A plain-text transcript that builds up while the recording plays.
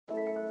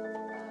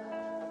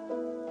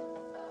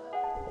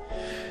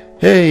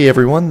Hey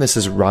everyone, this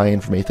is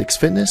Ryan from Aethix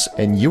Fitness,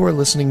 and you are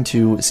listening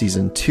to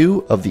Season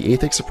 2 of the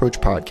Aethix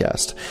Approach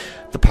podcast,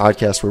 the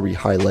podcast where we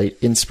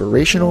highlight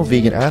inspirational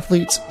vegan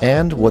athletes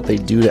and what they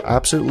do to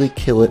absolutely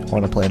kill it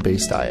on a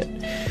plant-based diet.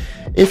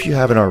 If you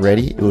haven't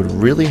already, it would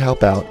really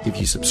help out if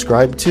you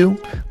subscribed to,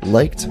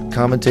 liked,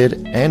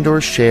 commented, and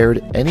or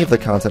shared any of the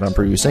content I'm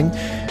producing,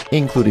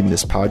 including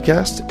this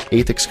podcast,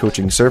 Aethix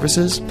Coaching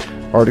Services,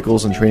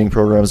 articles and training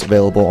programs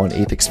available on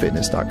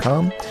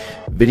aethixfitness.com,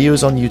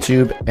 videos on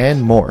YouTube,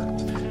 and more.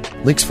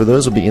 Links for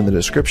those will be in the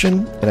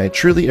description, and I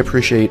truly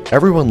appreciate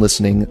everyone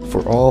listening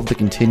for all of the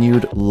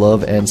continued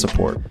love and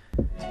support.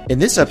 In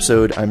this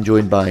episode, I'm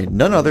joined by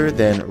none other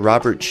than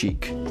Robert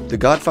CHEEKE, the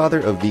godfather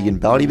of vegan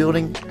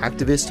bodybuilding,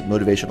 activist,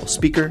 motivational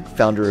speaker,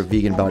 founder of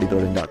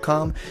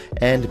veganbodybuilding.com,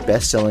 and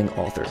best-selling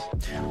author.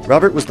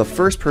 Robert was the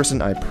first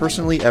person I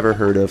personally ever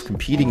heard of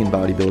competing in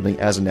bodybuilding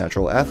as a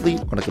natural athlete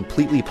on a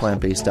completely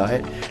plant-based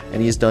diet, and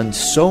he has done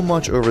so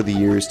much over the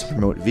years to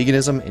promote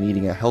veganism and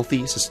eating a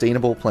healthy,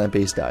 sustainable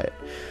plant-based diet.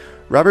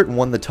 Robert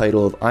won the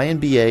title of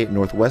INBA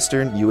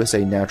Northwestern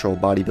USA Natural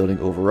Bodybuilding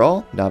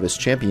Overall Novice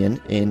Champion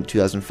in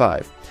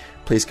 2005,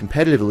 placed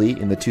competitively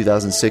in the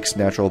 2006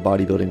 Natural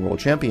Bodybuilding World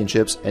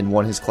Championships, and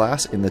won his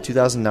class in the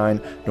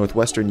 2009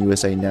 Northwestern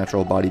USA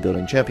Natural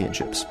Bodybuilding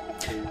Championships.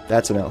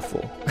 That's a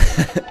mouthful.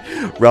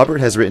 Robert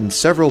has written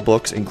several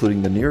books,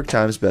 including the New York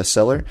Times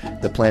bestseller,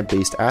 The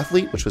Plant-Based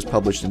Athlete, which was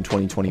published in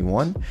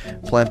 2021,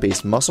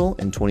 Plant-Based Muscle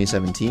in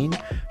 2017,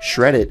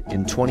 Shred It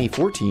in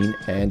 2014,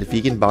 and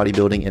Vegan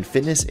Bodybuilding and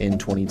Fitness in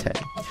 2010.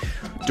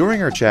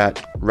 During our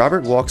chat,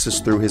 Robert walks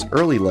us through his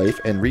early life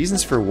and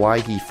reasons for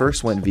why he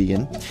first went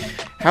vegan,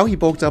 how he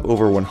bulked up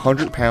over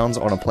 100 pounds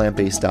on a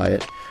plant-based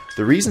diet,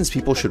 the reasons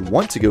people should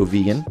want to go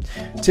vegan,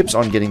 tips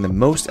on getting the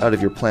most out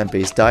of your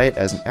plant-based diet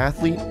as an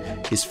athlete,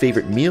 his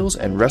favorite meals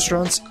and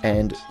restaurants,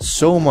 and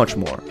so much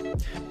more.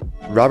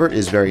 Robert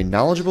is very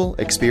knowledgeable,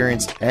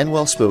 experienced, and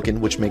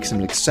well-spoken, which makes him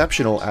an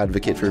exceptional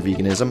advocate for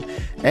veganism,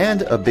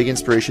 and a big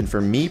inspiration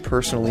for me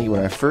personally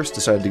when I first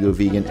decided to go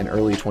vegan in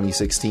early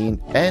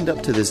 2016, and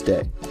up to this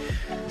day.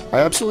 I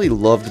absolutely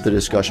loved the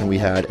discussion we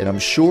had, and I'm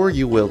sure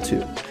you will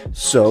too.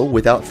 So,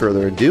 without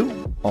further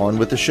ado, on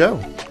with the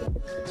show.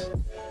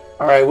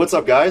 Alright, what's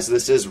up guys?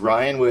 This is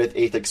Ryan with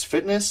Aethix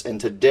Fitness, and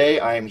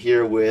today I am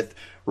here with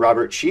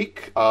Robert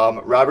CHEEKE.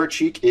 Robert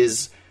CHEEKE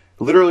is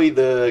literally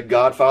the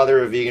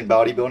godfather of vegan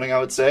bodybuilding, I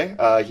would say.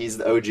 He's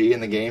the OG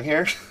in the game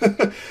here.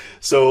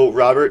 So,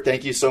 Robert,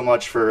 thank you so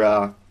much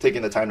for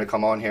taking the time to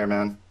come on here,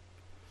 man.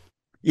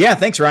 Yeah,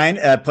 thanks,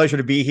 Ryan. Pleasure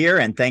to be here,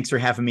 and thanks for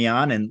having me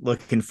on, and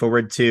looking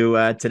forward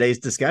to today's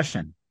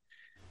discussion.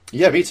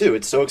 Yeah, me too.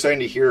 It's so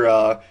exciting to hear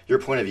your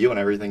point of view on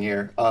everything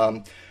here.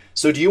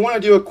 So do you want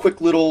to do a quick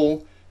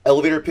little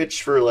elevator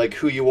pitch for like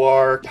who you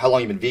are, how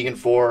long you've been vegan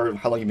for,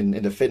 how long you've been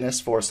into fitness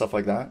for, stuff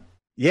like that?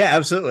 Yeah,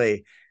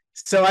 absolutely.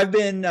 So I've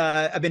been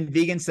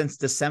vegan since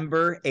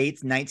December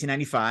 8th,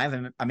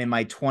 1995. I'm in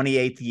my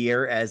 28th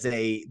year as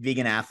a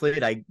vegan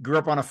athlete. I grew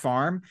up on a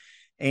farm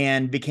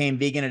and became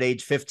vegan at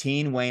age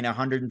 15, weighing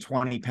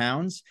 120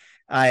 pounds.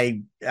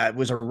 I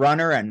was a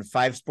runner and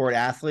 5-sport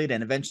athlete,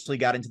 and eventually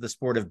got into the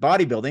sport of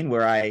bodybuilding,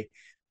 where I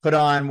put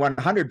on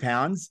 100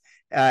 pounds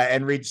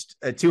and reached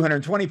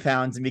 220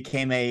 pounds and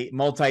became a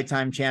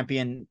multi-time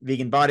champion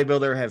vegan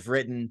bodybuilder. Have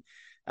written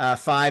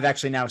 5,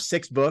 actually now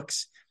 6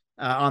 books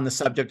on the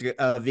subject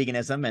of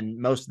veganism, and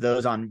most of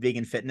those on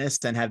vegan fitness,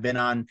 and have been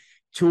on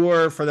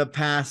tour for the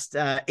past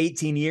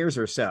 18 years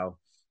or so.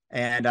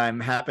 And I'm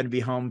happy to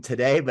be home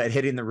today, but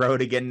hitting the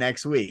road again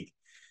next week.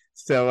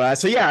 So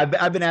yeah,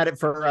 I've been at it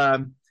for,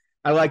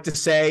 I like to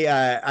say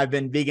I've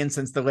been vegan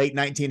since the late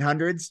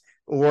 1900s,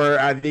 or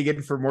I'm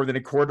vegan for more than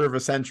a quarter of a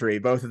century.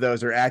 Both of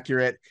those are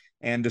accurate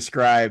and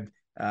describe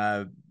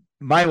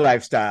my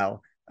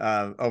lifestyle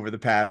over the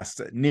past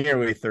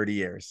nearly 30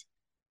 years.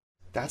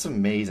 That's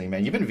amazing,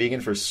 man. You've been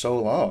vegan for so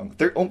long.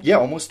 Yeah,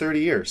 almost 30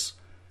 years.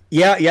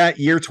 Yeah,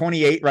 year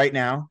 28 right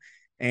now.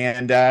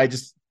 And I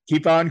just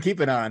keep on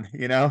keeping on,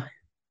 you know?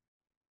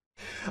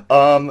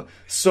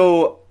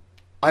 So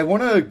I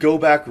want to go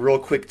back real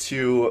quick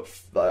to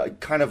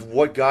kind of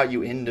what got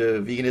you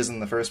into veganism in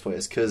the first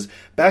place, because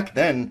back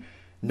then,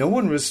 no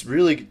one was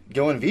really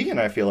going vegan,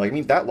 I feel like. I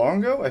mean, that long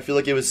ago, I feel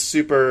like it was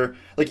super,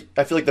 like,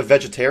 I feel like the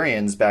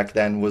vegetarians back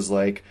then was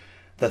like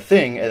the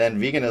thing, and then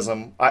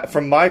veganism,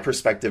 from my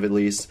perspective at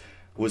least,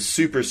 was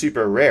super,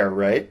 super rare,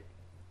 right?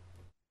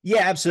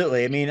 Yeah,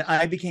 absolutely. I mean,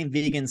 I became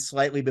vegan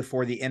slightly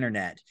before the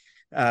internet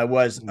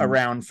was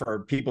around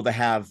for people to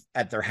have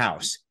at their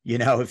house. You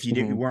know, if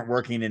you weren't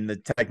working in the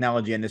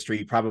technology industry,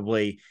 you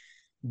probably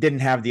didn't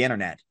have the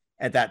internet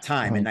at that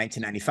time in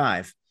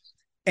 1995.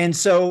 And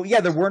so, yeah,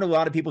 there weren't a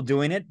lot of people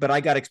doing it, but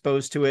I got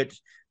exposed to it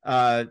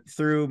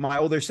through my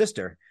older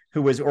sister,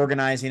 who was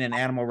organizing an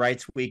animal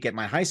rights week at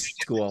my high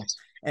school.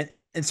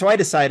 And so I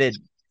decided,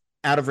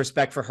 out of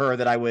respect for her,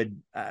 that I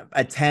would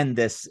attend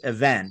this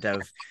event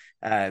of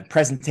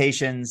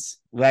presentations,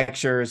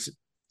 lectures,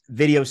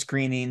 video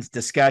screenings,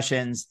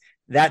 discussions,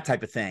 that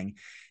type of thing.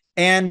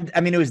 And I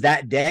mean, it was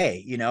that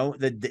day, you know,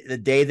 the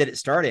day that it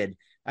started,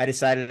 I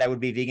decided I would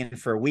be vegan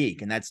for a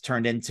week. And that's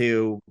turned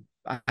into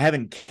I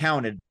haven't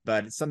counted,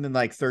 but it's something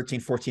like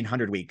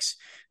 1,400 weeks.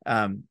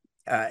 And,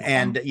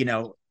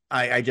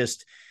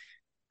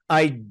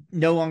 I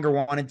no longer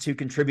wanted to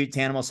contribute to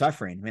animal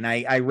suffering. I mean,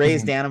 I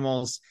raised Mhm.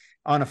 animals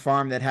on a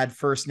farm that had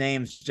first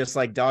names just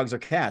like dogs or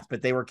cats,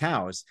 but they were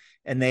cows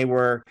and they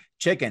were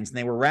chickens and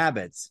they were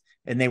rabbits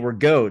and they were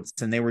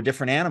goats and they were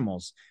different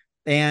animals.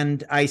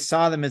 And I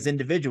saw them as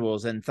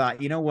individuals and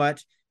thought, you know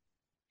what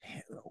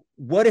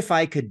if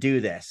I could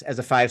do this as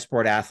a 5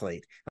 sport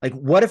athlete? Like,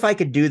 what if I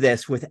could do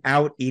this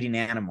without eating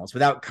animals,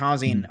 without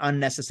causing Mhm.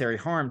 unnecessary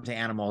harm to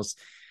animals?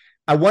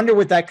 I wonder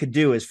what that could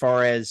do as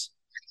far as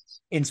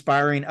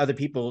inspiring other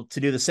people to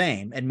do the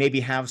same and maybe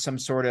have some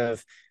sort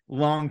of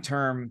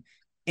long-term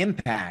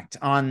impact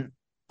on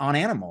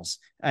animals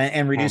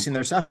and reducing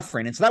their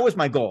suffering. And so that was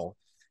my goal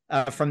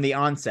from the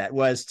onset,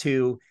 was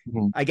to,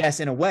 Mhm. I guess,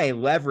 in a way,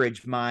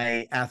 leverage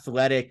my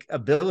athletic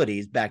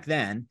abilities back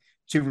then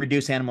to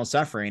reduce animal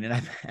suffering.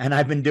 And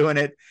I've been doing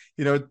it,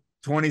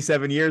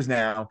 27 years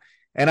now,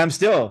 and I'm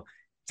still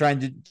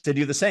trying to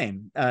do the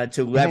same,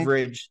 to Mhm.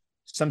 leverage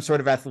some sort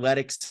of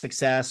athletic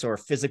success or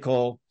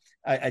physical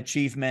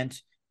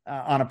achievement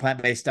on a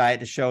plant-based diet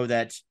to show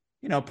that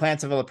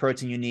plants have all the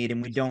protein you need,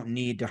 and we don't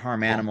need to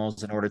harm Mhm.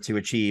 animals in order to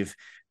achieve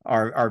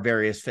our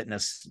various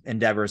fitness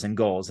endeavors and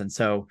goals. And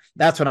so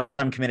that's what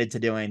I'm committed to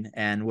doing,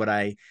 and what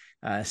I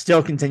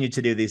still continue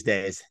to do these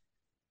days.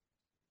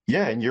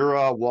 Yeah, and you're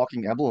a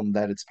walking emblem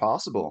that it's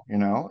possible, you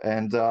know?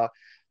 And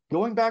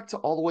going back to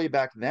all the way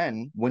back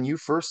then, when you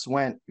first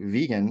went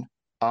vegan,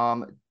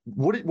 what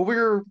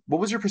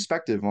was your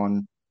perspective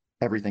on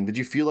everything? Did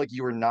you feel like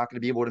you were not going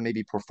to be able to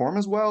maybe perform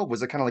as well?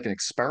 Was it kind of like an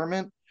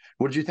experiment?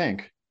 What did you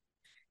think?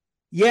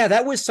 Yeah,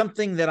 that was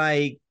something that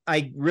I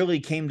really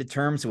came to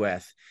terms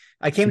with.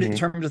 I came to Hmm.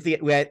 terms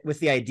with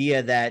the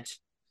idea that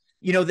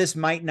this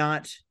might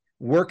not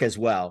work as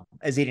well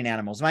as eating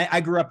animals. I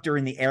grew up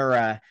during the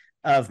era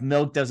of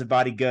milk does a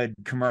body good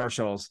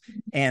commercials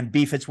and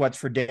beef it's what's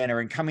for dinner,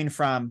 and coming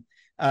from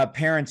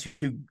parents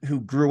who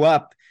grew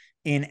up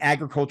in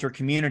agriculture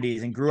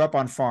communities and grew up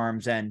on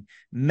farms and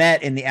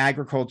met in the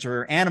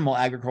animal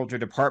agriculture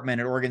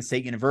department at Oregon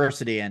State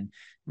University, and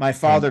my Hmm.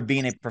 father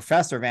being a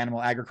professor of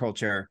animal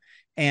agriculture,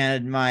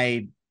 and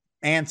my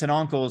aunts and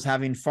uncles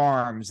having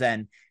farms,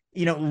 and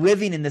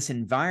living in this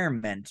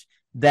environment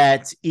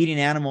that eating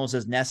animals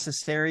is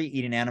necessary,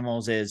 eating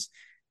animals is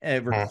a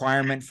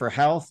requirement for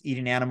health,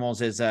 eating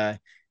animals is a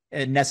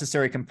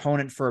necessary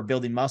component for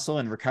building muscle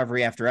and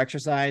recovery after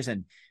exercise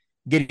and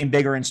getting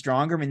bigger and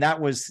stronger. I mean,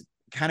 that was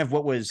kind of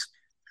what was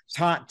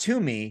taught to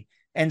me.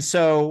 And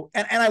so,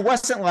 and I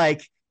wasn't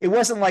like, it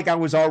wasn't like I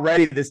was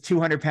already this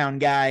 200-pound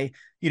guy,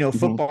 Hmm.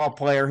 football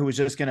player who was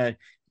just going to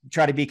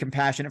try to be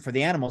compassionate for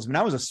the animals. I mean,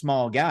 I was a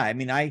small guy. I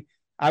mean, I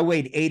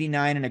weighed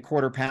 89 and a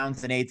quarter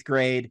pounds in eighth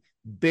grade,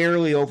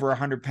 barely over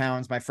 100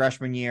 pounds my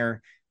freshman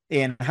year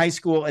in high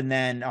school, and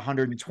then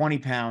 120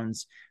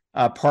 pounds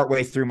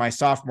partway through my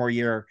sophomore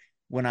year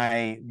when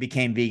I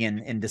became vegan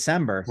in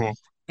December.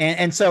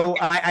 And so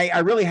I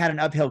really had an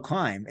uphill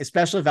climb,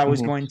 especially if I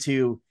was Hmm. going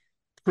to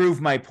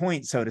prove my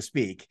point, so to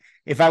speak.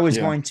 If I was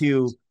Yeah. going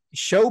to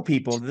show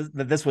people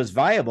that this was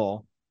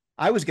viable,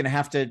 I was going to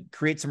have to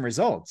create some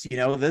results.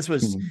 Hmm. This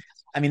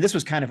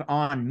was kind of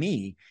on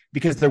me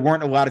because there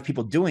weren't a lot of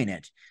people doing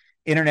it.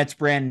 Internet's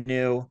brand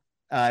new.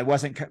 It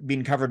wasn't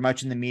being covered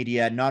much in the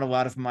media. Not a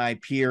lot of my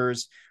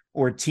peers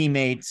or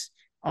teammates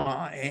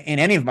in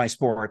any of my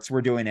sports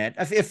were doing it.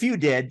 A few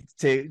did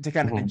to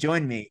kind of Hmm.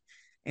 join me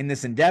in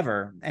this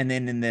endeavor and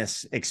then in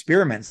this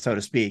experiment, so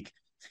to speak.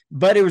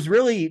 But it was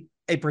really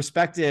a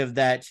perspective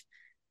that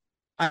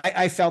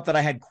I felt that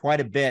I had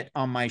quite a bit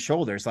on my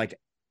shoulders. Like,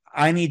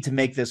 I need to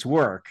make this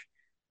work,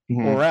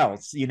 Hmm. or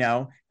else,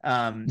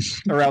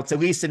 or else, at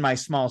least in my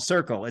small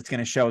circle, it's going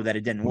to show that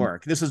it didn't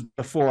work. This was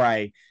before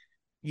I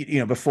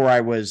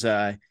was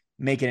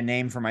making a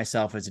name for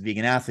myself as a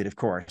vegan athlete. Of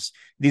course,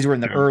 these were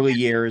in the Yeah. early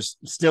years,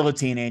 still a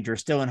teenager,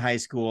 still in high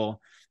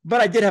school,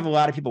 but I did have a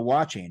lot of people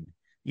watching.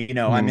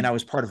 Hmm. I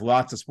was part of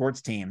lots of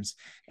sports teams,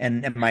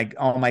 and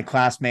all my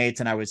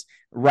classmates, and I was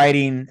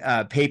writing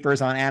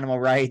papers on animal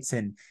rights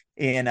and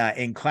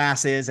in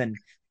classes, and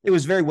it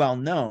was very well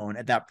known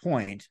at that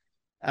point.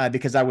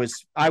 Because I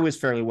was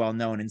fairly well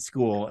known in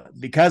school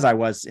because I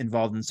was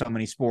involved in so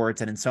many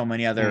sports and in so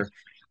many other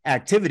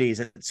activities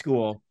at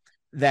school,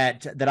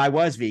 that I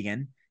was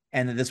vegan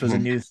and that this was a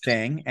Hmm. new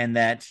thing, and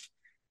that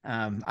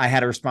I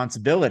had a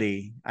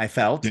responsibility, I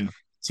felt, Yeah.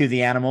 to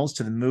the animals,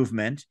 to the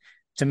movement,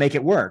 to make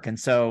it work. And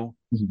so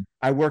Hmm.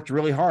 I worked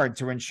really hard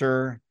to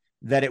ensure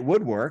that it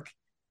would work.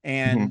 Hmm.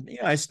 And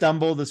I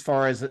stumbled as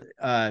far as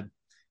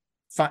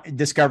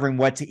discovering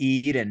what to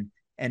eat and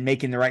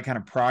making the right kind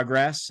of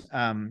progress.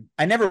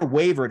 I never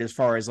wavered as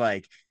far as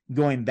like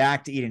going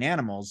back to eating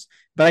animals,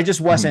 but I just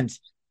Hmm. wasn't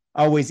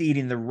always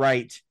eating the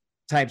right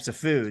types of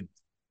food.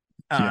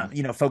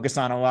 Yeah. Focus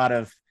on a lot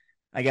of,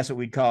 I guess, what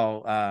we'd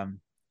call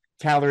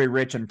calorie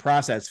rich and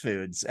processed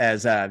foods,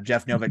 as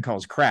Jeff Novick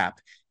calls crap,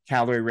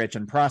 calorie rich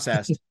and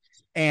processed.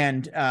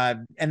 And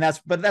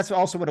that's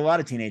also what a lot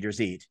of teenagers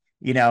eat.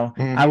 I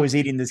Hmm. was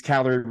eating these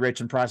calorie rich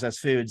and processed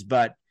foods,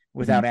 but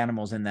without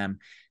animals in them.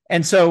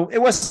 And so it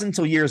wasn't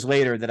until years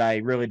later that I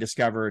really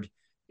discovered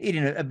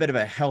eating a bit of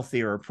a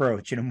healthier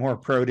approach, more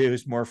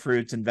produce, more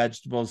fruits and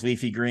vegetables,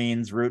 leafy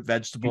greens, root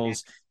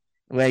vegetables,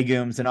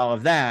 legumes, and all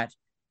of that.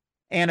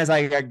 And as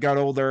I got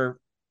older,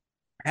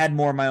 had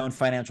more of my own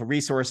financial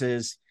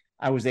resources,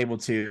 I was able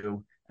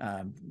to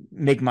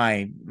make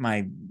my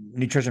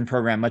nutrition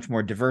program much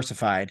more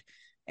diversified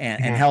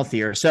and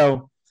healthier.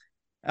 So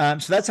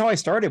that's how I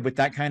started, with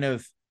that kind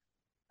of,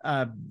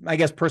 I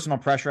guess, personal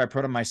pressure I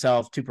put on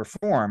myself to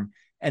perform.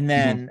 And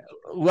then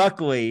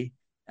luckily,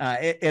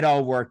 it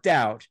all worked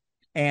out.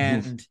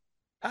 And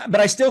but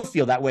I still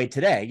feel that way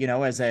today,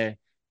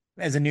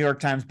 as a New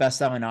York Times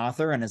bestselling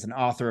author and as an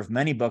author of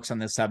many books on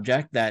this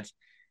subject, that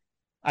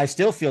I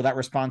still feel that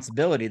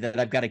responsibility that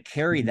I've got to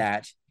carry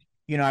that.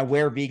 I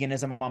wear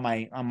veganism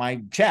on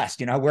my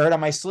chest. I wear it on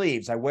my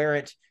sleeves. I wear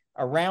it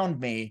around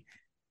me.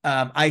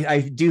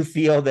 I do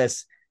feel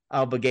this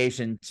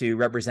obligation to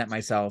represent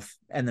myself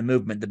and the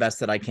movement the best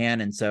that I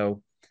can. And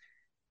so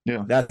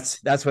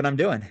that's what I'm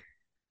doing.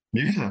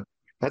 Yeah,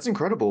 that's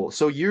incredible.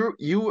 So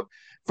you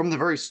from the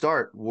very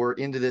start were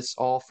into this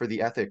all for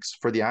the ethics,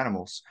 for the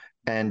animals.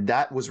 And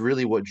that was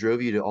really what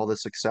drove you to all the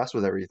success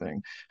with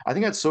everything. I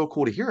think that's so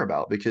cool to hear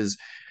about, because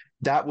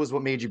that was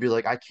what made you be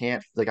like, I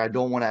can't, like, I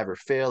don't want to ever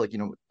fail.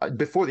 Like,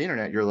 before the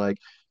internet, you're like,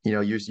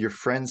 your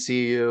friends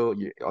see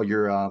everyone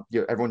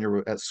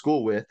you're at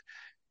school with,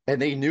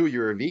 and they knew you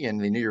were a vegan,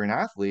 they knew you're an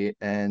athlete,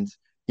 and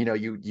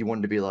you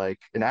wanted to be like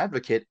an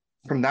advocate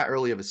from that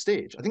early of a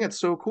stage. I think that's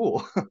so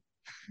cool.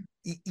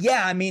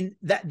 Yeah, I mean,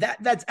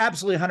 that's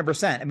absolutely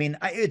 100%. I mean,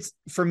 it's,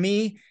 for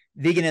me,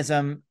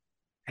 veganism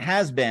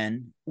has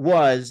been,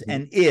 was,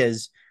 and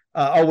is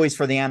always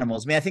for the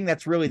animals. I mean, I think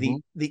that's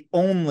really the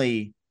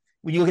only,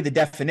 when you look at the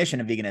definition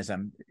of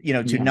veganism,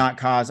 to not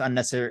cause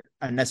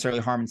unnecessarily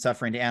harm and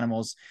suffering to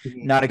animals,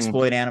 not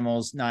exploit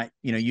animals, not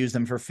use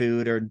them for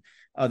food or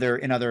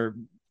in other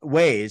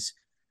ways,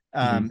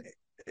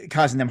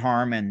 causing them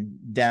harm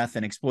and death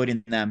and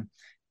exploiting them,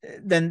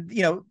 then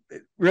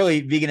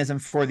really veganism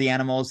for the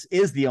animals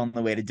is the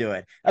only way to do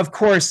it. Of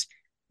course,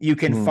 you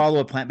can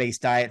follow a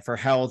plant-based diet for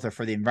health or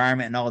for the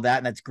environment and all of that,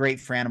 and that's great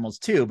for animals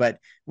too. But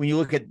when you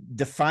look at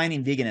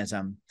defining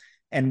veganism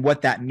and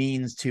what that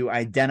means to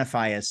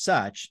identify as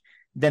such,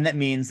 then that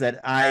means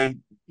that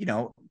I'm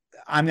going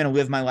to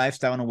live my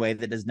lifestyle in a way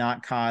that does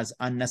not cause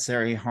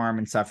unnecessary harm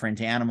and suffering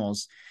to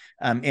animals,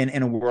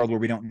 in a world where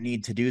we don't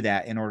need to do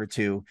that in order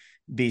to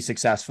be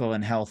successful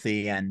and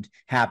healthy and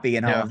happy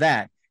and all of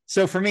that.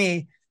 So for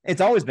me,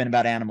 it's always been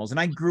about animals, and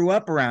I grew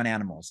up around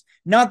animals.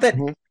 Not that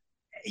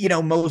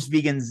most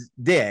vegans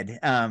did.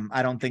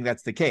 I don't think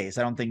that's the case.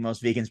 I don't think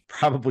most vegans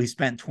probably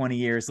spent 20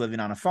 years living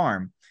on a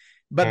farm.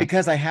 But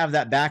because I have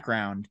that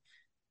background,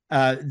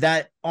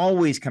 that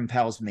always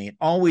compels me, it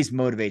always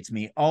motivates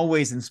me,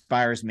 always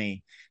inspires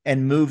me,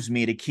 and moves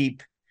me to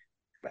keep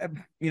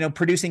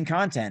producing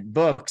content,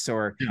 books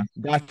or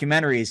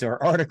documentaries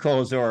or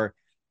articles, or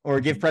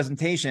give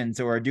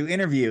presentations or do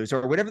interviews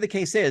or whatever the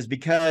case is,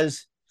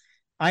 because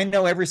I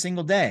know every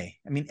single day,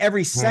 I mean,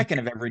 every second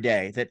of every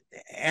day, that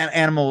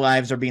animal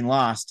lives are being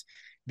lost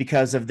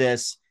because of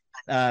this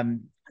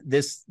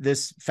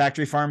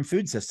factory farm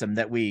food system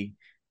that we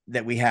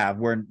have,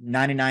 where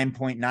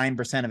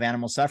 99.9% of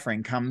animal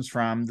suffering comes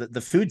from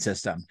the food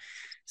system.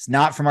 It's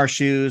not from our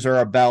shoes or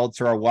our belts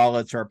or our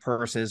wallets or our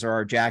purses or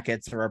our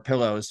jackets or our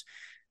pillows,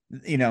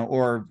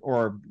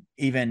 or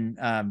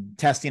even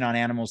testing on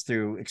animals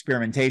through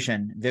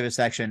experimentation,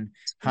 vivisection,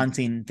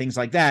 hunting, things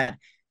like that.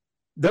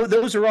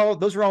 Those are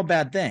all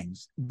bad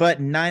things.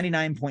 But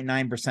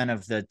 99.9%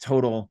 of the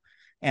total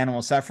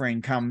animal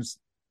suffering comes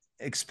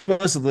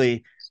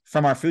explicitly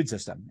from our food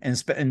system,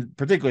 and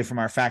particularly from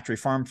our factory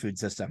farm food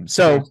system.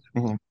 So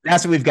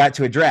that's what we've got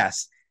to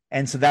address.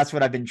 And so that's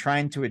what I've been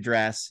trying to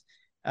address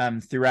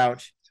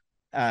throughout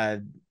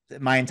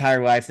my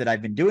entire life that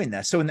I've been doing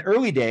this. So in the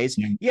early days,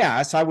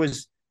 so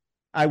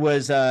I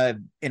was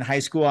in high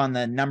school on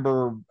the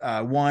number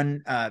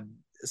one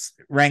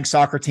ranked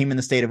soccer team in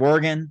the state of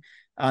Oregon,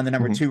 on the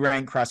number two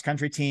ranked cross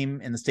country team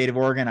in the state of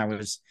Oregon. I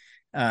was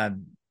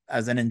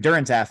as an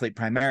endurance athlete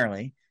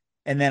primarily.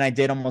 And then I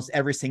did almost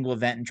every single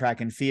event in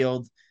track and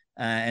field,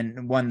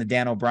 and won the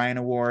Dan O'Brien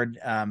Award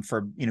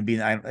for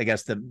being, I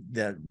guess,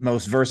 the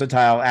most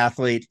versatile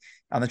athlete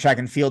on the track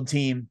and field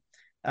team.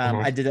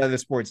 I did other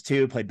sports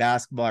too. Played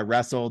basketball. I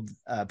wrestled.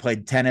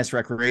 Played tennis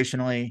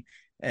recreationally,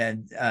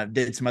 and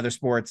did some other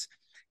sports.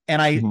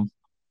 And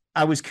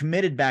I was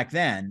committed back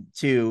then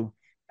to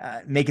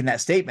making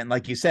that statement,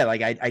 like you said.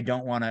 Like I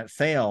don't want to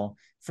fail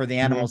for the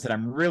animals that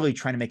I'm really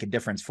trying to make a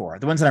difference for,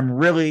 the ones that I'm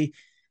really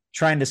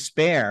trying to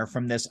spare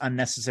from this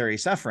unnecessary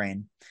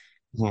suffering.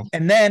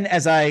 And then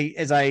as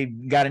I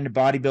got into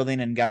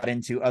bodybuilding and got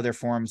into other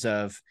forms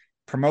of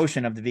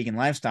promotion of the vegan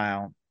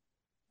lifestyle,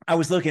 I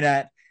was looking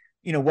at,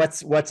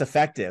 what's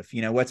effective,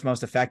 what's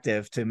most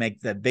effective to make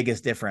the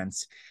biggest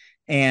difference.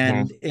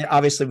 And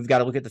obviously we've got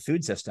to look at the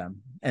food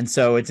system. And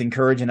so it's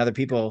encouraging other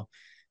people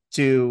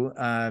to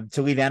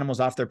leave animals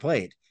off their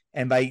plate,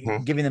 and by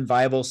giving them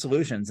viable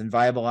solutions and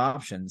viable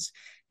options.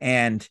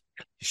 and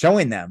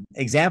showing them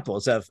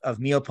examples of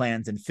meal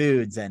plans and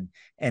foods and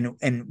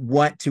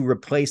what to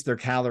replace their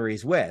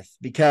calories with,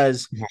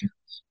 because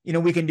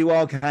we can do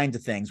all kinds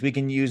of things. We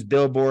can use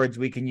billboards,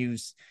 we can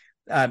use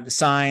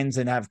signs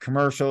and have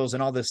commercials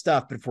and all this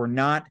stuff, but if we're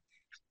not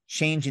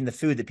changing the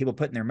food that people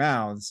put in their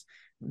mouths,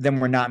 then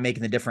we're not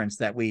making the difference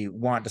that we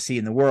want to see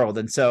in the world.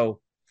 And so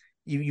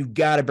you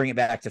got to bring it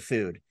back to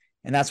food.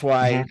 And that's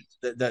why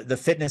the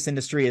fitness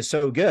industry is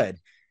so good,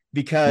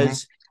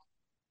 because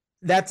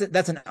that's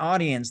an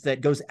audience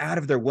that goes out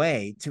of their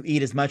way to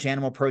eat as much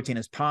animal protein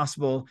as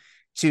possible,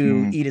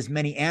 to eat as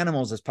many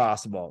animals as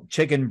possible,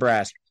 chicken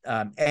breast,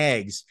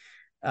 eggs,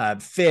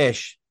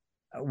 fish,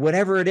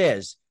 whatever it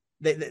is,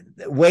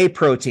 whey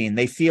protein.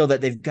 They feel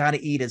that they've got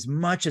to eat as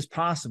much as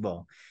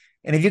possible.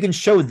 And if you can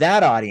show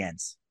that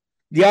audience,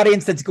 the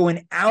audience that's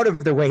going out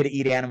of their way to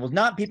eat animals,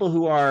 not people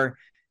who are,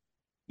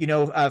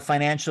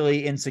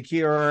 financially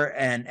insecure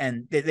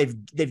and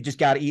they've just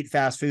got to eat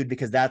fast food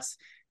because that's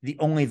the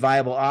only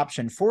viable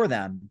option for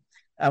them,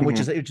 which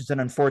is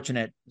an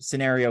unfortunate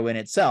scenario in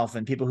itself.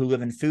 And people who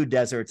live in food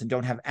deserts and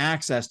don't have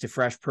access to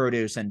fresh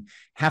produce and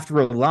have to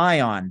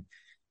rely on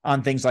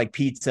things like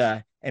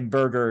pizza and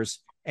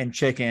burgers and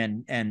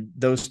chicken and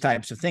those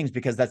types of things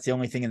because that's the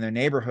only thing in their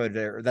neighborhood,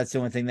 or that's the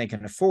only thing they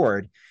can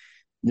afford.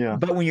 Yeah.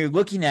 But when you're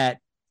looking at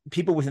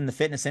people within the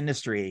fitness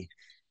industry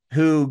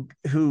who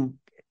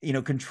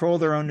control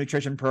their own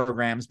nutrition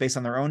programs based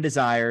on their own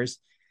desires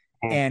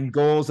and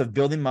goals of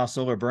building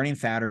muscle or burning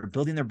fat or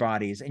building their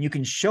bodies, and you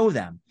can show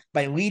them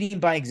by leading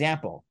by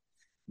example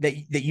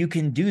that you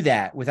can do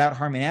that without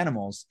harming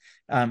animals,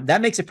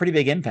 that makes a pretty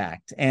big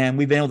impact. And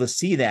we've been able to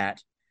see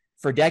that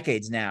for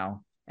decades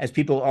now, as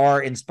people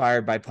are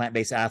inspired by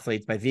plant-based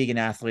athletes, by vegan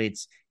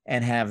athletes,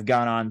 and have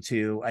gone on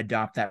to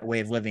adopt that way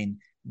of living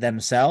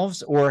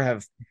themselves, or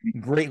have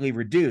greatly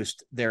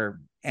reduced their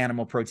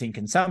animal protein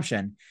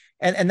consumption.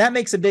 And that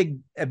makes a big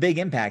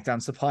impact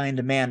on supply and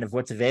demand of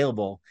what's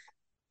available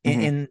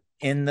in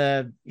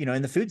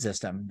the food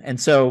system. And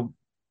so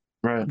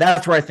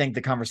that's where I think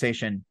the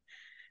conversation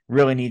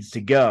really needs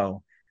to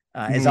go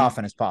as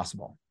often as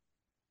possible.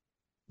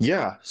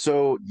 Yeah.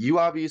 So you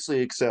obviously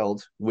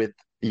excelled with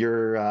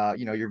your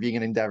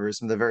vegan endeavors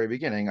from the very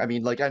beginning. I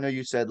mean, like, I know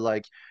you said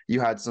like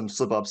you had some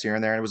slip ups here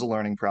and there and it was a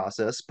learning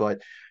process,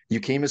 but you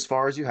came as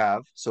far as you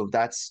have. So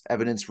that's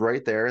evidence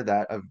right there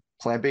that a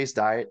plant-based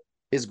diet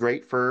is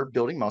great for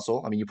building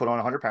muscle. I mean, you put on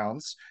 100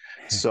 pounds,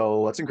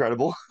 so that's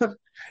incredible.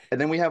 And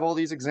then we have all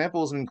these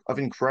examples of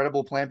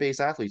incredible plant-based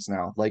athletes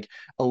now, like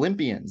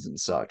Olympians and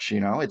such.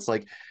 It's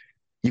like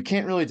you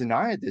can't really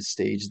deny at this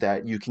stage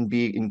that you can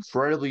be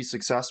incredibly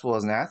successful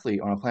as an athlete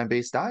on a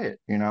plant-based diet.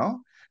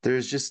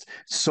 There's just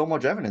so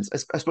much evidence,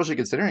 especially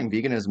considering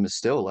veganism is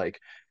still like,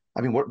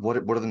 I mean, what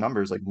are the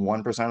numbers? Like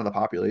 1% of the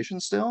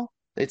population still?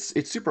 It's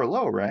super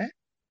low, right?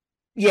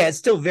 Yeah, it's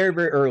still very,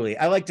 very early.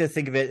 I like to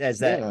think of it as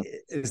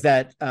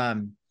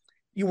that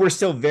you were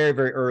still very,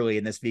 very early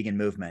in this vegan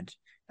movement.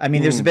 I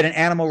mean, there's been an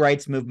animal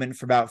rights movement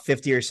for about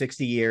 50 or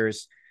 60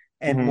 years,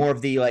 and more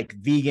of the like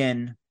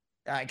vegan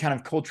kind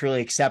of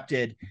culturally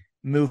accepted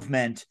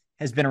movement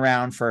has been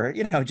around for,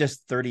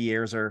 just 30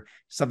 years or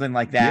something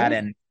like that.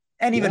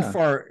 And even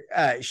for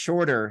a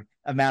shorter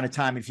amount of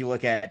time, if you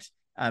look at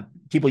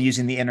people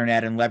using the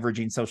internet and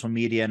leveraging social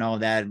media and all of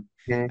that.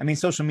 I mean,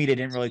 social media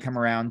didn't really come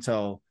around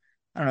until,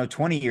 I don't know,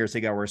 20 years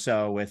ago or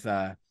so with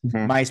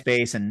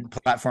MySpace and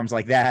platforms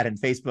like that, and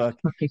Facebook,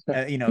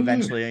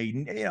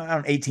 eventually,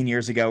 18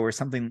 years ago or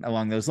something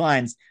along those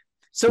lines.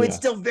 So it's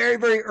still very,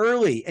 very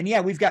early. And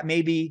we've got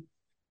maybe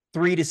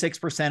 3 to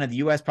 6% of the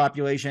US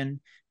population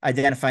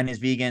identifying as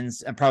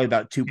vegans, and probably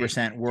about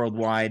 2%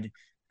 worldwide.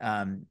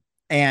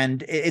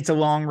 And it's a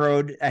long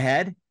road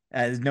ahead.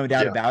 There's no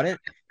doubt about it,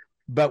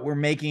 but we're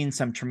making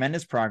some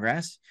tremendous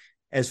progress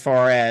as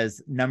far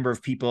as number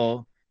of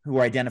people who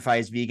identify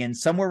as vegans,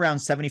 somewhere around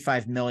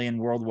 75 million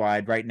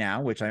worldwide right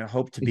now, which I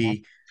hope to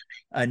be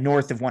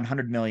north of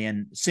 100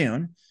 million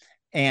soon.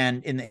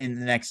 And in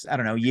the next, I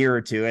don't know, year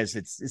or two, as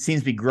it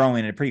seems to be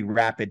growing at a pretty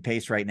rapid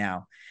pace right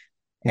now.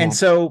 And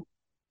so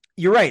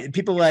you're right.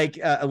 People like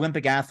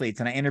Olympic athletes,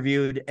 and I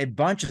interviewed a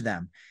bunch of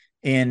them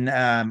in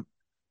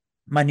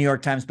my New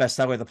York Times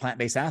bestseller, The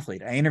Plant-Based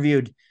Athlete. I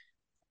interviewed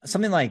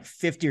something like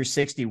 50 or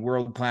 60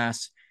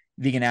 world-class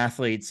vegan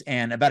athletes,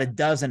 and about a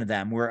dozen of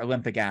them were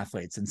Olympic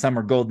athletes, and some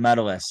were gold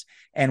medalists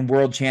and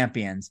world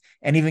champions,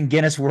 and even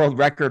Guinness World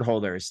Record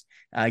holders,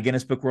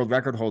 Guinness Book World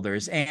Record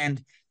holders.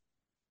 And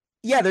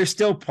there's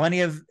still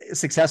plenty of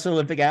successful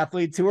Olympic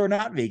athletes who are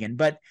not vegan.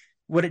 But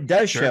what it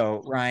does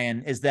show,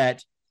 Ryan, is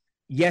that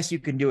yes, you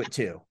can do it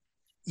too.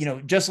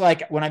 Just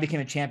like when I became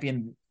a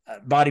champion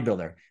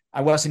bodybuilder,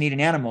 I wasn't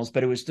eating animals,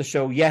 but it was to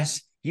show,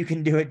 yes, you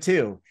can do it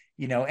too.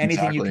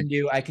 Anything you can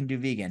do, I can do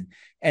vegan.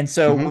 And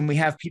so when we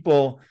have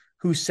people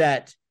who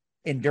set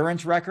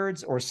endurance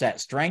records or set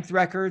strength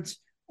records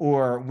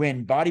or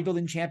win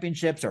bodybuilding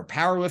championships or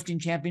powerlifting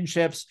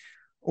championships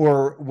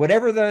or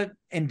whatever the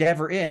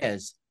endeavor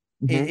is,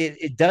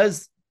 it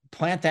does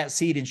plant that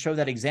seed and show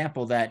that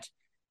example that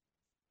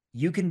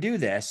you can do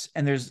this.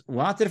 And there's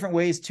lots of different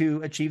ways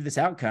to achieve this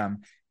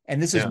outcome.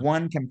 And this is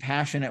one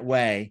compassionate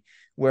way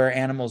where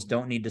animals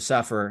don't need to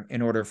suffer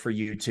in order for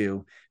you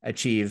to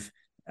achieve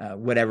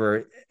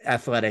whatever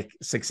athletic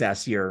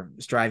success you're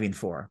striving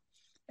for.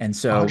 And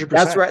so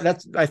that's 100%.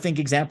 right. I think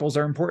examples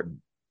are important.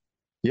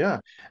 Yeah.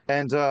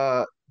 And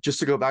just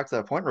to go back to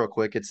that point real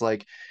quick, it's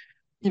like,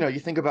 you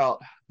think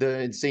about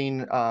the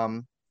insane,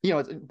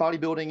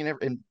 bodybuilding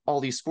and all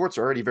these sports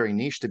are already very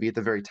niche to be at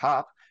the very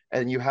top.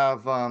 And you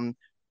have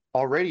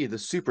already the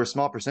super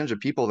small percentage of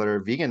people that are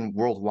vegan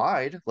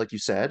worldwide, like you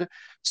said.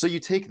 So you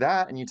take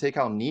that and you take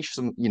how niche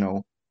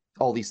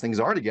all these things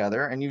are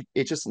together, and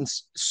it's just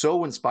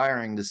so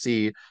inspiring to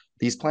see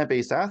these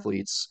plant-based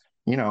athletes,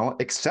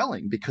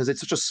 excelling because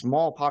it's such a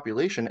small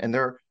population and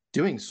they're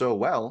doing so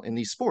well in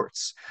these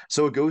sports.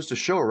 So it goes to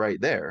show right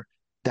there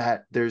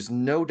that there's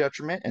no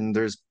detriment and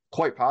there's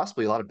quite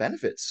possibly a lot of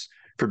benefits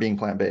for being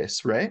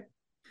plant-based, right?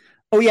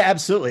 Oh yeah,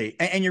 absolutely.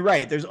 And you're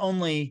right. There's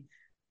only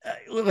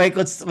like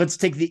let's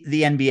take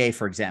the NBA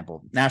for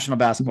example, National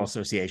Basketball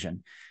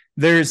Association.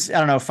 There's I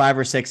don't know 5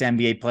 or 6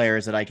 NBA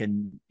players that I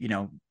can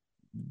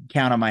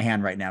count on my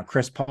hand right now.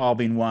 Chris Paul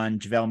being one,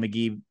 JaVale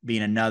McGee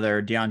being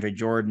another, DeAndre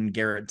Jordan,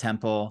 Garrett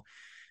Temple.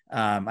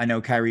 I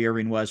know Kyrie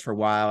Irving was for a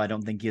while. I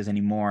don't think he is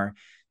anymore.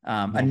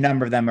 A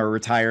number of them are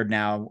retired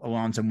now.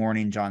 Alonzo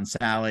Mourning, John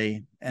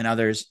Sally, and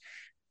others.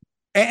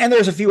 And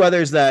there's a few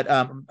others that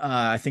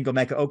I think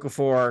Emeka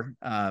Okafor.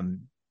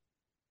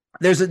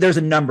 There's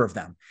a number of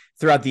them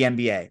throughout the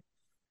NBA.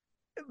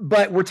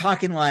 But we're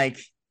talking like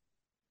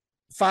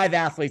 5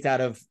 athletes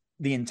out of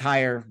the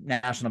entire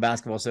National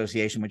Basketball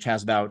Association, which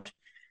has about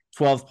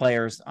 12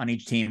 players on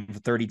each team for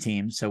 30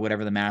 teams. So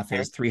whatever the math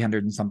is,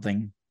 300 and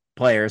something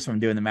players, if I'm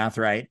doing the math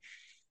right,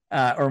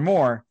 or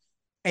more.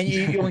 And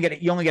you only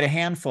get a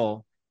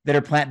handful that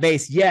are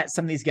plant-based. Yet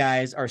some of these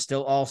guys are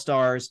still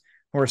all-stars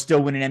who are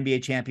still winning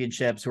NBA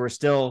championships, who are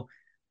still,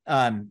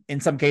 in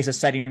some cases,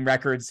 setting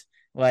records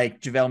like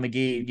JaVale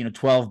McGee,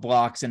 12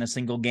 blocks in a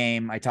single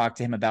game. I talked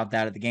to him about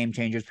that at the Game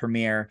Changers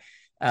premiere.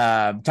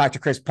 Talked to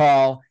Chris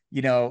Paul,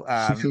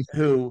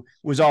 who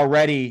was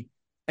already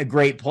a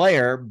great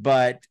player,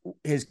 but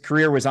his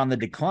career was on the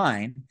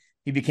decline.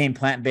 He became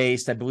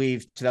plant-based, I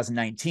believe,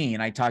 2019.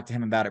 I talked to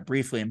him about it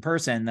briefly in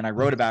person. Then I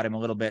wrote about him a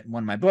little bit in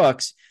one of my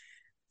books.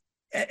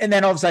 And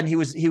then all of a sudden he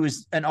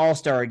was an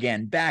all-star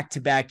again,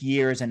 back-to-back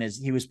years. And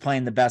he was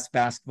playing the best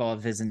basketball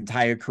of his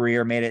entire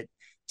career, made it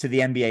to the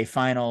NBA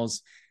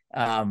finals,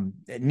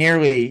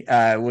 nearly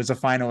was a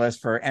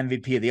finalist for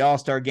MVP of the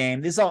All-Star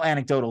game. This is all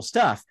anecdotal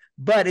stuff,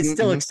 but it's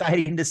still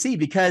exciting to see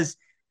because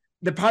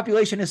the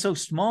population is so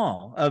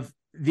small of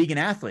vegan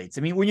athletes.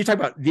 I mean, when you talk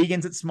about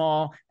vegans, it's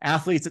small,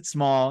 athletes, it's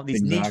small,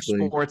 these niche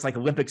sports like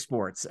Olympic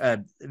sports,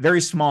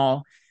 very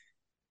small.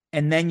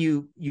 And then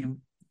you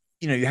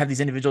have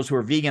these individuals who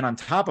are vegan on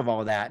top of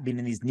all of that, being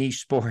in these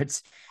niche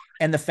sports,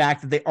 and the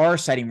fact that they are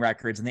setting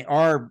records and they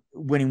are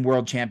winning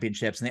world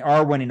championships and they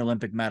are winning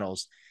Olympic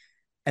medals.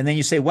 And then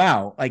you say,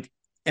 wow, like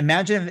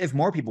imagine if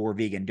more people were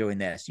vegan doing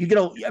this.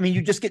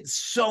 You just get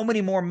so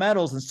many more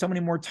medals and so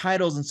many more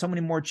titles and so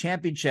many more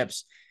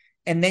championships.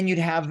 And then you'd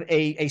have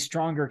a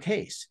stronger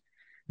case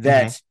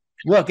that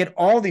look at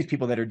all these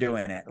people that are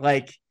doing it.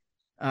 Like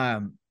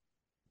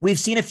we've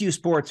seen a few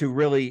sports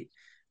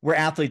where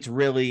athletes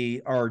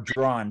really are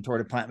drawn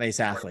toward a plant-based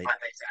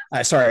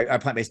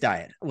plant-based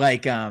diet,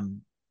 like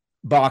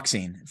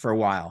boxing for a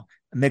while,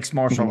 mixed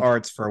martial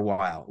arts for a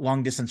while,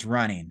 long distance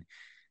running.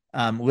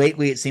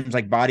 Lately, it seems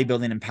like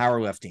bodybuilding and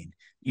powerlifting.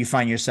 You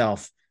find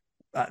yourself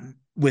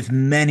with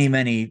many,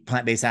 many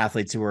plant-based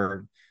athletes who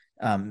are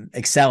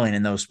excelling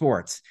in those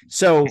sports.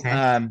 So,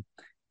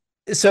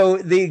 so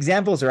the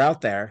examples are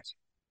out there,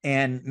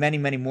 and many,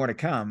 many more to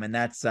come. And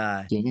that's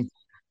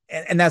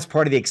and that's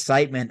part of the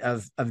excitement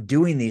of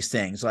doing these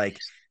things, like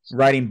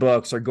writing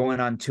books or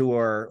going on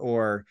tour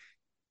or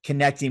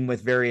connecting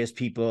with various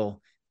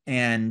people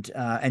and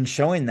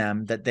showing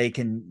them that they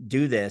can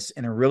do this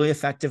in a really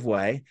effective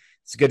way.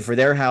 It's good for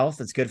their health.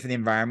 It's good for the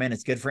environment.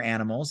 It's good for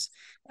animals.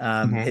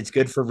 It's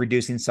good for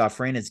reducing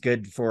suffering. It's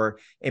good for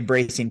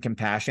embracing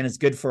compassion. It's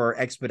good for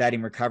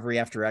expediting recovery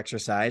after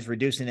exercise,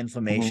 reducing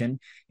inflammation,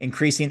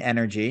 increasing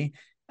energy,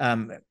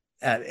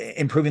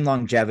 improving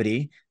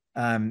longevity,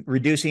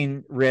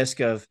 reducing risk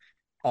of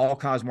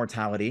all-cause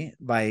mortality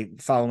by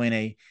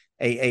following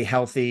a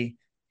healthy,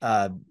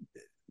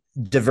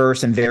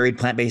 diverse and varied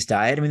plant-based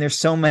diet. I mean, there's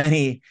so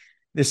many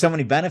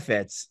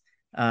benefits,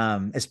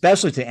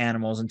 especially to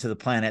animals and to the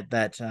planet,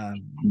 that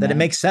it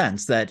makes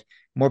sense that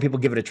more people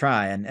give it a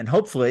try. And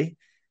hopefully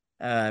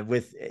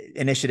with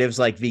initiatives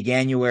like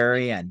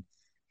Veganuary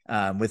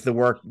and with the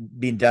work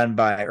being done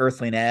by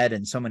Earthling Ed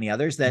and so many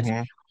others,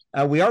 that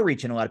we are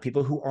reaching a lot of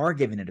people who are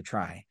giving it a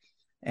try.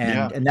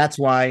 And that's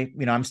why,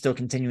 I'm still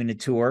continuing to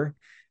tour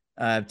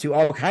to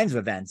all kinds of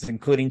events,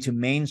 including to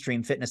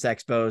mainstream fitness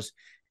expos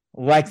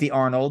like the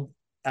Arnold,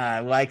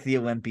 like the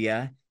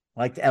Olympia,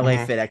 like the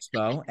LA Fit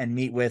Expo, and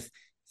meet with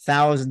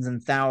thousands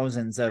and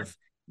thousands of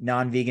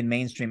non-vegan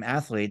mainstream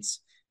athletes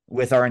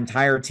with our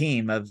entire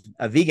team of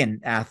vegan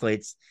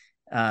athletes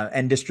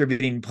and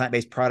distributing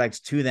plant-based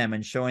products to them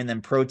and showing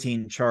them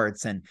protein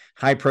charts and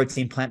high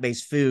protein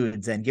plant-based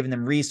foods and giving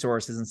them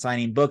resources and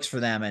signing books for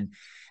them and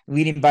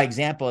leading by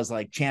example as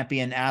like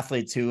champion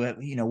athletes who,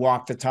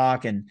 walk the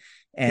talk and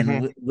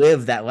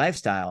live that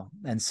lifestyle.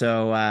 And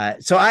so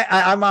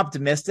I'm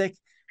optimistic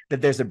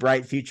that there's a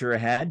bright future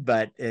ahead,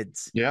 but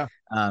it's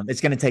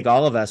going to take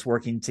all of us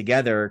working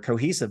together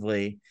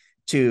cohesively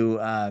to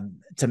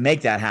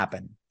make that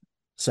happen.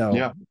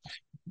 So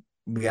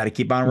we got to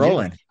keep on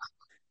rolling.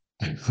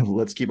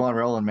 Let's keep on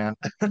rolling, man.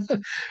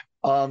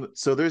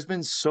 So there's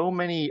been so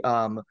many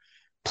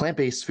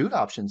plant-based food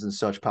options and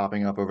such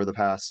popping up over the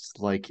past,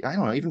 like, I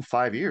don't know, even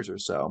 5 years or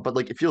so. But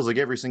like it feels like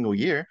every single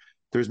year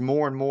there's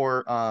more and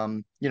more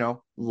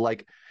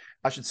like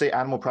I should say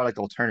animal product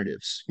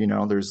alternatives.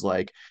 There's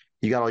like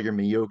you got all your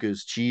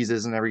Miyoko's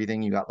cheeses and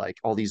everything. You got like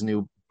all these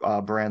new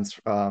brands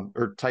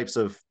or types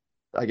of,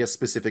 I guess,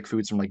 specific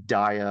foods from like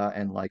Daya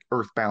and like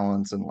Earth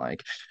Balance and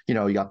like,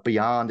 you got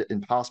Beyond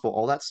Impossible,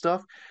 all that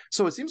stuff.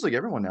 So it seems like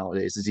everyone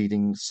nowadays is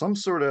eating some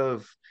sort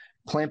of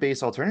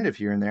plant-based alternative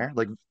here and there.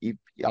 Like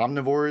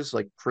omnivores,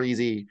 like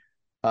crazy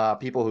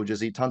people who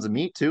just eat tons of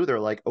meat too. They're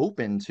like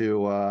open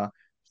to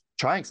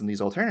trying some of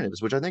these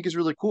alternatives, which I think is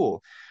really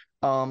cool.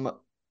 Um,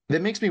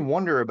 that makes me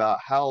wonder about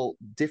how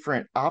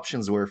different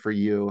options were for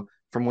you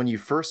from when you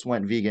first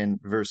went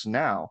vegan versus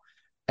now.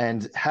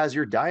 And has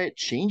your diet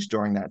changed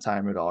during that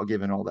time at all,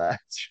 given all that?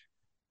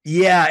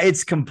 Yeah,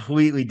 it's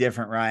completely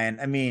different, Ryan.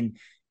 I mean,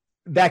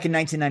 back in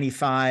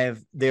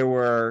 1995, there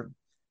were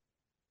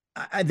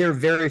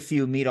very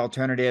few meat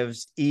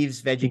alternatives.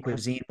 Eve's Veggie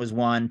Cuisine was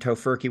one.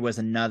 Tofurkey was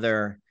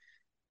another.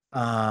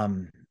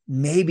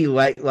 Maybe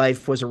Light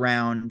Life was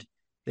around.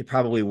 They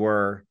probably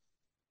were,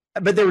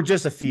 but there were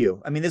just a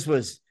few. I mean, this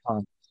was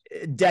a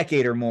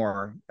decade or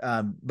more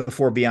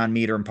before Beyond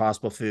Meat or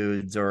Impossible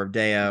Foods or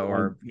Daya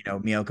or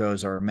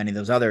Miyoko's or many of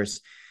those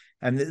others.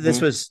 And this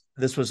was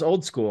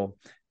old school.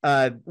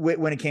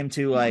 When it came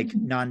to like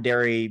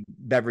non-dairy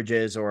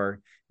beverages or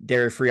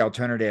dairy-free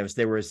alternatives,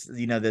 there was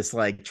this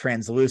like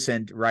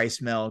translucent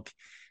rice milk,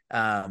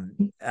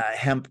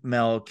 hemp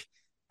milk,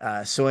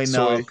 soy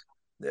milk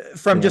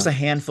from just a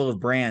handful of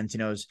brands.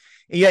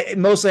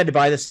 Mostly had to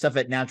buy this stuff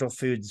at natural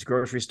foods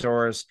grocery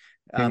stores,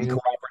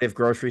 cooperative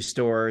grocery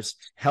stores,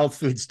 health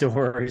food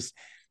stores.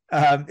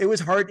 It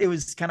was hard. It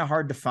was kind of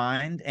hard to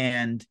find,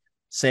 and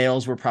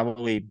sales were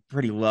probably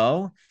pretty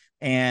low.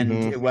 And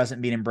it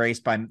wasn't being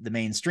embraced by the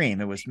mainstream.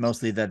 It was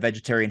mostly the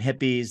vegetarian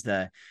hippies,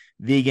 the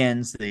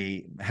vegans,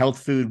 the health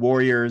food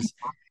warriors,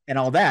 and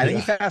all that. And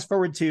you fast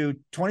forward to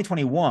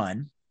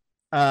 2021,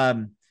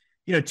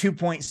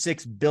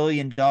 $2.6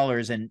 billion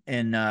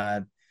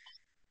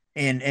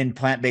in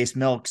plant-based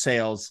milk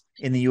sales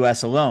in the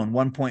U.S. alone,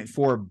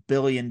 $1.4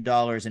 billion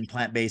in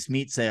plant-based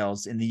meat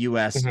sales in the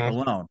U.S.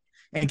 alone.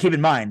 And keep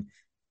in mind,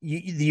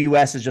 the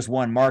U.S. is just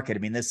one market. I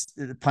mean,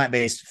 the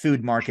plant-based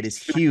food market is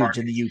huge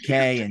in the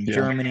UK and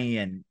Germany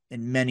and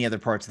in many other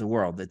parts of the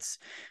world.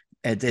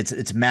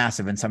 It's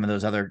massive in some of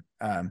those other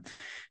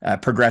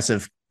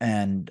progressive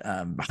and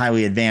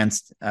highly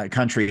advanced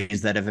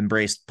countries that have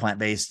embraced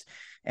plant-based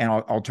and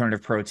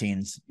alternative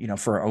proteins,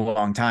 for a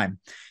long time.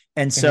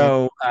 And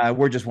so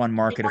we're just one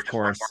market, of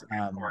course.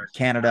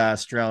 Canada,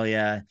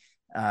 Australia,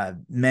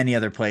 many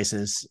other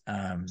places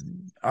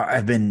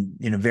have been,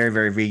 very,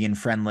 very vegan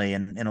friendly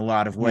in a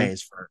lot of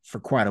ways for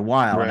quite a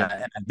while. Right.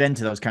 And I've been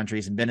to those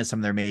countries and been to some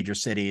of their major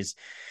cities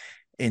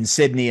in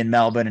Sydney and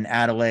Melbourne and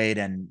Adelaide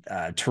and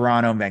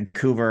Toronto and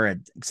Vancouver,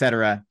 et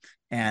cetera.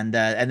 And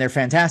they're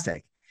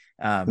fantastic.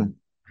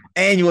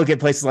 And you look at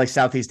places like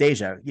Southeast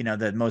Asia,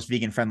 the most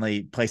vegan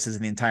friendly places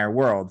in the entire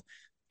world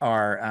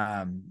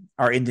are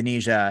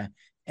Indonesia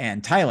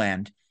and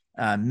Thailand.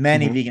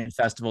 Many vegan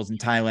festivals in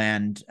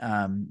Thailand,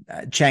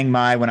 Chiang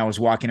Mai. When I was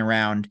walking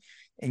around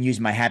and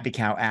using my Happy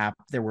Cow app,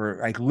 there were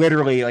like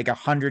literally like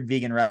 100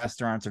 vegan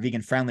restaurants or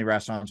vegan friendly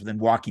restaurants within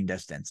walking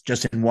distance,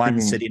 just in one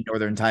city in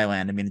northern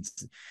Thailand. I mean,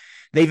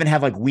 they even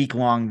have like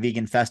week-long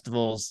vegan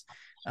festivals,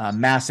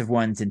 massive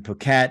ones in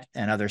Phuket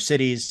and other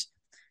cities,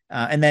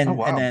 and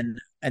then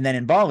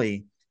in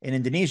Bali, in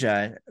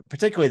Indonesia,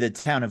 particularly the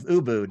town of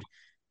Ubud,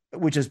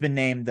 which has been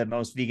named the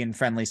most vegan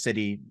friendly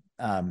city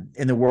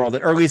in the world,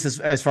 or at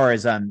least as far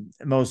as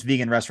most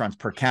vegan restaurants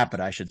per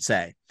capita, I should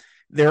say.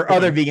 There are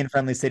other vegan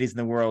friendly cities in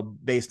the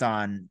world based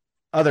on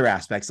other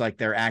aspects, like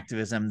their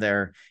activism,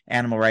 their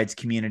animal rights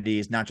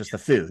communities, not just the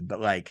food, but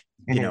like,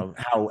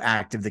 how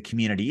active the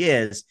community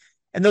is.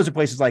 And those are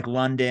places like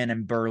London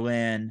and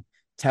Berlin,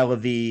 Tel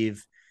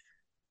Aviv,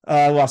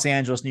 Los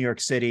Angeles, New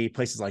York City,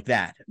 places like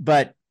that.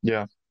 But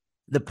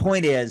the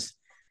point is,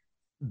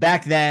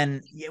 back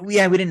then, we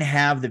didn't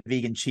have the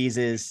vegan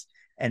cheeses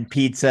and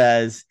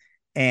pizzas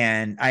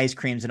and ice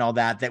creams and all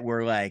that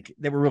were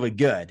really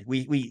good.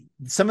 We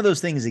some of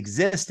those things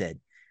existed,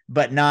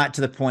 but not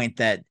to the point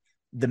that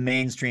the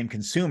mainstream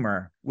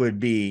consumer would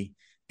be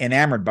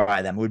enamored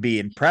by them, would be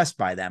impressed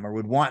by them, or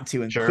would want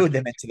to include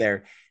them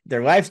into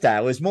their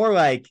lifestyle. It was more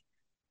like,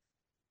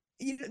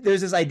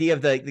 there's this idea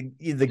of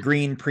the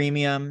green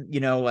premium,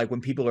 like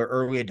when people are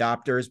early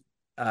adopters,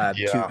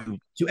 Yeah.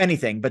 to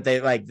anything, but they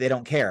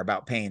don't care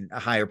about paying a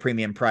higher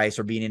premium price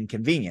or being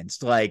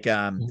inconvenienced, like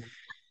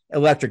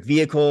electric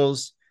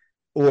vehicles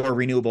or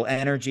renewable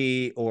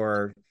energy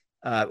or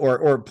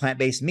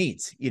plant-based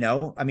meats.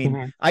 I mean,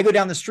 Mm-hmm. I go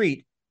down the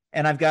street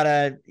and I've got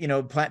a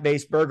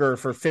plant-based burger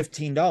for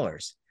 $15,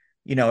 at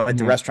the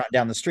Mm-hmm. restaurant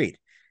down the street.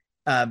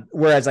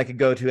 Whereas I could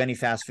go to any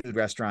fast food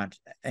restaurant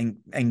and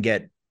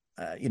get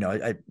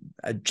a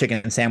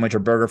chicken sandwich or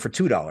burger for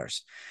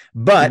 $2.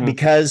 But Mm-hmm.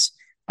 because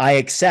I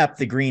accept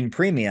the green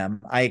premium,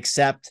 I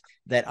accept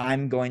that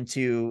I'm going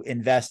to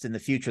invest in the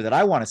future that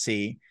I want to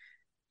see.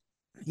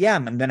 Yeah,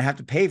 I'm going to have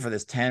to pay for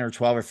this 10 or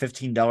 12 or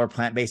 $15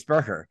 plant-based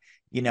burger.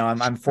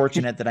 I'm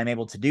fortunate that I'm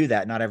able to do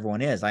that. Not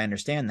everyone is. I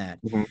understand that.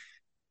 Mm-hmm.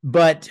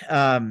 But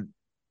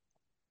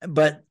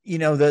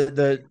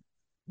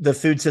the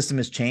food system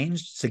has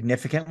changed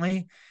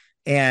significantly.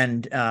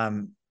 And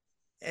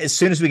as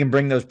soon as we can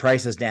bring those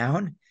prices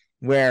down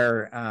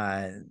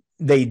where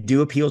they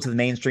do appeal to the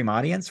mainstream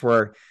audience,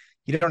 where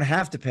you don't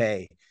have to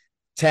pay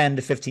 $10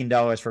 to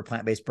 $15 for a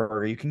plant-based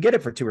burger, you can get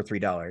it for $2 or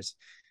 $3.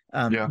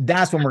 Yeah.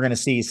 That's when we're going to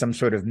see some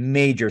sort of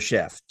major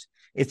shift.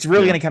 It's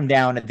really Yeah. going to come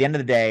down at the end of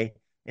the day.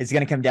 It's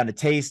going to come down to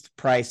taste,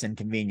 price, and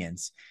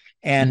convenience.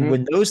 And Mm-hmm.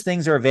 when those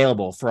things are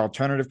available for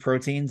alternative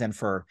proteins and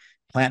for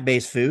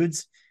plant-based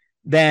foods,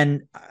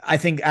 then I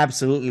think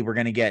absolutely we're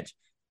going to get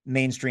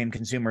mainstream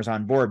consumers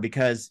on board,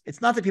 because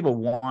it's not that people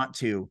want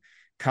to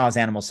cause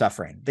animal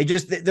suffering. They're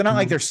not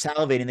like Mm-hmm. they're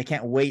salivating. They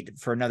can't wait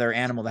for another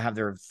animal to have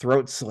their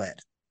throat slit.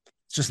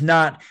 It's just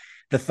not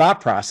the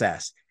thought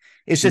process.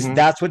 It's just Mm-hmm.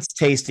 that's what's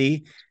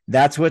tasty,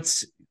 that's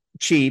what's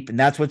cheap, and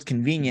that's what's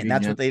convenient. And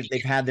that's what Convenient.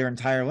 they've had their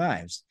entire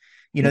lives.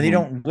 They Mm-hmm.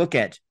 don't look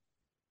at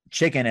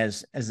chicken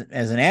as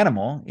an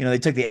animal. They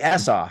took the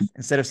S off.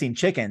 Instead of seeing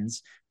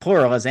chickens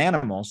plural as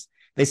animals,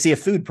 they see a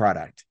food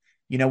product.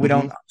 We Mm-hmm.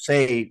 don't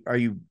say, are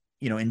you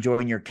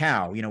enjoying your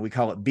cow? We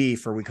call it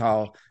beef, or we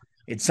call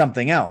it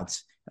something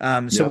else.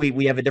 So Yep.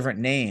 we have a different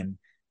name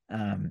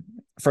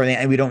for the,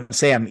 and we don't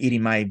say I'm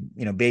eating my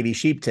baby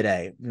sheep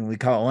today. We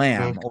call it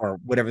lamb Mm-hmm. or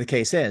whatever the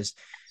case is.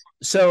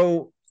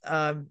 So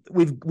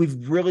we've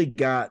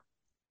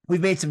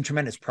made some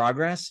tremendous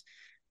progress,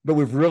 but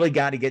we've really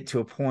got to get to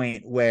a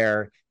point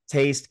where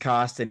taste,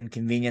 cost, and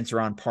convenience are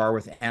on par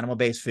with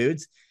animal-based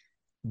foods.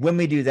 When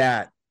we do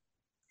that,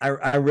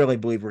 I really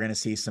believe we're going to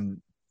see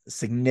some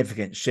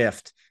significant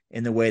shift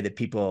in the way that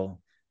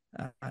people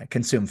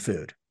consume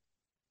food.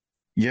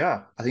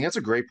 Yeah, I think that's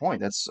a great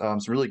point. That's some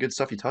really good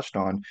stuff you touched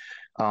on.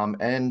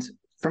 And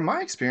from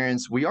my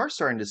experience, we are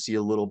starting to see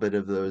a little bit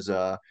of those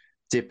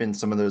dip in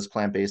some of those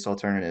plant-based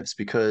alternatives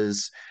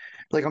because,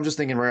 like, I'm just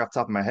thinking right off the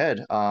top of my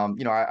head.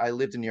 I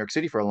lived in New York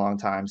City for a long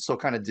time, still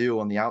kind of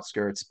do on the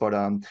outskirts, but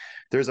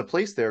there's a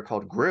place there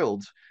called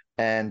Grilled,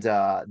 and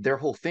their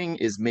whole thing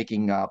is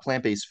making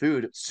plant-based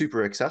food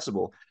super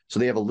accessible. So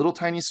they have a little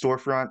tiny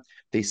storefront.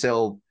 They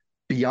sell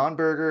Beyond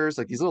Burgers,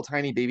 like these little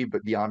tiny baby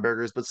Beyond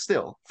Burgers, but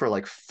still for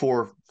like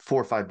four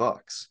or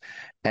 $5.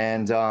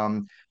 And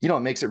it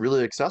makes it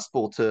really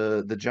accessible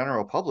to the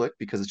general public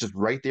because it's just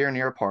right there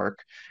near a park.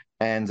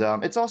 And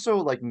it's also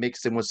like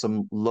mixed in with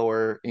some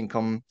lower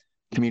income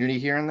community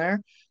here and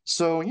there.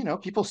 So,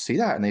 people see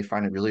that and they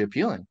find it really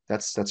appealing.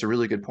 That's a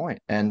really good point.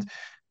 And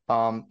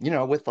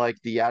with like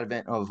the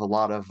advent of a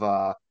lot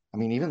of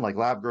even like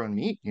lab grown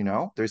meat,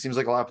 there seems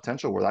like a lot of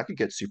potential where that could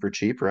get super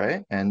cheap,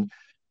 right? And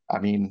I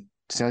mean,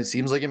 it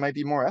seems like it might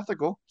be more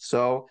ethical.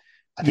 So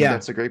I think Yeah.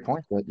 that's a great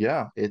point. But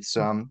yeah, it's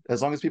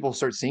as long as people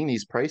start seeing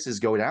these prices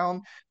go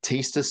down,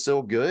 taste is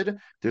still good,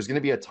 there's going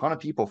to be a ton of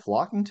people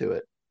flocking to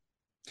it.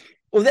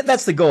 Well,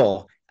 that's the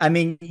goal. I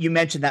mean, you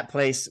mentioned that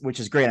place, which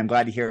is great. I'm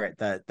glad to hear it.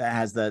 That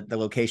has the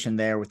location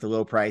there with the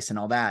low price and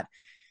all that.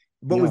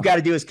 What we've Yeah, got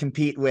to do is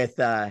compete with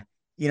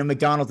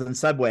McDonald's and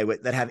Subway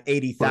that have true.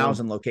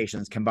 80,000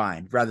 locations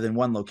combined rather than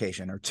one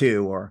location or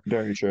two or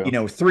Very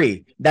true.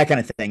 three, that kind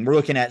of thing. We're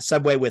looking at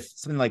Subway with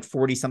something like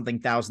 40 something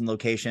thousand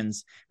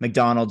locations,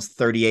 McDonald's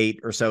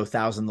 38 or so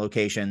thousand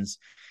locations,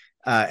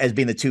 as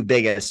being the two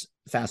biggest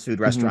fast food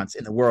Hmm. restaurants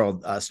in the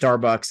world.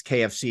 Starbucks,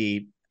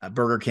 KFC,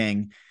 Burger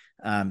King,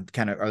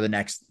 kind of are the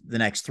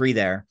next three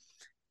there.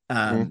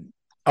 Hmm.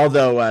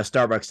 Although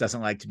Starbucks doesn't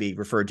like to be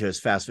referred to as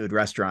fast food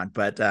restaurant,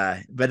 but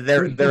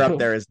they're up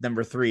there as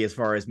number three as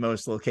far as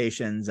most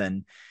locations,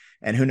 and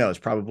who knows,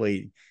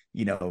 probably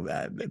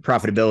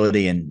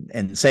profitability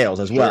and sales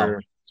as well.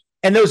 Sure.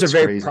 And those are It's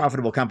very crazy.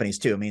 profitable companies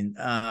too. I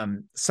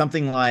mean,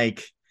 something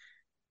like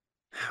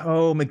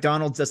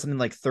McDonald's does something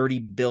like 30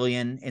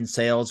 billion in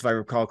sales, if I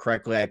recall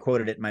correctly. I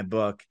quoted it in my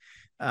book,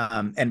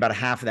 and about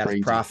half of that is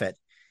Crazy. profit.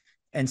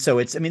 And so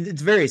it's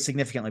very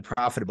significantly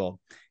profitable.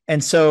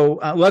 And so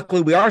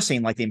luckily we are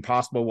seeing like the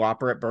Impossible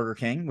Whopper at Burger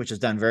King, which has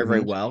done very, very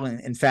Hmm. well. And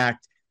in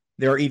fact,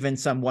 there are even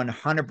some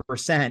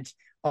 100%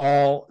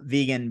 all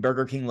vegan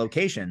Burger King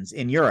locations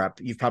in Europe.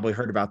 You've probably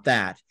heard about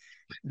that.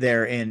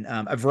 They're in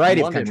a In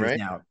variety of London, countries right?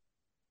 now.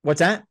 What's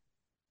that?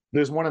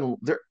 There's one in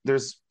there.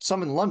 There's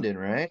some in London,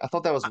 right? I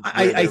thought that was where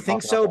they I were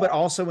think popping so, up but at.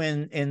 also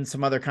in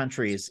some other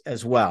countries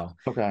as well.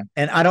 Okay.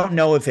 And I don't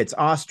know if it's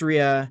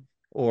Austria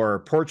or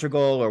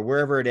Portugal or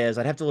wherever it is.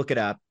 I'd have to look it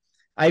up.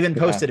 I even Yeah.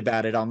 posted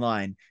about it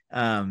online.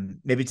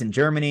 Maybe it's in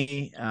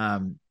Germany.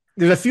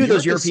 There's a few of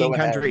those Europe is so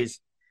European ahead. countries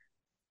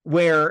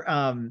where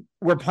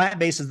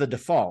plant-based is the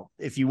default.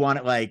 If you want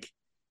it like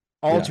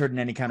altered in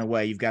any kind of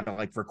way, you've got to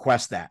like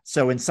request that.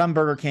 So in some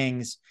Burger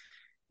Kings,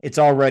 it's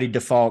already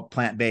default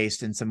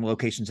plant-based in some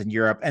locations in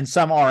Europe. And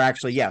some are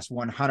actually, yes,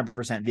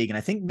 100% vegan.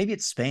 I think maybe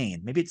it's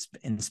Spain. Maybe it's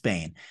in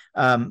Spain.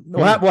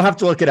 We'll have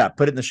to look it up,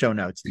 put it in the show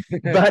notes.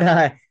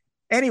 But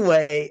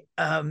anyway,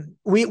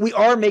 we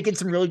are making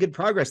some really good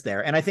progress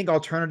there. And I think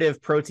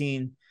alternative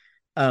protein,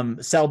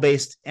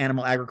 cell-based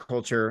animal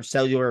agriculture,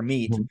 cellular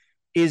meat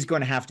is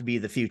going to have to be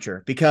the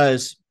future,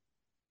 because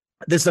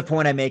this is a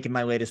point I make in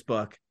my latest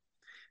book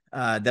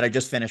that I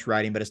just finished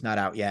writing, but it's not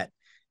out yet.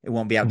 It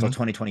won't be out until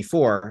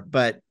 2024.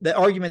 But the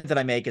argument that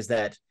I make is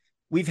that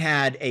we've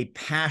had a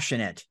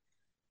passionate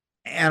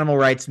animal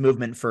rights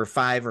movement for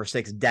 5 or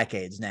 6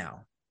 decades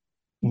now.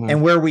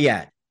 And where are we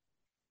at?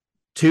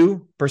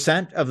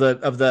 2% of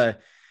the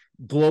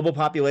global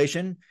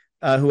population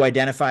who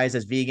identifies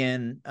as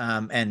vegan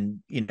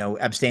and, you know,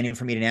 abstaining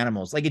from eating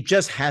animals. Like, it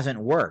just hasn't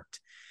worked.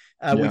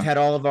 We've had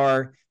all of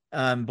our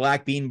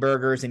black bean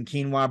burgers and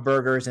quinoa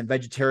burgers and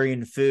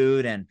vegetarian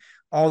food and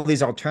all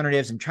these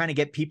alternatives, and trying to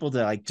get people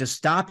to like just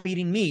stop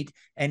eating meat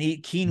and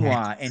eat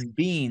quinoa and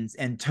beans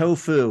and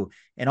tofu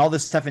and all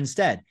this stuff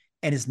instead.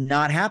 And it's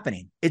not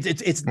happening.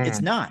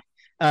 It's not.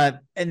 And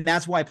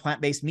that's why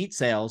plant-based meat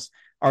sales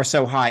are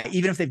so high.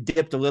 Even if they've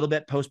dipped a little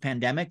bit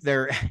post-pandemic,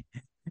 they're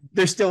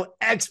still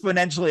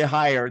exponentially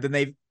higher than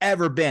they've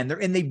ever been. They're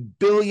in the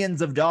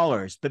billions of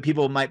dollars, but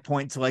people might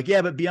point to like,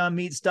 yeah, but Beyond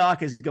Meat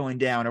stock is going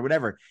down or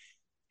whatever.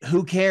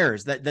 Who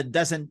cares? That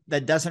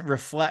doesn't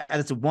reflect.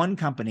 That's one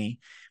company,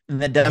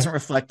 and that doesn't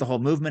reflect the whole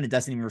movement. It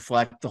doesn't even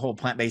reflect the whole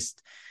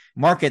plant-based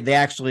market. They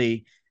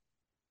actually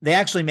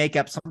make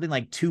up something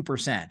like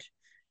 2%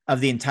 of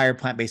the entire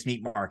plant-based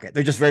meat market.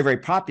 They're just very, very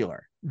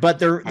popular, but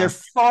they're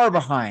far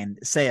behind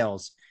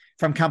sales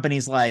from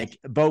companies like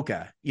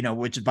Boca, you know,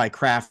 which is by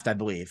Kraft, I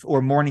believe,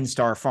 or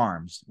Morningstar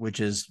Farms,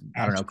 which is,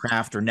 I don't know,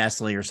 Kraft or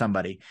Nestle or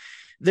somebody.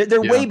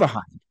 They're way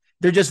behind.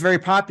 They're just very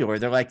popular.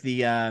 They're like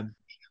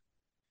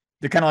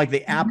they're kind of like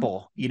the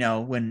Apple, you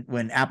know,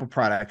 when Apple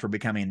products were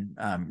becoming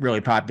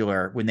really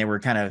popular, when they were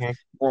kind of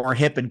more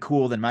hip and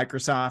cool than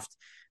Microsoft.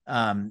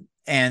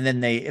 And then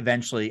they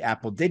eventually,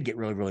 Apple did get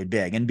really, really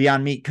big, and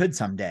Beyond Meat could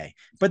someday,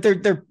 but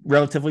they're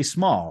relatively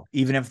small,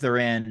 even if they're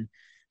in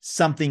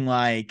something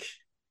like,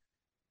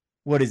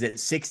 what is it,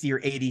 60 or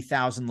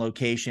 80,000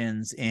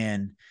 locations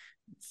in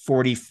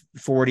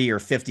 40 or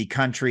 50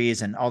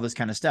 countries and all this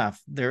kind of stuff.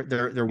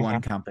 They're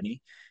one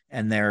company,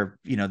 and they're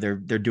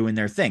doing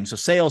their thing. So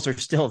sales are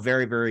still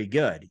very, very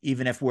good,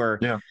 even if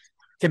we're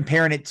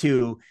comparing it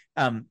to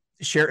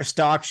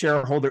stock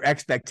shareholder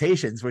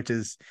expectations, which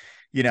is,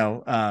 you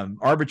know,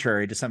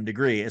 arbitrary to some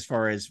degree as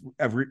far as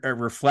a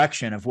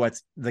reflection of what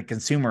the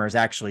consumer is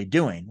actually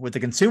doing. What the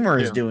consumer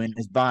is doing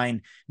is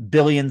buying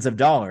billions of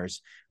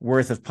dollars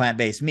worth of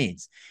plant-based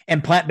meats,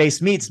 and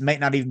plant-based meats might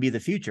not even be the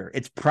future.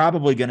 It's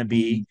probably going to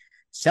be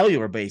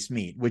cellular-based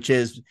meat, which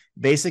is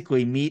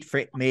basically meat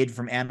made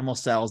from animal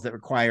cells that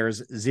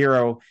requires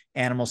zero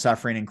animal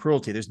suffering and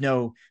cruelty. There's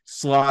no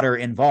slaughter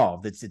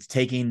involved. It's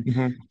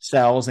taking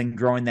cells and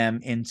growing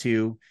them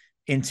into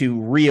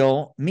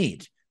real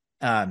meat.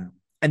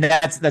 And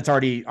that's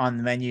already on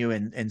the menu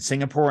in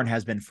Singapore and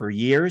has been for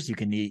years. You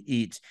can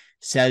eat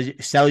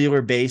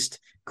cellular-based,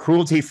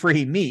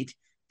 cruelty-free meat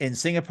in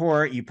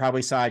Singapore. You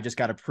probably saw it just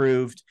got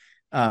approved,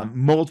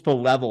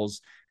 multiple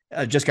levels,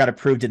 just got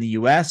approved in the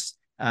U.S.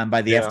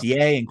 By the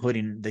FDA,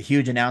 including the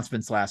huge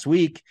announcements last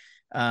week,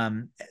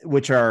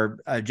 which are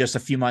just a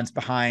few months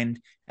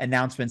behind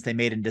announcements they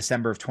made in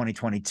December of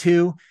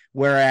 2022.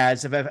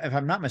 Whereas, if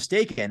I'm not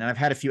mistaken, and I've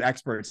had a few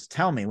experts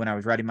tell me when I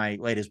was writing my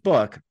latest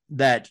book,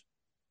 that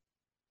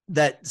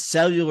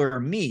cellular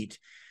meat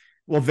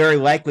will very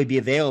likely be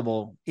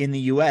available in the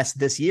US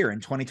this year in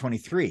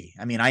 2023.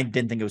 I mean, I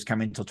didn't think it was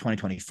coming until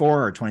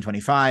 2024 or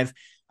 2025.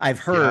 I've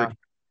heard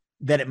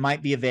that it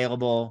might be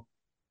available,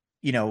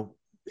 you know,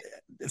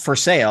 for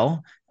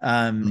sale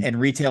in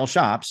retail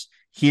shops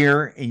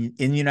here in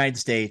the United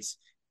States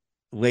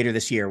later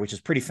this year, which is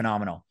pretty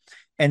phenomenal.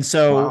 And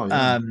so,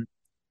 I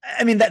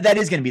mean, that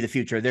is going to be the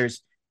future.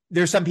 There's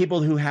some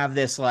people who have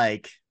this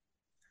like,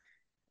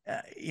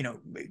 you know,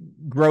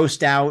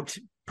 grossed out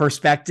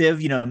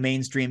perspective, you know,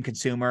 mainstream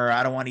consumer.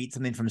 I don't want to eat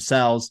something from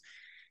cells.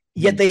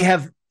 Yet they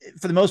have,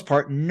 for the most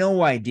part,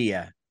 no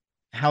idea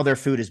how their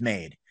food is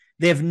made.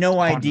 They have no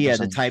idea 100%.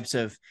 The types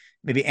of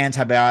maybe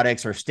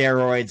antibiotics or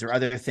steroids or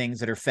other things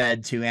that are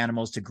fed to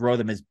animals to grow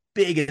them as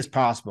big as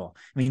possible.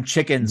 I mean,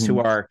 chickens who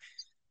are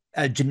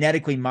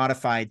genetically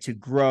modified to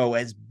grow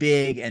as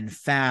big and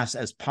fast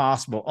as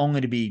possible,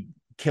 only to be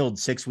killed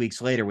 6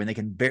 weeks later when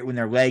when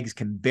their legs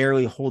can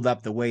barely hold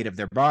up the weight of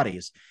their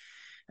bodies,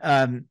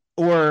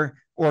 or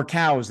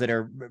cows that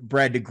are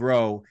bred to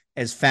grow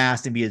as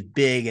fast and be as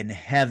big and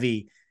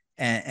heavy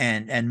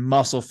and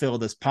muscle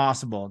filled as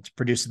possible to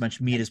produce as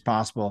much meat as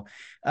possible.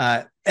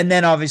 And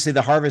then obviously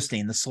the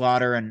harvesting, the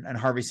slaughter and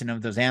harvesting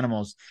of those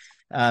animals.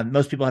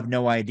 Most people have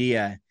no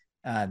idea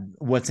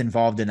what's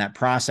involved in that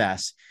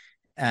process.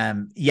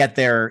 Yet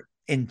they're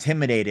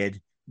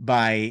intimidated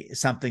by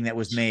something that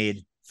was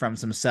made from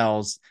some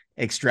cells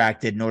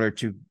extracted in order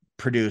to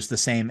produce the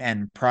same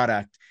end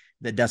product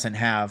that doesn't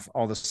have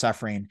all the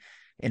suffering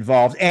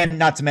involved, and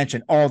not to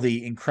mention all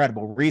the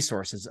incredible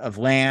resources of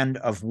land,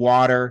 of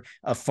water,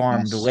 of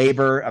farmed Yes.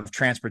 labor, of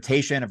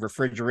transportation, of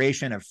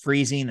refrigeration, of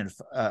freezing, and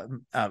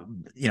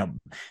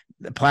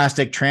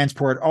plastic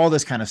transport, all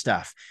this kind of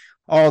stuff,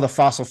 all the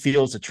fossil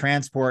fuels to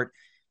transport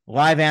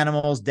live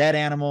animals, dead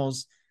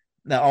animals,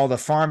 all the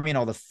farming,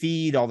 all the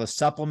feed, all the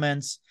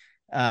supplements,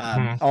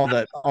 all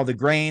the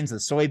grains, the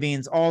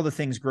soybeans, all the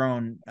things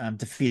grown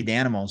to feed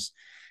animals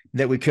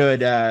that we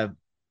could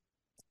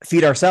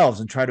feed ourselves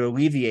and try to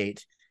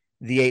alleviate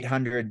the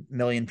 800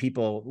 million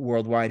people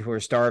worldwide who are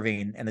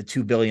starving and the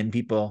 2 billion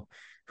people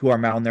who are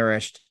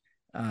malnourished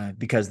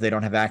because they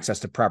don't have access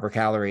to proper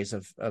calories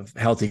of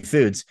healthy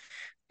foods.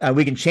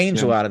 We can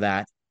change a lot of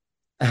that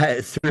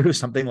through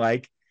something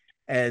like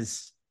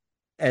as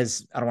I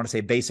don't want to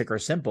say basic or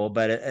simple,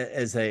 but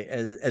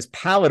as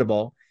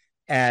palatable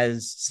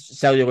as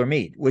cellular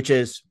meat, which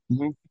is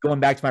going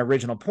back to my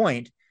original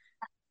point,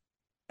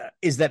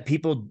 is that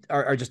people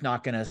are just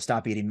not going to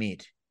stop eating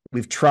meat.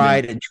 We've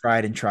tried and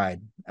tried and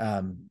tried.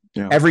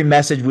 Every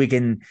message we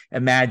can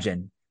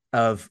imagine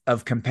of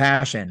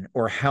compassion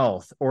or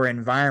health or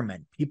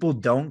environment, people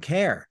don't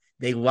care.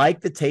 They like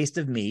the taste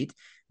of meat.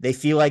 They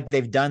feel like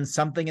they've done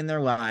something in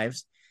their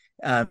lives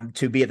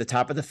to be at the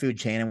top of the food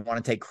chain and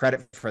want to take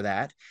credit for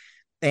that.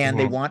 And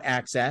they want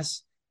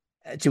access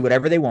to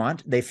whatever they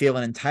want. They feel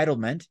an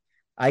entitlement.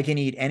 I can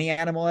eat any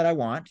animal that I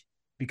want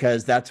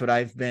because that's what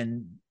I've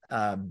been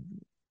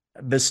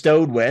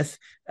bestowed with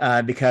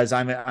because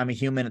I'm a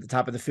human at the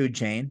top of the food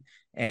chain.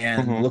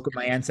 And look what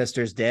my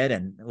ancestors did,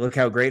 and look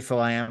how grateful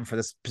I am for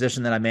this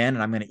position that I'm in.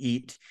 And I'm going to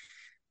eat,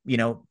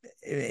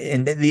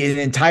 in the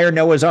entire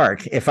Noah's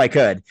Ark if I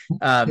could.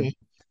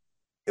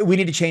 We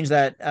need to change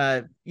that.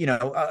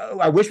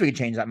 I wish we could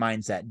change that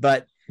mindset,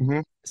 but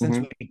since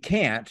we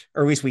can't,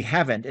 or at least we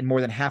haven't in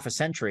more than half a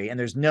century, and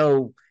there's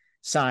no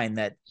sign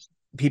that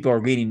people are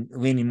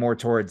leaning more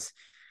towards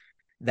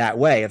that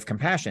way of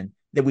compassion,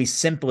 that we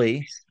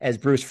simply, as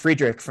Bruce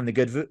Friedrich from the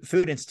Good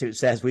Food Institute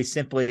says, we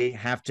simply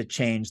have to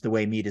change the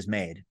way meat is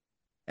made.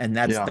 And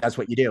that's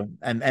what you do.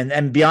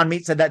 And Beyond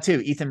Meat said that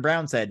too. Ethan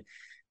Brown said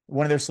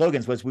one of their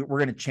slogans was, we're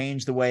going to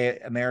change the way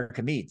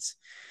America meats.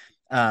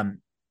 And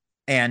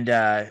kind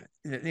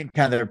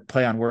of their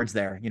play on words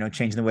there,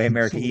 changing the way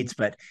America eats,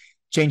 but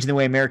changing the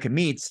way America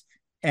meats.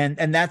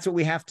 And that's what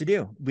we have to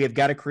do. We have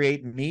got to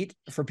create meat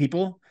for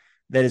people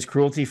that is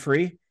cruelty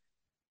free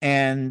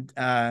and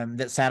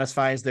that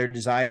satisfies their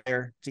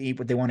desire to eat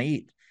what they want to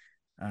eat.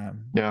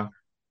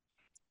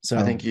 So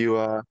I think you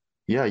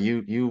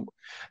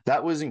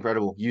that was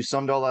incredible. You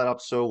summed all that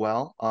up so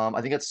well.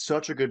 I think that's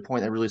such a good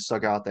point that really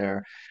stuck out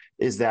there,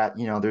 is that,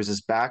 there's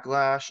this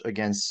backlash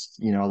against,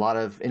 a lot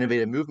of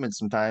innovative movements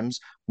sometimes,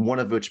 one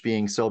of which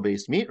being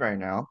cell-based meat right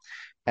now.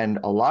 And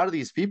a lot of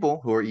these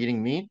people who are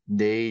eating meat,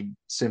 they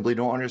simply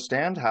don't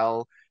understand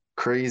how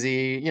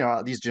crazy,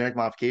 these genetic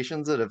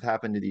modifications that have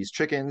happened to these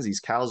chickens,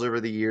 these cows over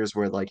the years,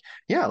 where like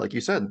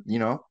you said,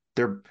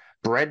 they're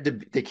bred to,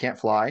 they can't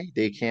fly,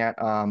 they can't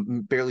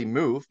barely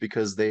move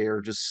because they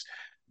are just,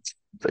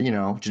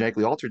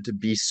 genetically altered to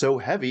be so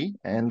heavy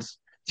and,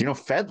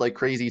 fed like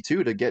crazy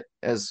too, to get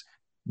as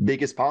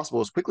big as possible,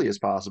 as quickly as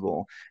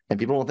possible. And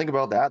people don't think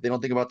about that. They don't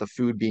think about the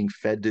food being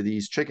fed to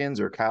these chickens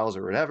or cows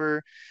or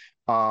whatever.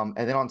 And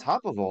then on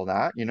top of all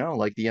that,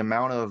 like the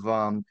amount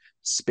of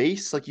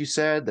space, like you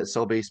said, that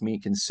cell-based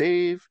meat can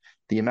save,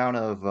 the amount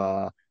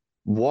of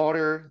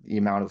water, the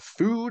amount of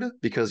food,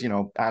 because,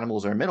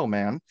 animals are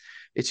middleman,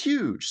 it's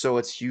huge. So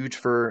it's huge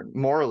for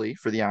morally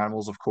for the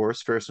animals, of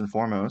course, first and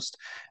foremost.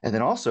 And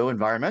then also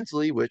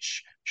environmentally,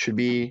 which should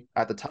be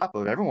at the top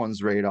of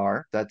everyone's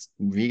radar, that's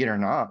vegan or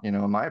not,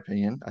 in my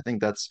opinion. I think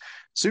that's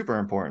super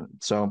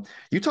important. So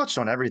you touched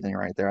on everything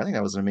right there. I think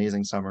that was an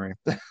amazing summary.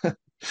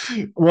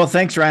 Well,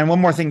 thanks, Ryan.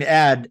 One more thing to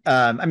add.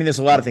 There's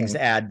a lot of things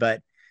to add,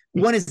 but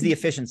one is the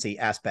efficiency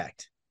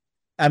aspect.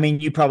 I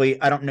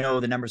don't know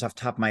the numbers off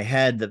the top of my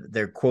head.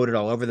 They're quoted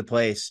all over the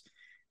place.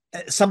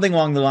 Something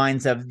along the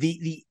lines of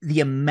the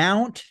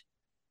amount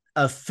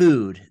of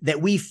food that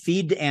we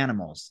feed to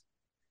animals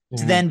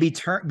to then be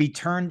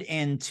turned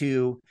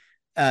into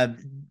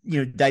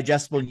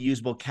digestible and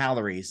usable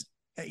calories,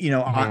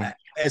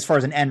 as far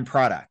as an end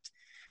product.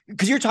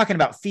 Because you're talking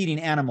about feeding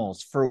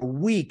animals for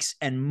weeks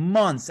and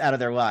months out of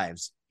their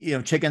lives.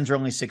 Chickens are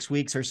only 6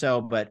 weeks or so,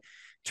 but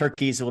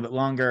turkeys a little bit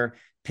longer,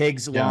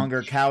 pigs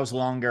longer, cows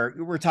longer.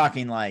 We're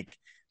talking like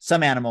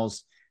some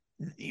animals,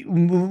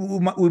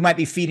 we might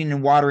be feeding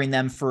and watering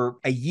them for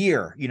a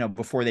year,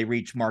 before they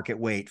reach market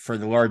weight for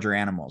the larger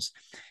animals.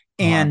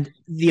 And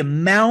the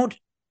amount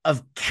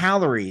of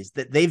calories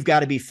that they've got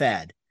to be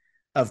fed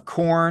of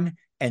corn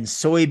and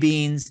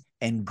soybeans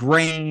and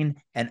grain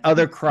and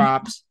other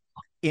crops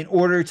in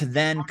order to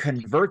then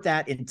convert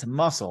that into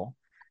muscle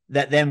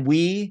that then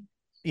we,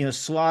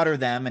 slaughter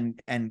them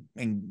and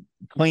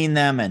clean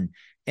them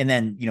and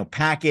then,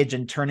 package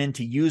and turn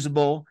into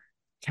usable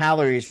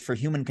calories for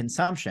human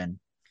consumption,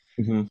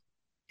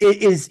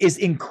 it is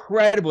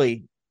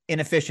incredibly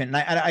inefficient.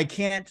 And I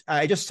can't,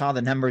 I just saw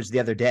the numbers the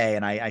other day,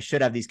 and I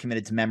should have these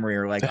committed to memory,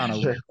 or like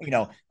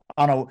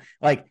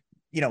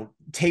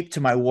taped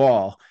to my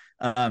wall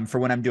for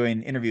when I'm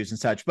doing interviews and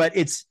such. But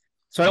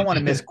so I don't want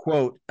to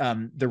misquote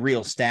the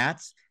real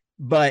stats,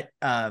 but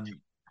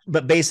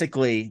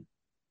basically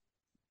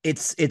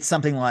it's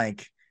something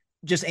like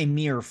just a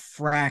mere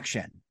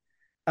fraction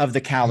of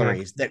the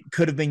calories that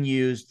could have been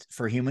used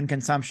for human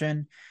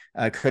consumption,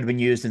 could have been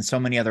used in so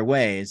many other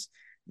ways,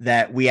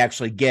 that we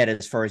actually get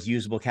as far as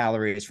usable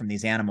calories from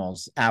these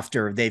animals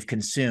after they've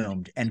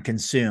consumed.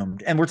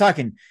 And we're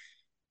talking,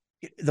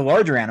 the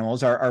larger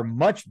animals are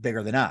much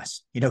bigger than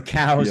us,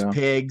 cows,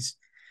 pigs,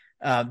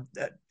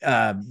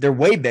 they're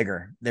way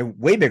bigger. They're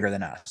way bigger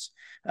than us.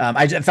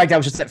 In fact, I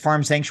was just at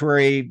Farm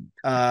Sanctuary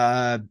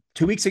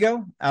 2 weeks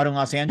ago out in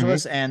Los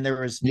Angeles, and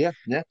there was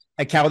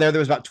a cow there that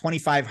was about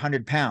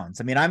 2,500 pounds.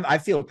 I mean, I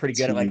feel pretty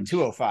good at like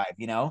 205,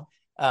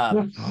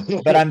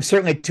 but I'm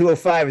certainly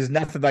 205 is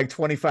nothing like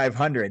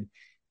 2,500.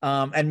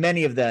 And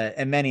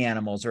many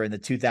animals are in the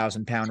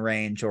 2,000 pound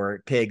range,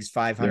 or pigs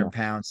 500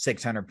 pounds,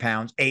 600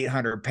 pounds,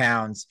 800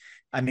 pounds.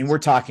 I mean, we're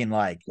talking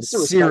like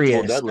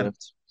serious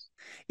deadlift.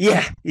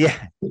 Yeah.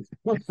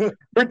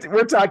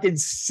 we're talking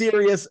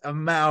serious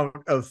amount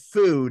of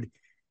food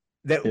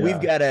that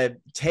we've got to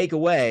take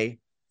away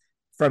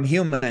from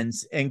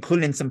humans,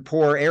 including in some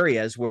poor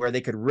areas where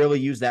they could really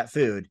use that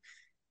food,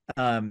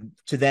 to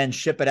then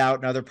ship it out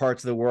in other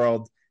parts of the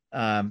world.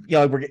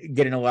 We're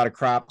getting a lot of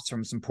crops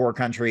from some poor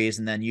countries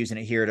and then using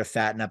it here to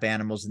fatten up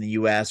animals in the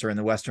US or in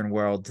the Western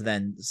world to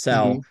then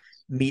sell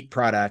meat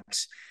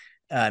products,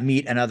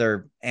 meat and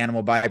other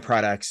animal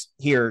byproducts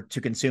here to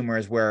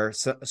consumers, where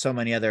so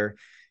many other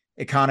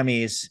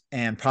economies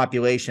and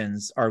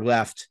populations are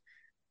left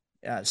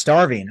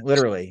starving,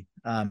 literally,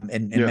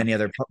 in many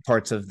other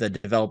parts of the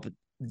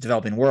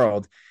developing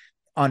world,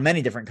 on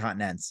many different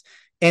continents.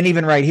 And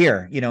even right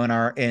here, in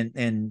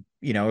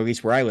at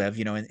least where I live,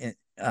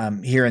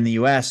 here in the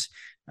US,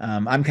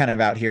 I'm kind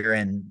of out here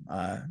in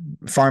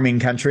farming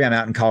country. I'm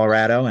out in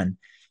Colorado, and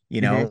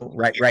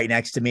right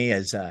next to me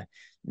is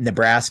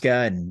Nebraska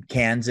and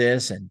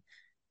Kansas and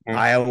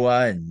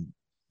Iowa and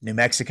New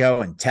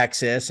Mexico and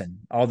Texas and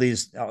all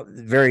these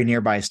very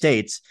nearby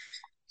states.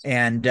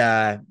 And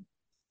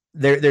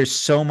there's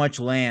so much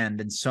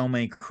land and so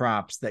many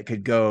crops that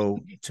could go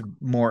to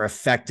more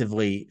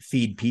effectively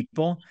feed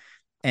people.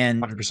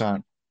 And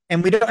 100%.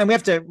 And we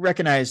have to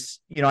recognize,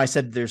 I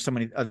said there's so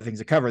many other things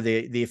to cover.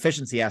 The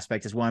efficiency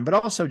aspect is one, but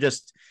also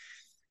just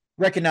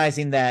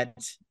recognizing that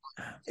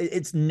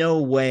it's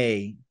no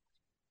way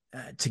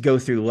to go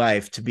through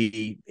life to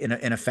be in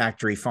a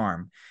factory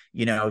farm,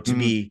 to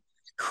be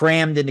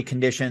crammed into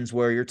conditions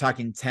where you're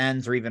talking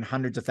tens or even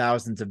hundreds of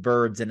thousands of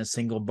birds in a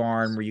single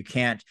barn, where you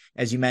can't,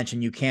 as you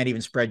mentioned, you can't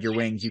even spread your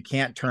wings. You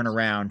can't turn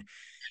around.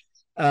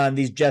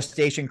 These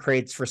gestation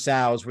crates for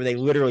sows where they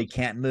literally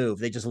can't move.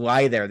 They just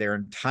lie there their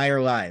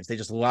entire lives. They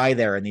just lie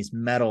there in these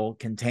metal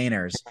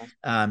containers.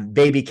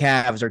 Baby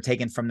calves are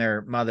taken from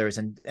their mothers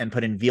and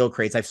put in veal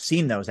crates. I've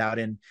seen those out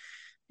in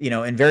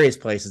various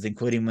places,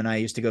 including when I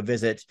used to go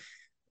visit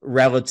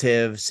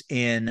relatives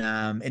in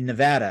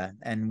Nevada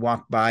and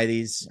walk by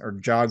these, or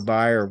jog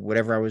by, or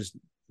whatever I was,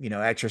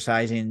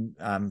 exercising,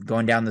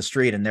 going down the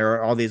street. And there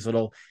are all these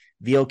little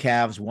veal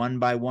calves, one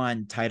by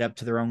one, tied up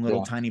to their own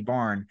little tiny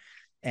barn.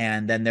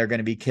 And then they're going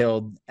to be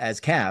killed as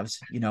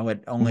calves,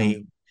 at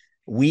only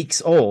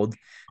weeks old,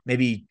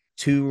 maybe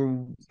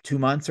 2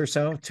 months or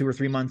so, 2 or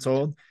 3 months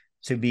old,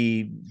 to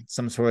be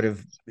some sort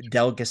of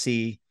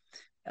delicacy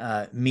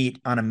meat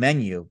on a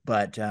menu.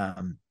 But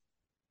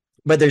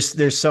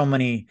there's so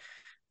many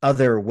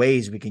other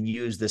ways we can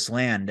use this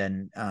land,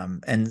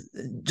 and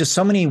just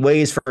so many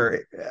ways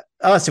for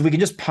us, if we can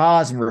just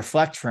pause and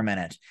reflect for a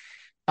minute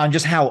on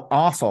just how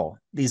awful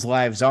these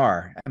lives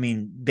are. I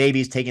mean,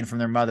 babies taken from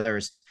their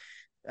mothers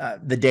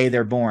the day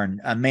they're born,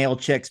 male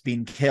chicks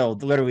being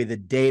killed literally the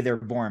day they're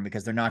born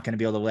because they're not going to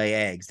be able to lay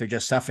eggs. They're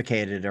just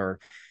suffocated or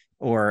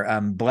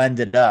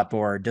blended up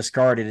or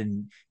discarded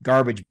in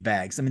garbage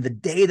bags. I mean, the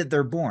day that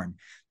they're born.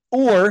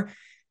 Or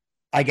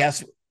I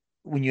guess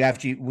when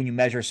you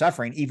measure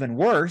suffering, even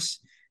worse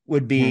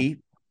would be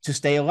to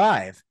stay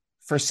alive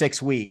for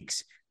 6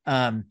 weeks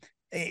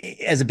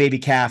as a baby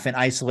calf in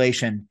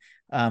isolation,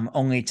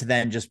 only to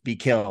then just be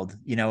killed,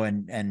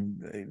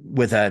 and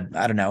with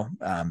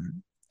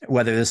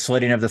whether the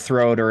slitting of the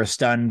throat or a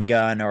stun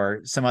gun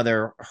or some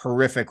other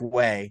horrific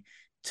way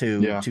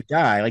to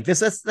die like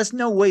this. That's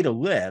no way to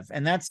live.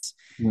 And that's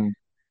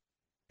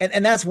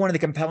and that's one of the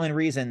compelling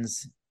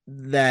reasons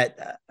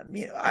that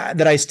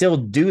that I still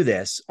do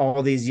this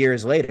all these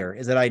years later,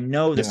 is that I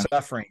know the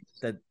suffering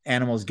that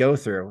animals go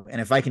through.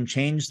 And if I can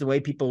change the way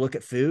people look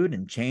at food,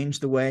 and change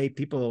the way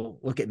people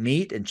look at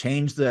meat, and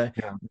change the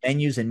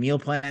menus and meal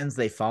plans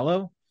they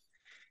follow,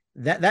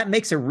 that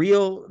makes a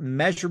real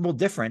measurable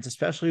difference,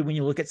 especially when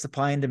you look at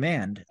supply and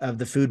demand of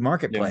the food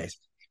marketplace.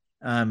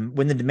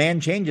 When the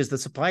demand changes, the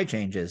supply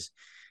changes.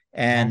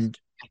 And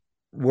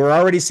we're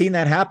already seeing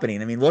that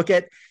happening. I mean, look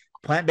at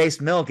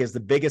plant-based milk is the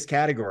biggest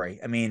category.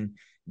 I mean,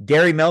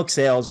 dairy milk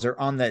sales are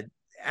on the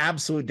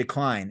absolute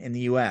decline in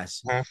the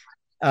US.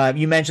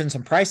 You mentioned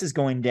some prices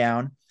going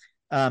down.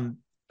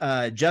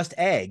 Just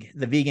Egg,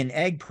 the vegan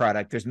egg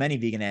product. There's many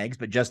vegan eggs,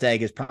 but Just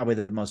Egg is probably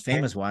the most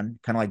famous one,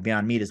 kind of like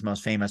Beyond Meat is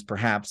most famous,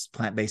 perhaps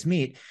plant-based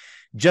meat.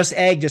 Just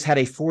Egg just had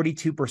a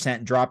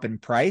 42% drop in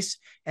price,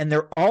 and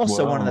they're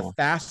also one of the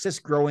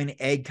fastest growing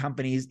egg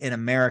companies in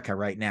America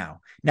right now.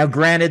 Now,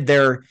 granted,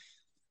 their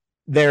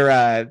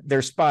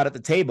spot at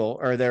the table,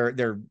 or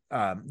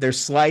their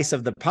slice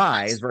of the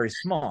pie, is very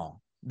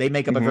small. They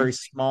make up a very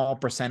small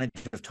percentage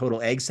of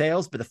total egg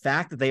sales, but the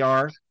fact that they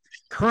are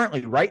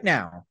currently right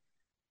now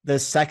the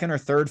second or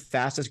third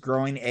fastest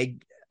growing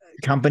egg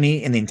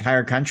company in the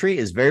entire country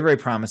is very, very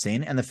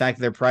promising. And the fact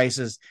that their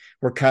prices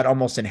were cut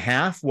almost in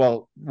half,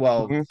 while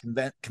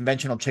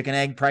conventional chicken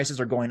egg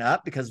prices are going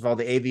up because of all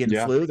the avian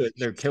flu,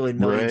 they're killing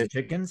millions of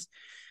chickens.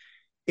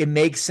 It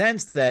makes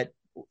sense that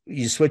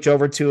you switch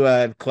over to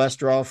a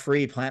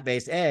cholesterol-free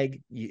plant-based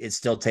egg, it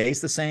still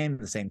tastes the same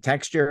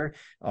texture,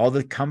 all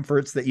the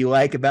comforts that you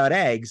like about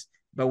eggs,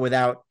 but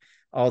without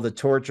all the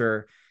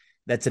torture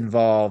that's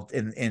involved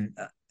in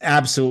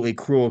absolutely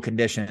cruel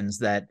conditions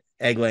that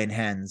egg-laying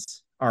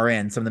hens are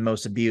in, some of the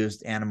most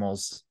abused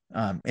animals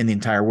in the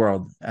entire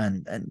world.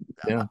 And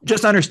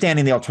just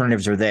understanding the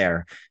alternatives are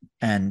there,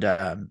 and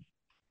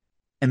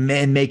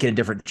making a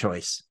different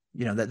choice.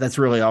 That's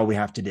really all we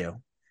have to do,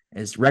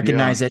 is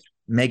recognize it,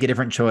 make a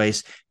different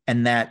choice,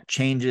 and that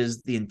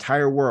changes the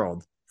entire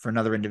world for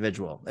another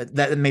individual.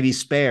 That maybe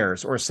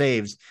spares or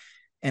saves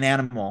an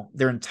animal.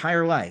 Their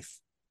entire life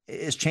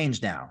is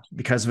changed now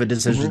because of a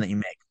decision that you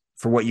make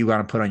for what you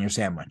want to put on your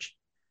sandwich.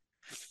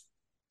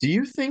 Do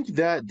you think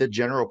that the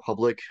general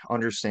public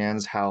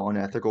understands how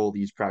unethical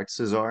these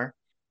practices are?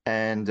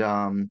 And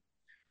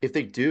if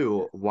they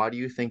do, why do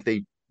you think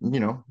they,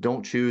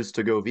 don't choose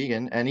to go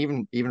vegan?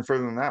 And even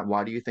further than that,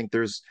 why do you think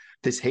there's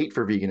this hate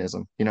for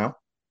veganism,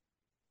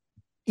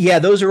 Yeah,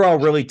 those are all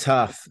really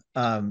tough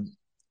to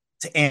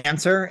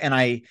answer. And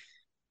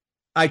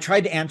I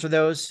tried to answer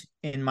those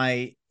in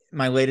my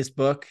latest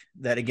book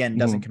that, again,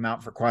 doesn't come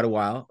out for quite a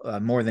while,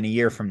 more than a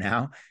year from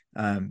now,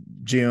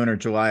 June or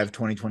July of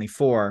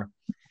 2024,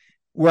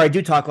 where I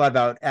do talk a lot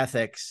about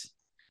ethics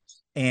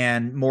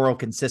and moral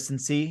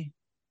consistency,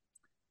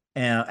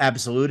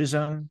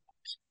 absolutism,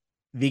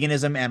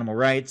 veganism, animal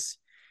rights,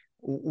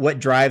 what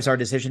drives our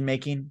decision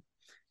making.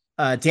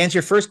 To answer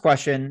your first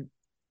question,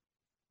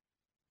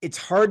 it's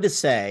hard to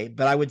say,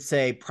 but I would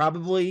say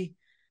probably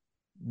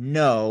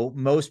no.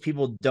 Most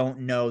people don't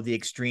know the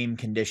extreme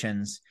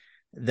conditions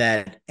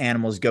that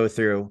animals go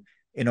through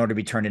in order to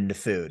be turned into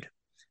food.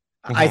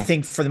 I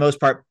think for the most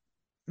part,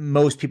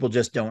 most people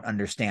just don't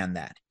understand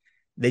that.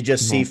 They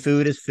just see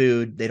food as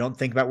food. They don't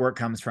think about where it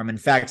comes from. In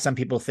fact, some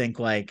people think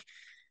like,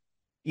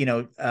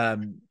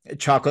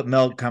 chocolate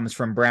milk comes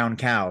from brown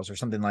cows or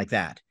something like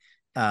that.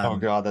 Oh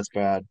God, that's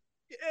bad.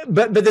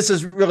 But this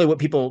is really what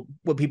people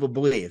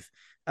believe.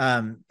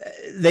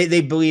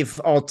 They believe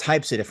all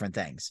types of different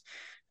things.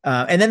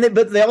 And then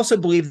they also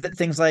believe that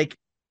things like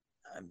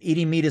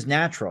eating meat is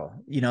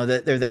natural,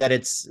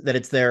 that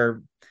it's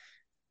their,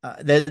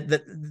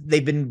 that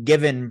they've been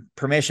given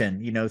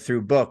permission,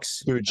 through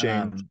books,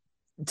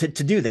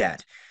 to do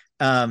that,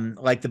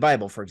 like the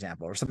Bible, for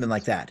example, or something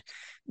like that.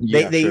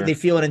 They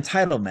feel an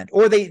entitlement,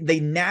 or they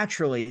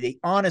naturally, they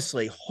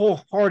honestly,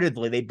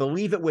 wholeheartedly, they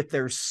believe it with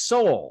their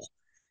soul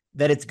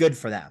that it's good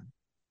for them.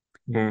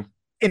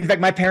 In fact,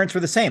 my parents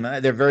were the same.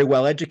 They're very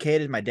well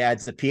educated. My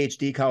dad's a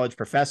PhD college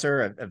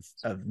professor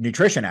of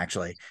nutrition,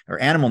 actually, or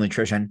animal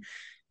nutrition.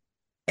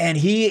 And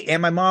he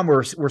and my mom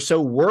were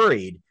so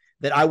worried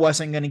that I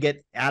wasn't going to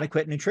get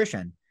adequate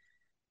nutrition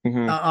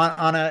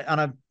on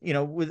a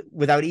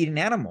without eating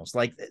animals.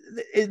 Like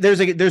there's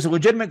a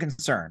legitimate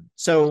concern.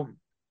 So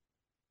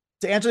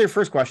to answer your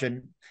first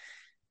question,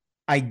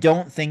 I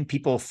don't think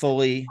people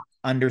fully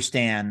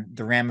understand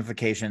the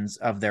ramifications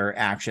of their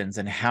actions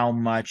and how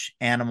much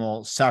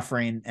animal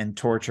suffering and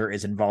torture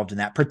is involved in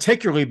that,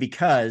 particularly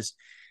because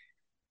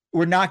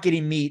we're not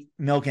getting meat,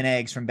 milk, and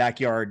eggs from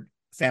backyard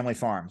family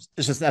farms.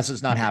 That's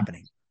just not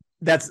happening.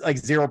 That's like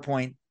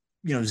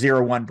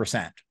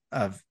 0.01%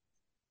 of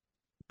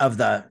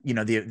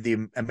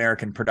the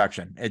American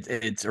production.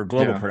 It's or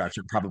global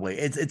production, probably.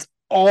 It's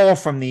all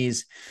from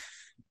these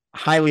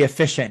highly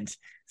efficient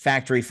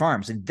factory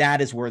farms, and that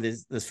is where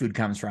this food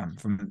comes from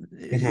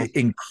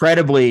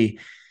incredibly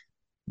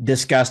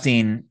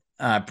disgusting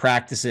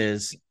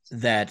practices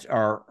that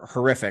are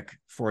horrific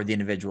for the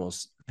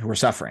individuals who are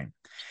suffering.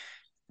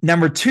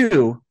 Number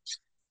two,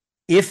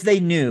 if they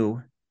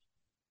knew,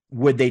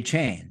 would they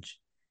change?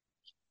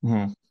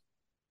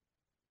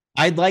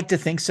 I'd like to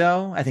think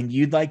so. I think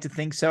you'd like to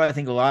think so. I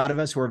think a lot of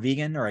us who are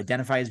vegan or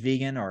identify as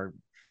vegan or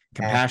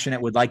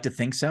compassionate would like to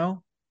think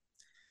so.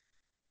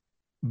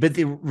 But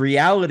the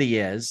reality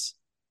is,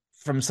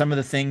 from some of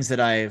the things that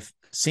I've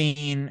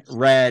seen,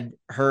 read,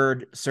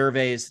 heard,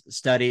 surveys,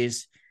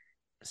 studies,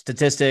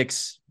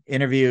 statistics,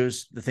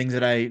 interviews, the things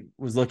that I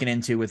was looking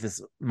into with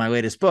my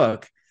latest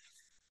book,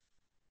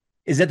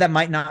 is that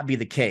might not be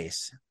the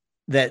case,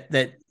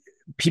 that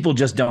people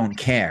just don't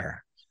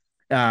care.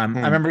 I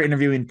remember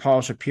interviewing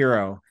Paul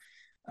Shapiro,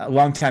 a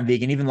longtime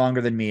vegan, even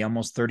longer than me,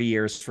 almost 30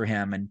 years for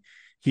him. And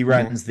he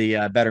runs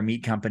the Better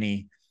Meat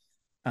Company,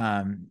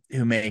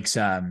 who makes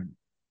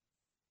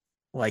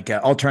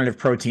alternative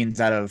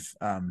proteins out of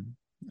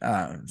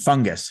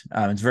fungus.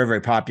 It's very,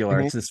 very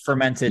popular. It's this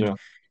fermented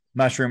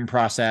mushroom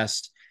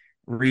process,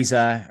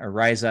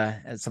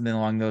 Rhiza, something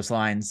along those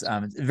lines.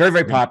 It's very,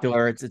 very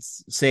popular.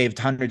 It's saved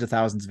hundreds of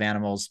thousands of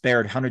animals,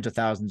 spared hundreds of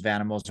thousands of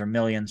animals or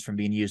millions from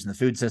being used in the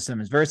food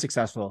system. It's a very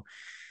successful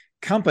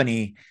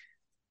company.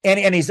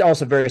 And he's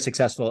also a very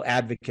successful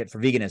advocate for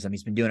veganism.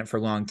 He's been doing it for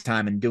a long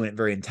time and doing it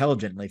very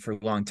intelligently for a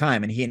long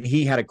time. And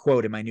he had a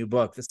quote in my new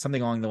book that's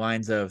something along the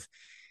lines of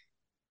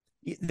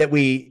that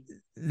we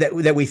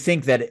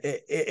think that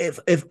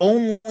if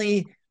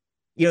only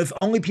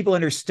people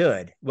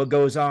understood what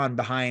goes on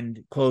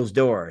behind closed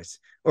doors,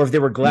 or if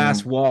there were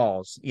glass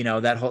walls,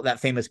 that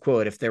famous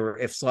quote,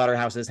 if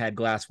slaughterhouses had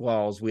glass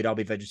walls, we'd all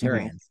be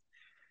vegetarians.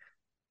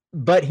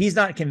 But he's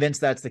not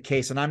convinced that's the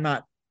case, and I'm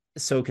not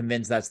so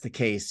convinced that's the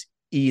case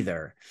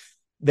either.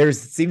 There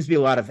seems to be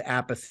a lot of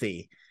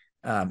apathy,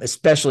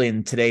 especially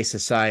in today's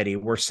society,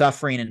 where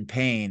suffering and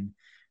pain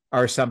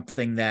are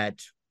something that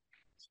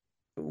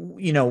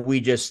we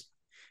just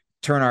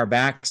turn our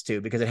backs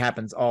to because it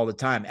happens all the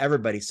time.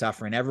 Everybody's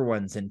suffering,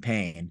 everyone's in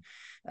pain,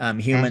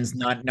 humans,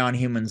 not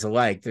non-humans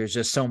alike. There's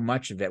just so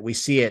much of it. We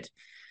see it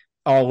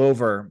all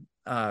over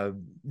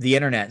the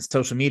internet,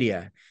 social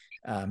media.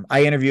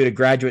 I interviewed a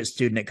graduate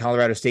student at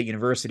Colorado State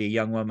University, a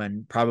young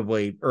woman,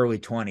 probably early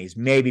 20s,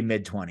 maybe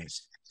mid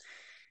 20s.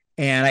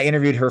 And I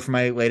interviewed her for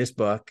my latest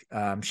book.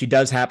 She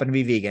does happen to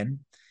be vegan,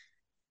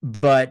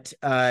 but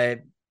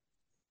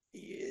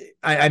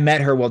I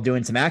met her while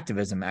doing some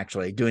activism,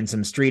 actually doing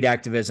some street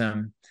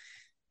activism.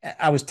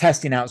 I was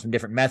testing out some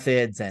different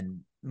methods and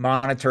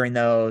monitoring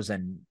those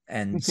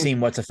and seeing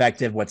what's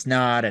effective, what's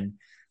not. And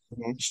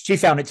she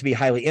found it to be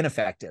highly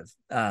ineffective.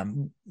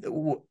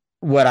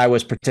 What I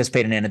was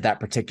participating in at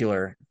that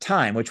particular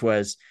time, which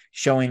was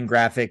showing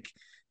graphic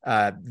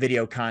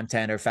video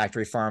content or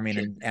factory farming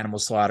and animal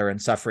slaughter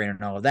and suffering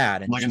and all of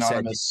that. And like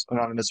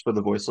anonymous for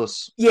the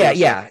voiceless. Yeah,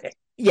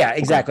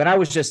 exactly. Okay. And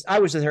I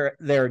was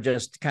there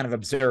just kind of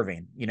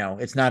observing.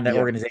 It's not an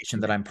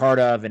organization that I'm part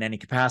of in any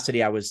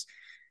capacity. I was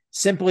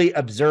simply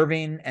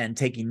observing and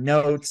taking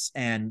notes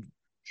and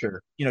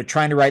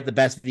trying to write the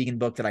best vegan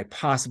book that I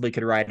possibly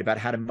could write about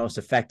how to most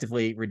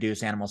effectively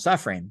reduce animal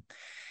suffering.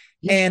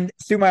 And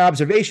through my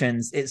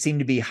observations, it seemed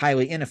to be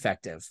highly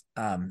ineffective.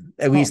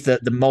 At least the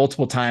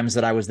multiple times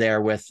that I was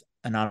there with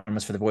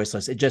Anonymous for the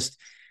Voiceless,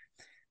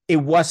 it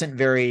wasn't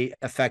very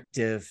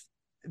effective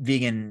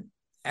vegan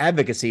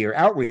advocacy or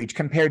outreach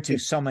compared to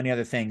so many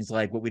other things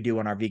like what we do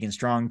on our Vegan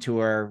Strong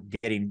tour,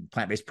 getting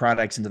plant-based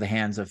products into the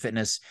hands of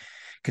fitness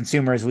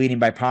consumers, leading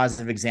by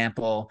positive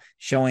example,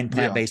 showing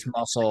plant-based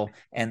muscle,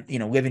 and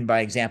living by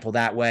example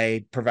that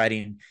way,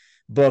 providing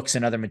books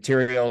and other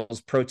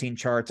materials, protein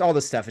charts, all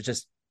this stuff.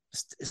 It's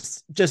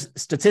just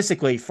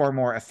statistically far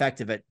more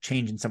effective at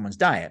changing someone's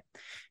diet.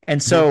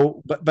 And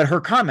so, but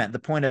her comment, the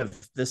point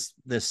of this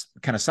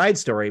kind of side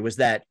story was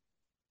that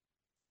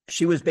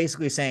she was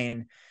basically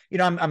saying,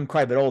 I'm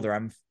quite a bit older.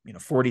 I'm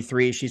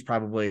 43. She's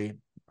probably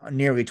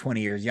nearly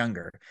 20 years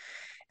younger.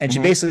 And she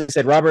basically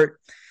said, Robert,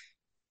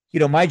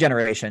 my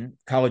generation,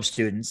 college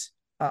students,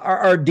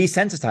 are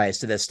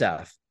desensitized to this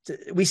stuff.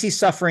 We see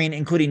suffering,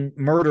 including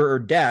murder or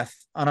death,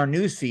 on our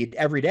newsfeed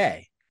every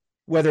day,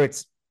 whether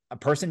it's a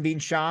person being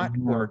shot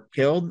or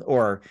killed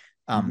or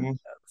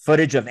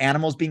footage of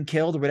animals being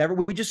killed or whatever.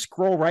 We just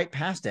scroll right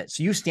past it.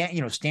 So you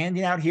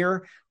standing out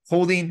here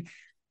holding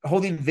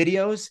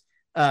videos,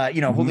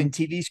 holding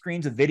TV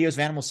screens with videos of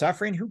animal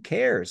suffering. Who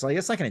cares? Like,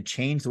 it's not going to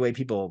change the way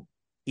people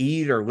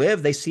eat or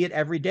live. They see it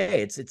every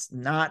day. It's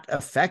not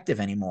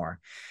effective anymore.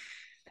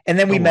 And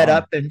then we met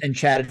up and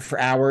chatted for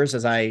hours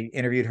as I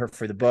interviewed her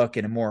for the book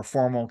in a more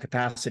formal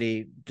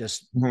capacity,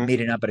 just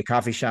meeting up at a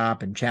coffee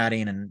shop and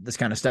chatting and this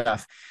kind of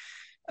stuff.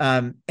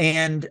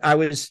 And I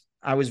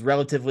was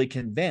relatively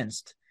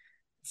convinced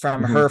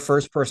from her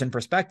first person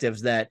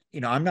perspectives that,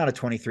 I'm not a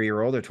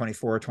 23-year-old or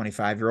 24 or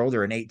 25-year-old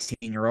or an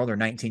 18-year-old or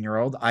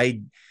 19-year-old.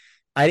 I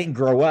didn't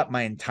grow up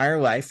my entire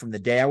life from the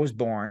day I was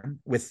born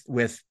with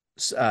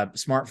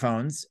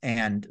smartphones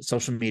and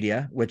social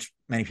media, which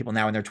many people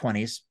now in their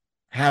 20s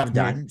have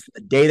done. The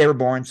day they were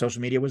born,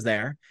 social media was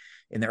there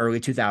in the early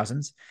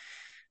 2000s.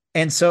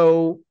 And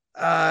so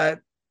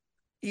that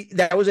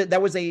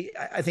was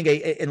I think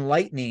a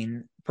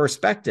enlightening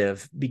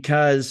perspective,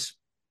 because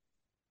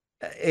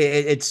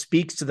it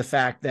speaks to the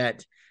fact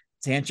that,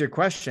 to answer your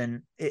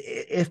question,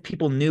 if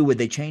people knew, would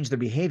they change their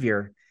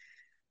behavior?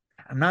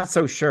 I'm not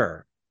so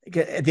sure.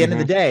 At the end of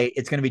the day,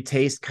 it's going to be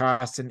taste,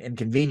 cost, and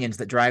convenience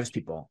that drives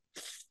people.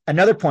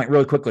 Another point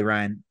really quickly,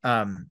 Ryan,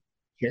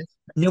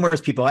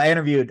 numerous people I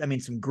interviewed,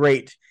 some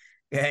great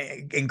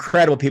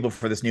incredible people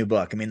for this new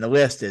book. I mean, the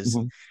list is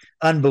Hmm.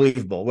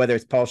 unbelievable, whether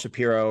it's Paul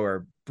Shapiro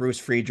or Bruce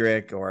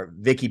Friedrich or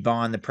Vicky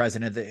Bond, the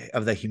president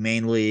of the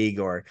Humane League,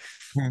 or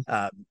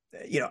uh,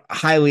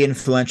 highly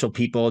influential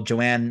people,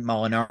 Joanne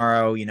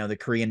Molinaro, the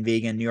Korean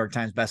vegan, New York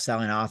Times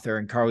bestselling author,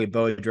 and Carly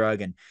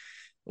Bodrug, and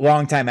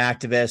longtime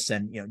activists,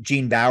 and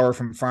Gene Bauer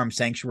from Farm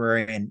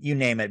Sanctuary, and you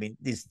name it. I mean,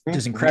 these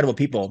just Hmm. incredible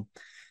people.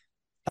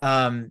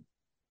 Um,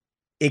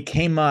 it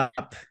came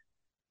up.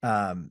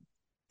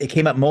 It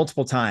came up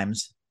multiple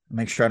times.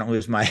 Make sure I don't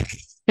lose my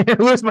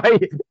lose my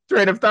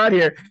train of thought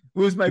here.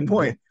 Lose my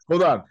point.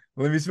 Hold on.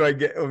 Let me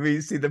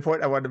see the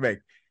point I wanted to make.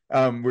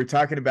 We're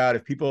talking about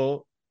if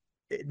people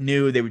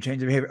knew they would change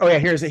their behavior. Oh yeah,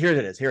 here it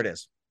is. Here it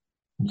is.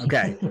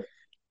 Okay.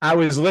 I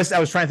was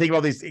trying to think of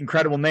all these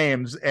incredible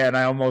names, and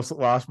I almost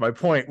lost my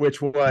point,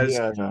 which was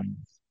Yeah. Yeah.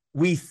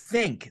 we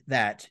think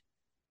that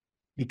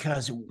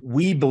because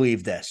we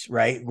believe this,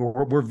 right?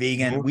 We're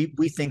vegan. Mhm.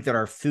 We think that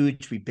our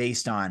food should be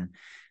based on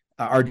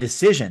our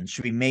decisions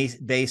should be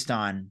based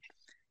on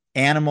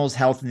animals,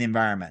 health, and the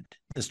environment.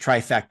 This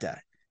trifecta.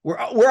 We're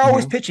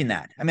always Mhm. pitching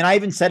that. I mean, I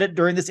even said it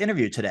during this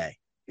interview today.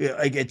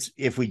 Like, it's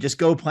if we just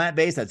go plant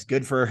based, that's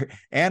good for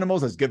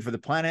animals. That's good for the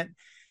planet.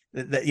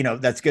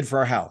 That's good for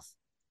our health.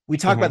 We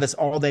talk about Mhm. this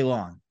all day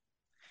long,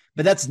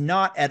 but that's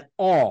not at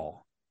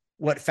all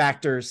what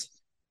factors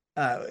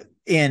uh,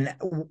 in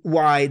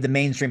why the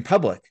mainstream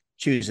public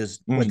chooses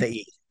what Mhm. they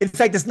eat. In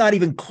fact, it's not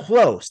even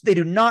close. They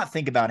do not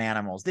think about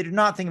animals. They do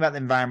not think about the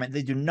environment.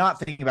 They do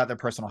not think about their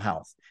personal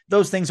health.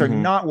 Those things are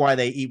Mhm. not why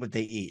they eat what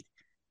they eat.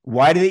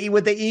 Why do they eat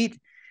what they eat?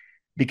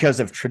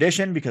 Because of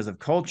tradition, because of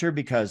culture,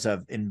 because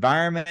of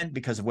environment,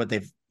 because of what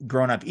they've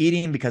grown up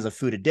eating, because of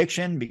food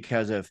addiction,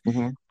 because of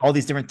Mhm. all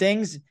these different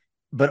things.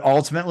 But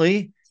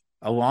ultimately,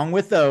 along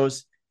with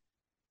those,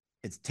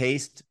 it's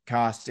taste,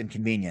 cost, and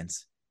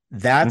convenience.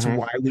 That's Mhm.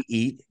 why we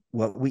eat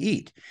what we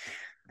eat.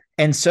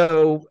 And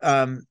so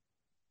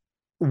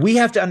we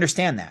have to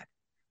understand that.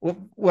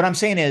 What I'm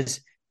saying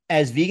is,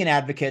 as vegan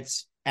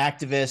advocates,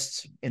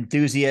 activists,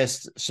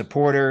 enthusiasts,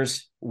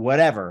 supporters,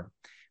 whatever,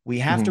 we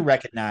have to Mhm.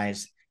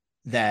 recognize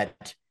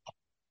that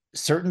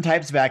certain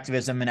types of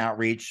activism and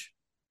outreach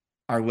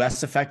are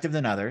less effective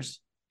than others.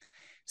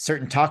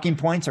 Certain talking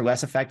points are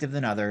less effective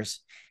than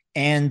others.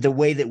 And the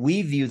way that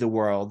we view the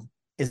world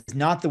is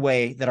not the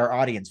way that our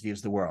audience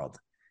views the world.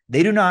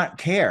 They do not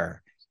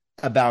care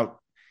about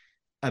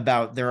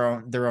their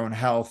own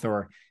health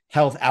or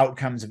health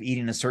outcomes of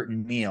eating a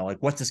certain meal.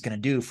 Like, what's this going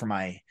to do for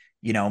my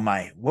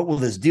what will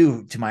this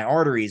do to my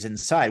arteries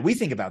inside? We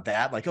think about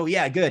that, like, oh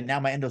yeah, good, now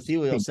my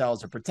endothelial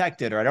cells are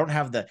protected, or I don't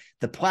have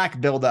the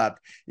plaque buildup,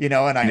 and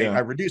I Yeah.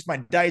 reduce my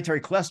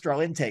dietary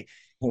cholesterol intake.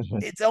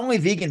 It's only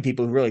vegan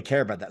people who really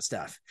care about that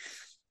stuff.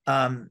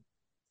 Um,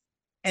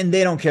 and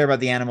they don't care about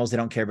the animals. They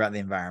don't care about the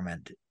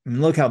environment. I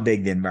mean, look how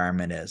big the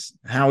environment is.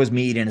 How is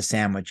me eating a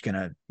sandwich going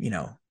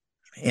to,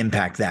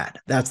 impact that?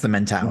 That's the Mhm.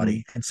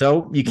 mentality. And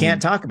so you can't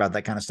Mhm. talk about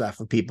that kind of stuff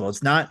with people.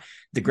 It's not,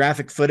 the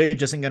graphic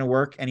footage isn't going to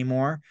work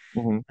anymore.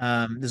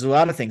 Mhm. There's a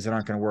lot of things that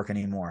aren't going to work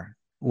anymore.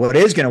 What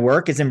is going to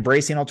work is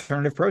embracing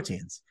alternative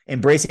proteins,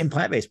 embracing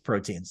plant-based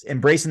proteins,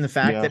 embracing the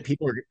fact Yeah. that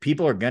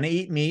people are going to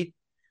eat meat,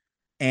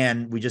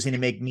 and we just need to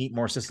make meat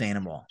more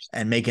sustainable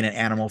and making it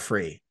animal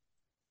free,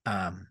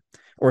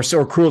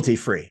 or cruelty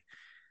free.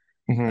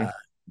 Mhm. Uh,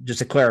 just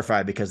to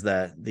clarify, because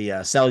the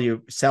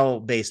cell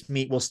based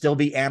meat will still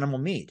be animal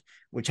meat,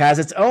 which has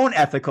its own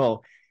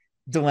ethical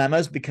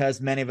dilemmas, because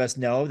many of us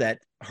know that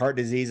heart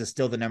disease is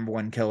still the number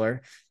one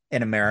killer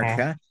in Mhm.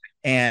 America.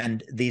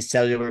 And these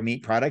cellular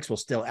meat products will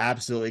still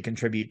absolutely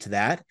contribute to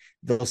that.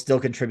 They'll still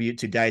contribute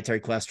to dietary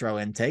cholesterol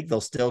intake.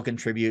 They'll still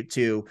contribute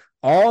to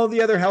all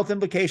the other health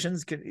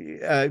implications,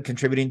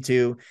 contributing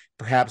to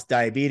perhaps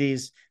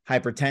diabetes,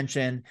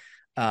 hypertension,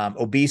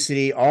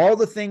 obesity, all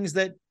the things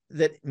that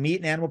meat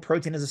and animal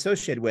protein is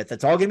associated with.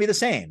 That's all going to be the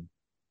same.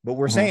 What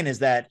we're Mhm. saying is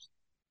that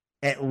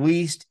at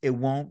least it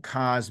won't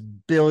cause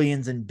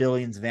billions and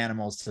billions of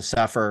animals to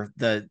suffer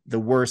the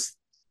worst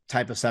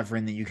type of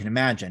suffering that you can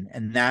imagine,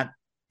 and that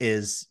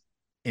is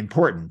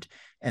important,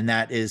 and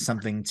that is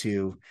something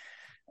to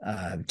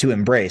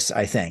embrace.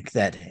 I think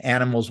that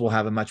animals will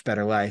have a much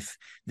better life.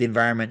 The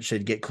environment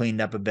should get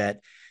cleaned up a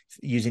bit,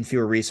 using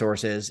fewer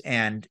resources.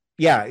 And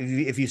yeah,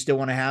 if you still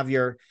want to have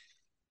your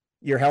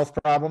health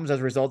problems as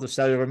a result of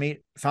cellular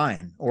meat,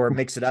 fine. Or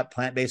mix it up,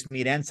 plant-based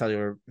meat and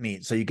cellular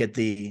meat. So you get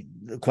the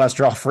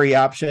cholesterol-free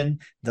option,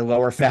 the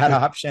lower fat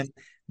option,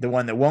 the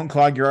one that won't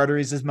clog your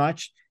arteries as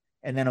much,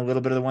 and then a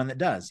little bit of the one that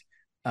does.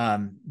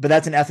 But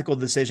that's an ethical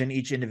decision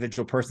each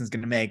individual person is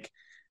going to make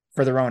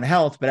for their own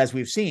health. But as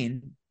we've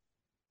seen,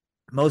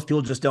 most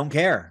people just don't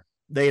care.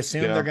 They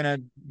assume Yeah.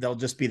 they'll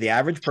just be the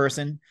average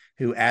person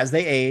who, as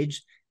they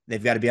age,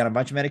 they've got to be on a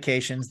bunch of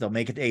medications. They'll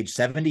make it to age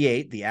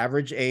 78, the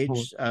average Mhm.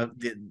 age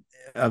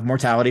of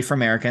mortality for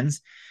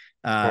Americans.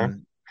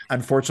 Mhm.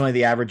 Unfortunately,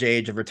 the average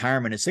age of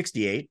retirement is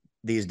 68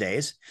 these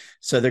days.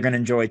 So they're going to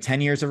enjoy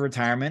 10 years of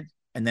retirement,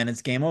 and then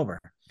it's game over.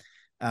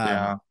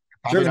 Yeah.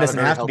 Probably Certainly not a doesn't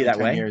very have to be healthy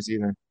that 10 way. years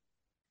either.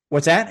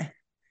 What's that?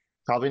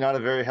 Probably not a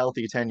very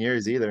healthy 10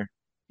 years either.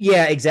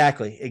 Yeah,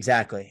 exactly.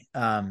 Exactly.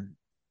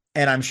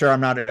 And I'm sure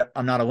I'm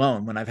not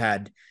alone when I've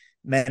had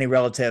many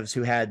relatives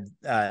who had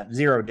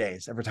 0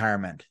 days of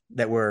retirement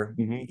that were,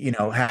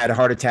 had a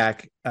heart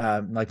attack.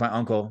 Like my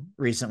uncle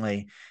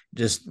recently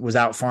just was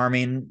out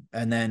farming,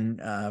 and then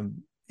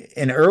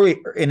in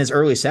his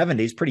early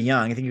 70s, pretty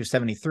young, I think he was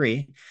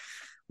 73,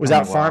 was Oh,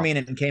 out wow. farming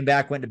and came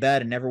back, went to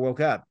bed, and never woke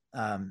up.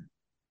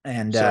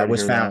 And Sorry to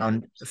was hear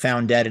that.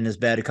 found dead in his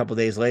bed a couple of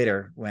days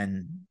later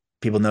when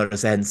people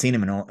noticed I hadn't seen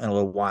him in a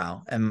little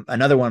while. And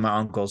another one of my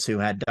uncles who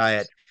had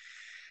diet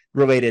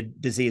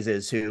related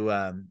diseases, who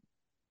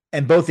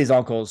and both these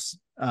uncles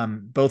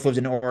both lived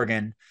in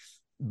Oregon,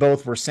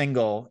 both were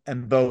single,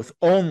 and both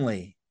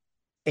only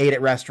ate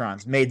at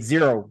restaurants, made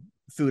zero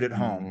food at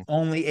home,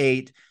 only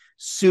ate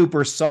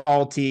super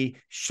salty,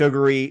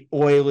 sugary,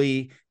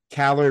 oily,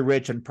 calorie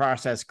rich, and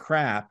processed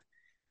crap.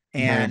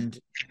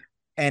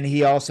 And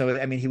he also,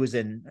 I mean, he was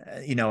in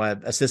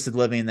assisted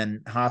living and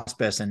then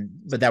hospice,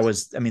 but that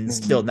was, I mean,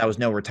 still, that was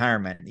no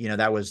retirement.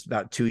 That was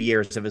about 2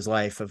 years of his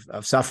life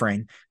of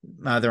suffering.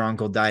 My other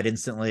uncle died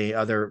instantly,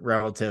 other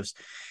relatives,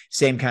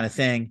 same kind of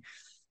thing.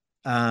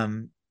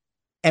 And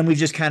we've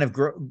just kind of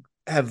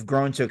have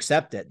grown to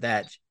accept it,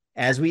 that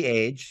as we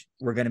age,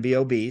 we're going to be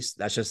obese.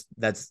 That's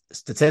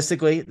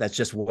statistically, that's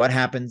just what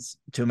happens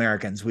to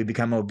Americans. We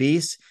become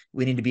obese.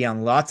 We need to be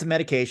on lots of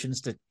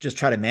medications to just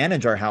try to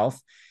manage our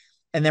health.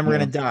 And then we're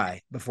going to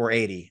die before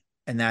 80.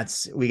 And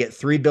we get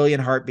 3 billion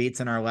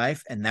heartbeats in our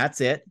life, and that's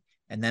it.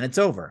 And then it's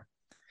over.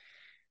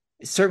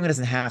 It certainly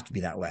doesn't have to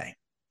be that way.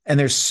 And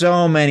there's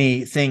so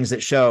many things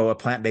that show a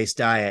plant-based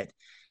diet.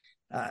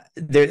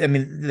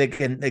 They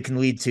can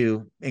lead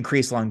to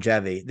increased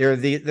longevity. There's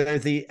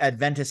the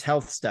Adventist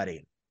Health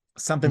Study,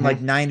 something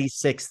like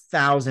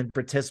 96,000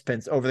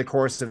 participants over the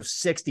course of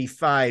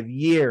 65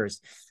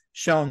 years,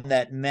 shown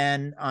that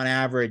men on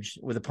average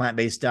with a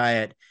plant-based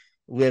diet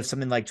live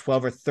something like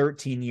 12 or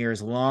 13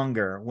 years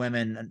longer,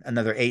 women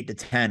another 8 to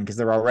 10, because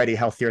they're already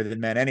healthier than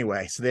men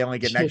anyway. So they only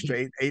get an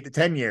extra 8 to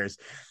 10 years.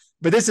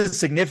 But this is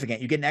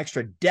significant. You get an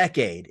extra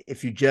decade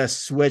if you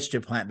just switch to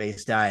a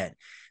plant-based diet.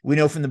 We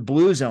know from the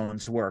Blue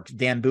Zones work,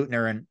 Dan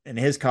Buettner and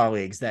his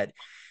colleagues, that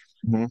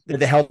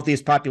the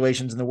healthiest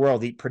populations in the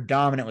world eat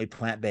predominantly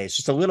plant-based,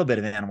 just a little bit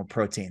of animal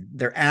protein.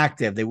 They're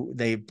active.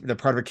 They're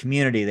part of a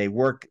community. They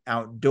work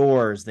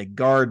outdoors. They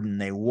garden.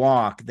 They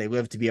walk. They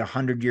live to be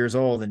 100 years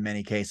old in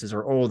many cases,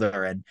 or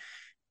older. And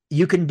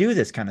you can do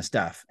this kind of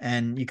stuff,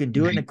 and you can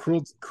do it in a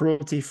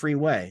cruelty-free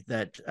way.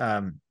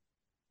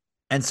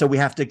 And so we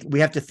have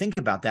to think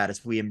about that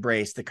as we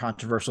embrace the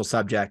controversial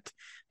subject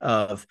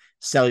of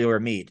cellular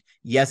meat.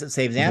 Yes, it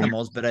saves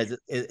animals, but is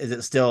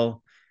it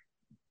still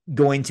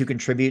going to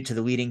contribute to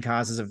the leading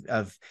causes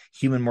of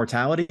human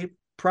mortality?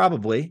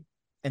 Probably.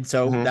 And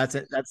so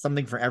that's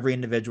something for every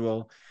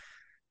individual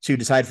to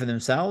decide for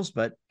themselves.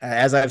 But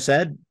as I've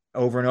said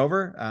over and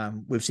over,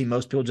 we've seen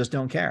most people just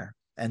don't care.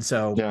 And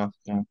so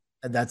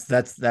that's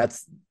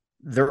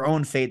their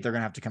own fate they're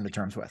going to have to come to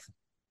terms with.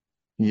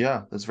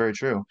 Yeah, that's very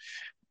true.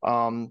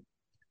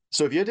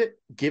 So if you had to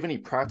give any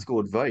practical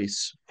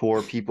advice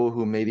for people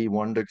who maybe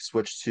wanted to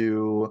switch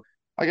to,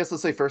 I guess,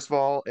 let's say, first of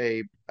all,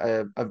 a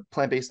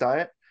plant-based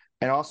diet,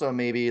 and also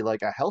maybe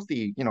like a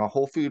healthy, a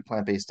whole food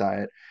plant-based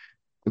diet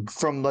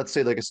from, let's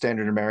say, like a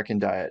standard American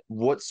diet,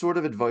 what sort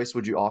of advice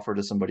would you offer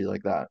to somebody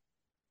like that?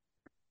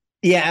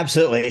 Yeah,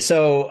 absolutely.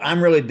 So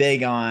I'm really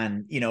big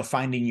on,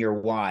 finding your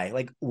why.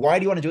 Like, why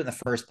do you want to do it in the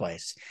first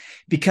place?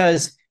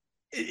 Because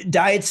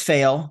diets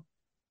fail,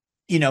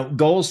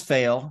 goals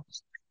fail,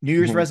 New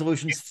Year's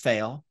resolutions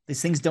fail.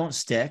 These things don't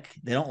stick.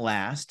 They don't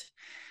last.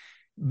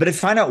 But to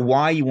find out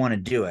why you want to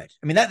do it.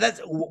 I mean,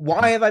 that's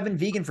why have I been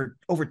vegan for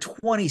over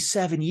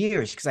 27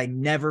 years? Because I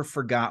never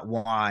forgot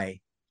why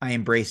I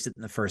embraced it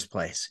in the first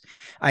place.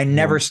 I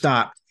never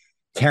stopped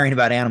caring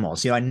about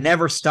animals. I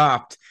never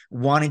stopped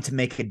wanting to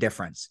make a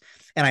difference.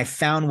 And I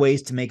found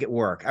ways to make it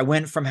work. I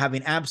went from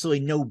having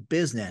absolutely no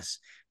business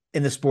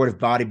in the sport of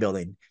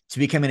bodybuilding to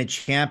becoming a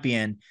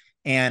champion,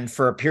 and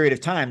for a period of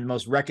time, the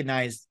most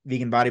recognized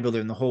vegan bodybuilder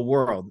in the whole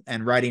world,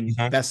 and writing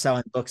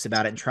best-selling books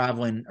about it and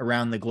traveling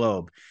around the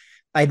globe.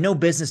 I had no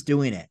business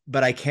doing it,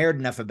 but I cared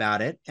enough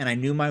about it, and I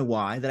knew my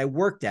why, that I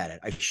worked at it.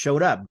 I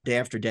showed up day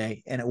after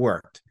day, and it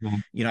worked.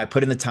 I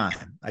put in the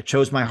time. I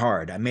chose my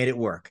hard. I made it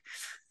work.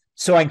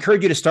 So I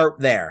encourage you to start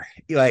there.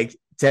 Like,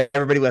 to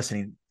everybody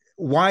listening,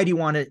 why do you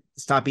want to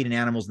stop eating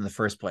animals in the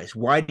first place?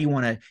 Why do you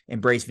want to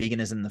embrace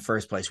veganism in the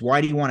first place? Why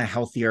do you want a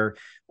healthier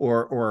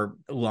or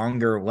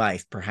longer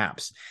life,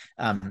 perhaps,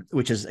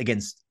 which is,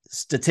 again,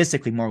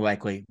 statistically more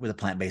likely with a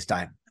plant-based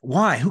diet?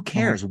 Why? Who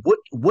cares?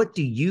 What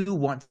do you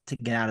want to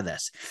get out of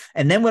this?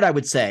 And then what I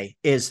would say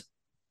is,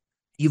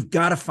 you've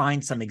got to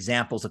find some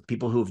examples of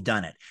people who have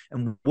done it.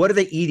 And what are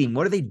they eating?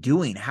 What are they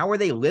doing? How are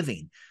they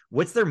living?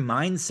 What's their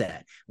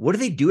mindset? What do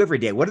they do every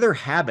day? What are their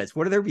habits?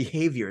 What are their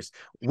behaviors?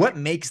 What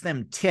makes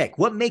them tick?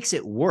 What makes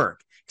it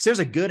work? Because there's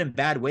a good and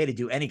bad way to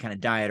do any kind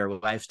of diet or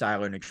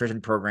lifestyle or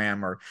nutrition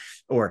program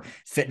or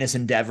fitness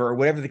endeavor or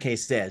whatever the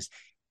case is.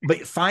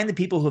 But find the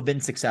people who have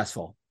been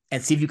successful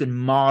and see if you can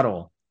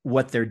model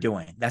what they're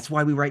doing. That's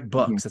why we write Mhm.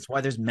 books. That's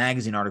why there's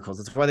magazine articles.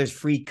 That's why there's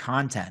free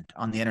content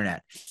on the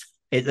internet.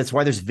 That's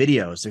why there's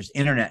videos, there's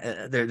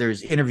internet,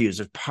 there's interviews,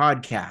 there's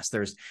podcasts,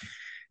 there's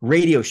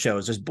radio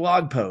shows, there's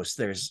blog posts,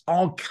 there's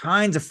all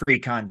kinds of free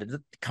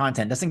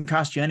content. Doesn't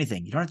cost you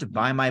anything. You don't have to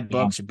buy my Yeah.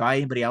 books or buy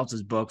anybody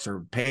else's books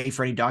or pay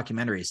for any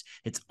documentaries.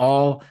 It's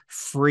all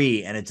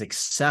free and it's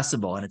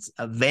accessible and it's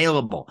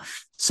available.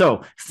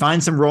 So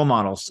find some role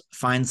models,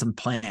 find some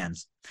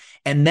plans.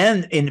 And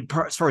then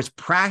as far as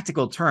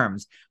practical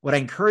terms, what I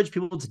encourage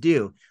people to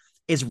do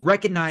is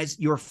recognize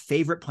your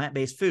favorite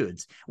plant-based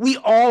foods. We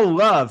all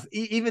love,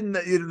 even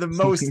the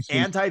most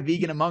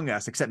anti-vegan among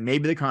us, except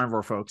maybe the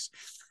carnivore folks,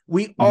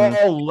 we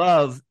all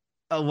love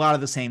a lot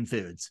of the same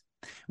foods.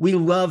 We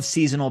love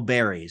seasonal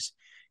berries,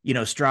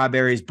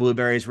 strawberries,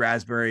 blueberries,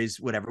 raspberries,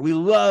 whatever. We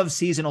love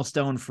seasonal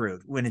stone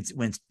fruit when it's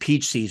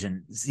peach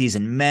season,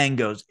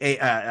 mangoes,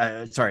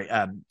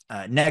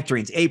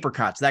 nectarines,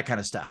 apricots, that kind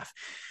of stuff.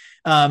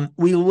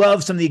 We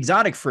love some of the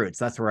exotic fruits.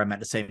 That's where I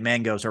meant to say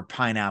mangoes or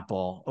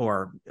pineapple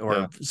or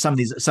some of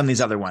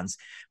these other ones.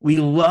 We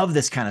love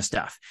this kind of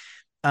stuff.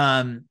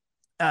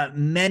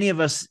 Many of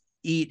us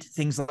eat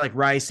things like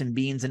rice and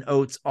beans and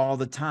oats all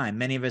the time.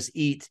 Many of us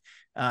eat,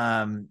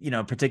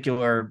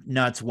 particular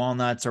nuts,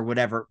 walnuts, or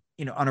whatever,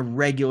 on a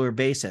regular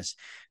basis.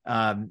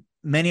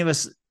 Many of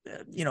us,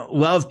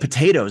 love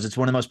potatoes. It's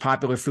one of the most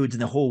popular foods in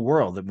the whole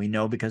world that we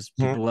know because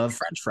people love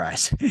French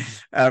fries,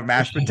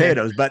 mashed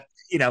potatoes. But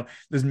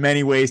there's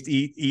many ways to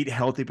eat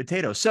healthy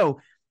potatoes. So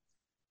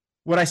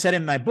what I said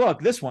in my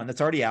book, this one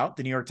that's already out,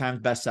 the New York Times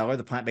bestseller,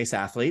 The Plant-Based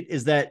Athlete,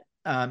 is that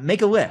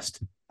make a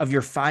list of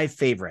your 5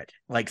 favorite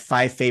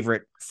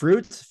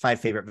fruits, 5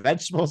 favorite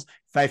vegetables,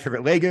 5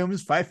 favorite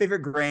legumes, 5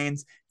 favorite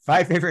grains,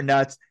 5 favorite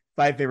nuts,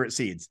 5 favorite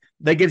seeds.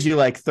 That gives you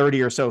like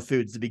 30 or so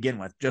foods to begin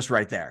with, just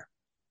right there.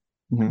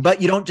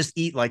 But you don't just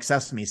eat like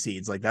sesame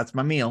seeds, like that's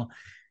my meal.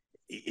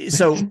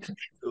 So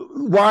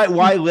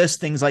why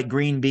list things like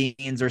green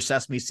beans or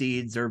sesame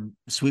seeds or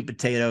sweet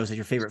potatoes as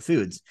your favorite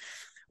foods?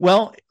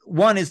 Well,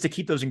 one is to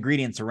keep those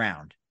ingredients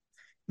around.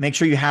 Make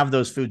sure you have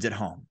those foods at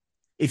home.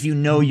 If you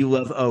know you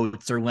love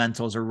oats or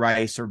lentils or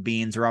rice or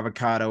beans or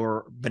avocado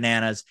or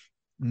bananas,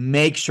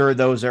 make sure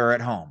those are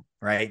at home,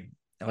 right?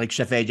 Like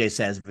Chef AJ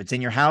says, if it's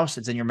in your house,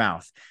 it's in your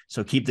mouth.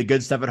 So keep the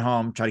good stuff at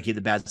home, try to keep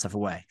the bad stuff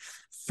away.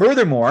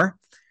 Furthermore,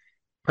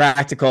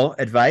 practical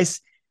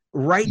advice,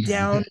 write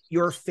down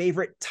your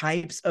favorite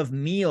types of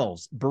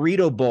meals,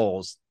 burrito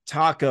bowls,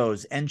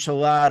 tacos,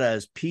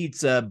 enchiladas,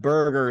 pizza,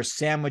 burgers,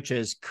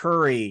 sandwiches,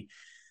 curry,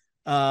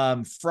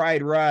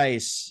 fried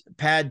rice,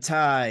 pad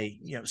thai,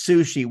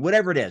 sushi,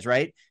 whatever it is,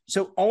 right?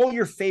 So all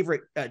your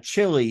favorite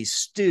chili,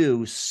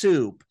 stew,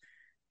 soup,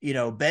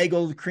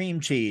 bagel, cream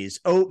cheese,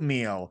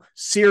 oatmeal,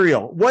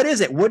 cereal. What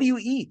is it? What do you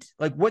eat?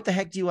 Like, what the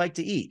heck do you like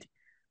to eat?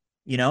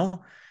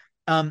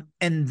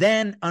 And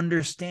then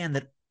understand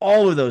that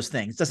all of those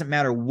things, doesn't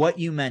matter what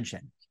you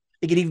mention.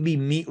 It could even be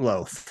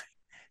meatloaf,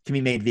 can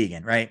be made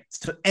vegan, right?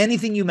 So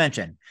anything you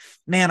mention,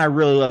 man, I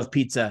really love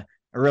pizza.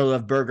 I really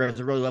love burgers.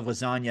 I really love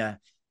lasagna.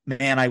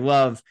 Man, I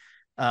love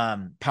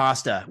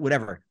pasta,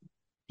 whatever.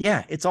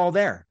 Yeah, it's all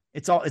there.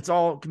 It's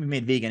all can be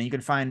made vegan. You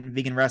can find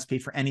vegan recipe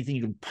for anything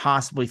you can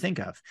possibly think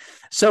of.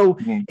 So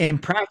in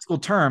practical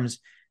terms,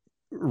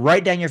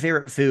 write down your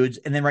favorite foods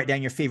and then write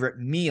down your favorite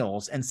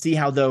meals and see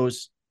how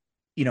those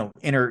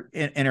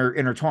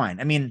intertwine.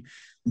 I mean,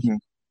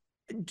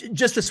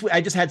 just this week, I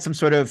just had some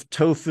sort of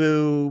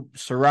tofu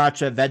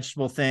sriracha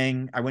vegetable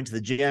thing. I went to the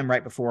gym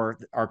right before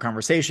our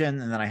conversation,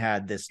 and then I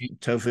had this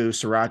tofu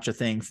sriracha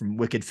thing from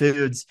Wicked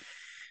Foods.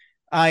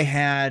 I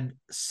had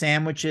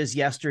sandwiches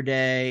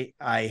yesterday.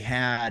 I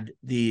had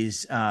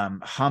these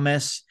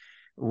hummus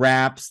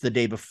wraps the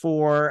day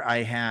before.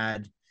 I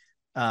had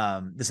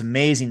this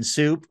amazing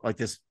soup, like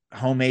this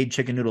homemade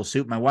chicken noodle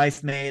soup my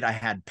wife made. I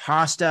had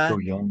pasta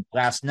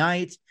last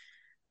night.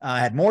 I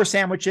had more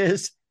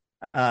sandwiches.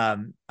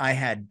 I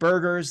had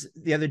burgers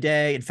the other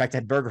day. In fact, I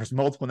had burgers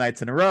multiple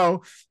nights in a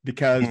row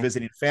because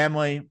visiting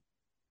family,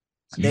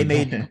 they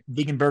made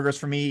vegan burgers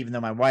for me, even though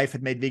my wife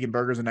had made vegan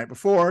burgers the night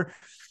before.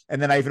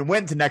 And then I even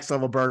went to Next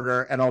Level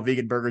Burger, an all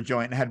vegan burger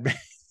joint, and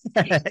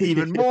had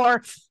even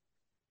more.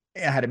 I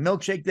had a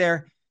milkshake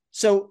there.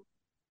 So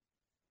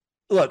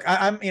look,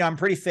 I'm a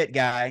pretty fit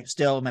guy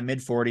still in my mid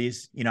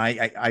 40s.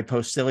 I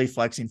post silly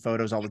flexing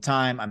photos all the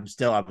time. I was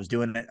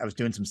doing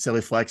some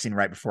silly flexing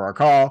right before our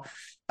call.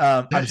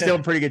 I'm still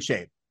in pretty good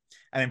shape.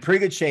 I'm in pretty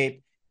good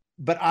shape,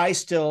 but I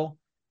still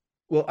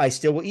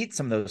will eat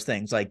some of those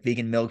things like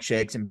vegan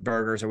milkshakes and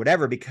burgers or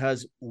whatever,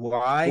 because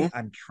why?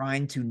 I'm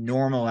trying to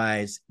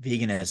normalize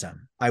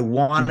veganism. I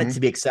want it to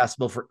be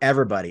accessible for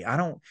everybody.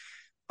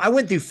 I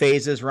went through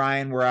phases,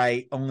 Ryan, where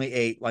I only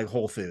ate like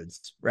whole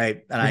foods,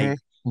 right? And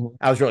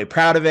I was really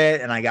proud of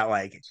it. And I got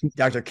like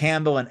Dr.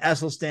 Campbell and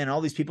Esselstyn and all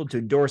these people to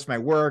endorse my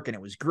work. And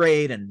it was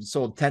great and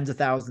sold tens of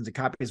thousands of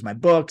copies of my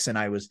books. And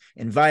I was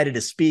invited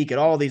to speak at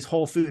all these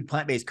whole food,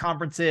 plant-based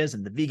conferences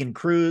and the vegan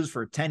cruise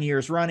for 10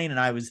 years running. And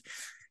I was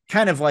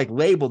kind of like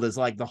labeled as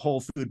like the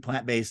whole food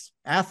plant-based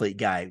athlete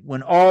guy,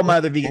 when all my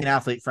other vegan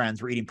athlete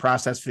friends were eating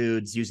processed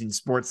foods, using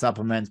sports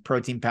supplements,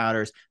 protein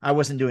powders. I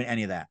wasn't doing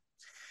any of that.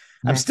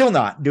 I'm still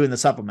not doing the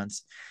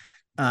supplements.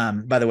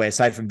 By the way,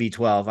 aside from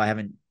B12, I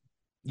haven't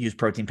used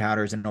protein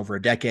powders in over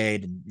a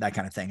decade and that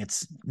kind of thing.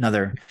 It's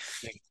another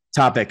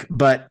topic,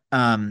 but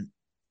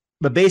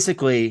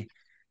basically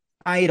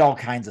I eat all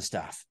kinds of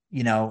stuff,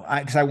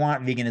 because I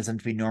want veganism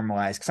to be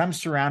normalized, because I'm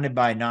surrounded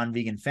by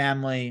non-vegan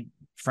family,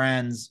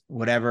 friends,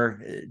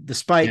 whatever,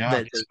 despite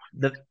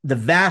the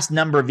vast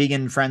number of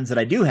vegan friends that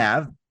I do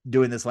have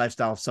doing this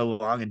lifestyle so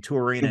long and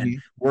touring and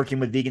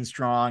working with Vegan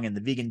Strong and the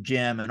vegan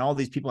gym and all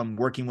these people I'm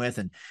working with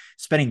and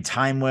spending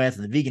time with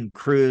and the vegan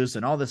cruise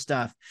and all this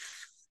stuff.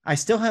 I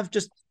still have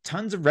just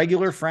tons of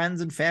regular friends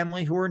and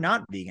family who are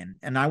not vegan.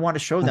 And I want to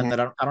show them that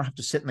I don't have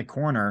to sit in the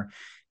corner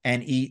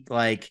and eat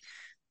like,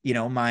 my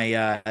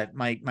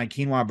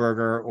quinoa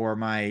burger or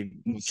my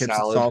chips and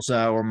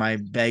salsa or my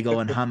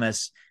bagel and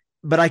hummus,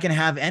 but I can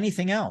have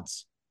anything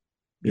else.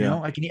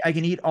 I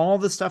can eat all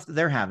the stuff that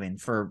they're having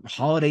for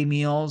holiday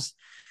meals.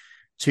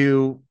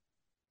 To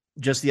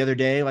just the other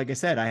day, like I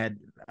said, I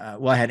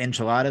had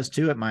enchiladas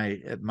too at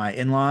my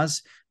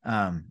in-laws.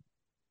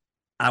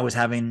 I was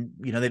having,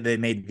 they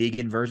made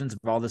vegan versions of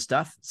all this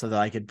stuff so that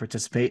I could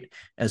participate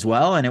as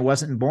well. And it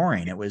wasn't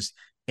boring. It was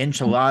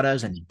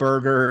enchiladas and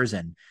burgers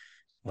and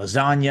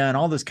lasagna and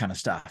all this kind of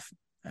stuff.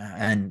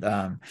 And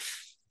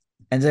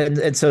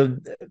so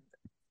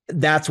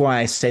that's why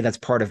I say that's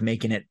part of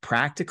making it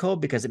practical,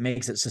 because it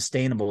makes it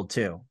sustainable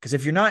too. Because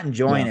if you're not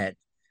enjoying it,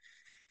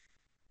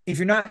 if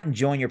you're not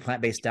enjoying your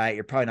plant-based diet,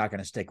 you're probably not going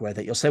to stick with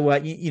it. You'll say,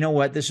 well, you know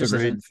what, this just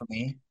isn't for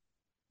me.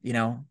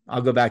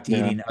 I'll go back to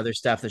eating other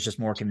stuff that's just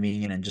more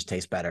convenient and just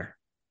tastes better.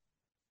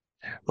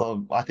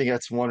 Well, I think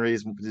that's one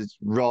reason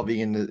raw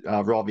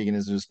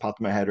veganism just popped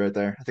in my head right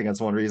there. I think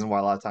that's one reason why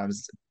a lot of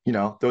times,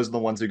 those are the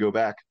ones who go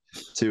back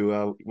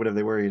to whatever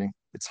they were eating.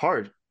 It's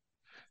hard.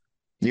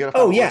 You got to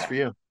find what's for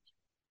you.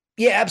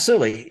 Yeah,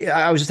 absolutely.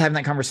 I was just having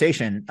that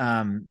conversation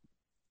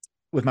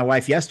with my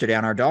wife yesterday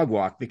on our dog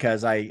walk,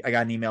 because I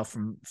got an email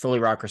from Philly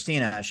Raw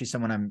Christina. She's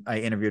someone I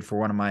interviewed for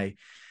one of my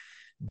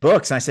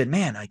books. And I said,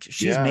 man, like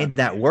she's made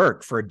that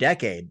work for a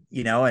decade,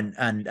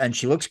 and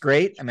she looks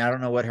great. I mean, I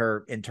don't know what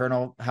her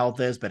internal health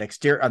is, but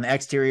on the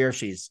exterior,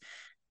 she's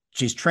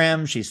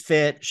trim, she's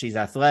fit, she's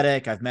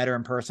athletic. I've met her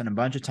in person a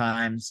bunch of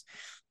times.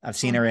 I've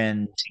seen her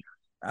in,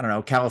 I don't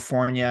know,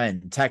 California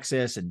and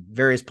Texas and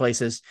various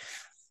places.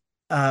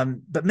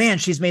 But man,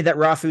 she's made that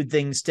raw food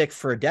thing stick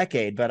for a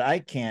decade, but I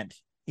can't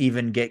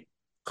even get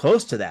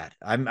close to that.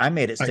 I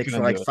made it stick for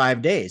like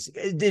 5 days.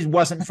 It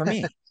wasn't for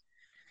me.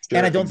 Sure,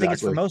 and I don't think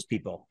it's for most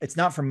people. It's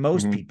not for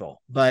most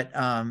people, but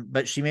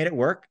she made it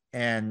work,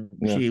 and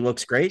she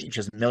looks great. She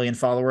has 1 million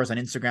followers on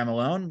Instagram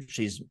alone.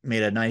 She's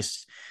made a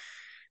nice,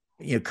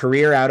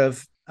 career out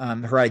of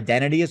her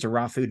identity as a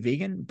raw food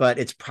vegan, but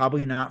it's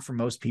probably not for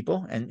most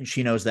people. And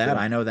she knows that.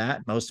 I know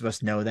that. Most of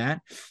us know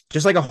that.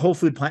 Just like a whole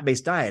food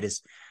plant-based diet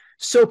is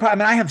so,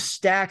 I have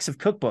stacks of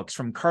cookbooks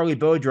from Carly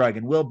Bodrug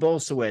and Will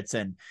Bolsowitz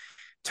and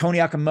Tony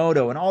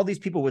Akamoto and all these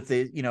people with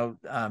the,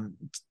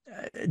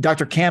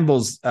 Dr.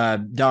 Campbell's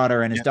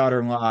daughter and his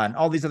daughter-in-law and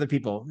all these other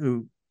people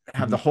who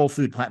have the whole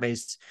food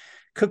plant-based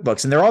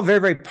cookbooks. And they're all very,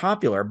 very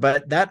popular,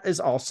 but that is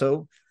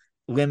also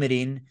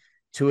limiting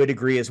to a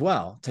degree as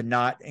well, to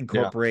not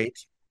incorporate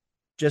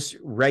just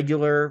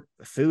regular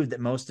food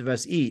that most of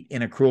us eat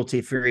in a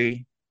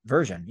cruelty-free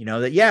version,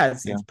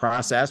 that it's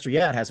processed, or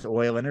it has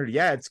oil in it, or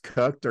it's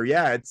cooked, or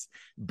it's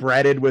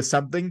breaded with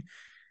something.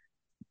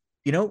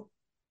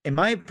 In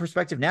my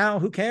perspective now,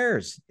 who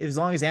cares? As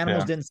long as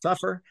animals didn't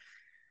suffer,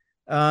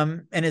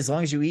 and as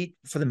long as you eat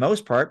for the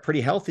most part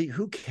pretty healthy,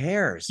 who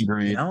cares?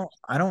 Agreed.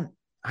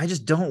 I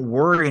just don't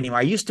worry anymore.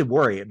 I used to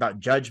worry about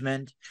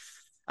judgment.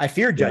 I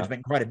fear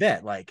judgment quite a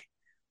bit.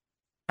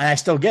 And I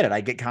still get it.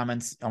 I get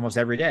comments almost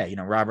every day.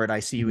 Robert,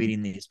 I see you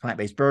eating these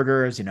plant-based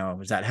burgers.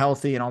 Is that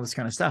healthy and all this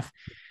kind of stuff?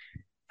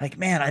 Like,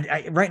 man,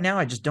 I right now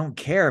I just don't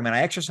care. I mean,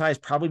 I exercise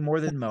probably more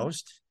than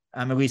most.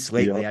 At least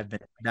lately, I've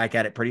been back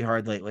at it pretty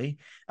hard lately.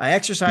 I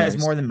exercise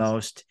more than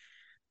most.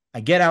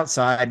 I get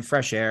outside and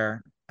fresh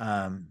air.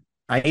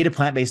 I eat a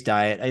plant-based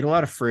diet. I eat a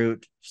lot of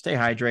fruit, stay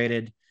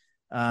hydrated.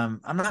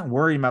 I'm not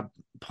worried about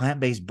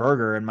plant-based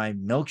burger in my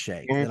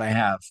milkshake that I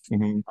have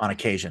on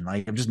occasion.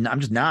 Like I'm just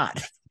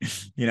not,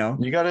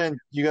 you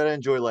gotta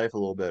enjoy life a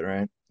little bit,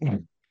 right?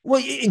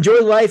 Well,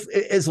 enjoy life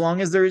as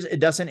long as it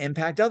doesn't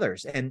impact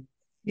others. And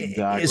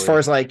as far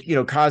as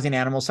causing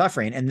animal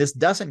suffering, and this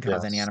doesn't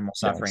cause any animal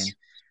suffering.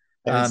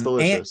 And it's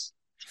delicious.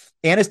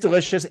 And it's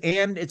delicious.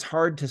 And it's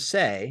hard to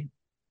say,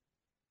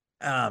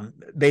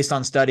 based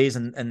on studies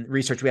and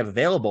research we have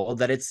available,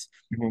 that it's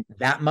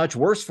that much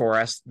worse for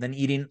us than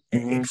eating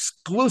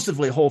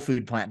exclusively whole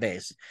food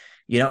plant-based.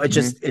 It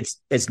just,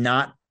 it's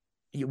not,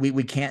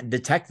 we can't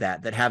detect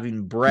that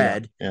having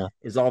bread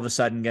is all of a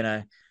sudden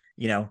gonna,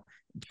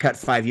 cut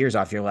 5 years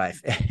off your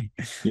life.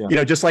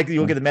 Just like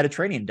you look at the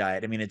Mediterranean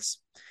diet. I mean,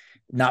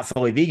 not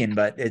fully vegan,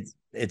 but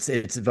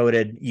it's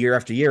voted year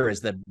after year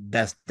as the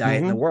best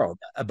diet in the world,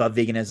 above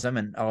veganism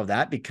and all of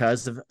that,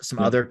 because of some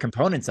other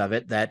components of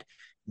it that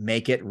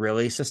make it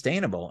really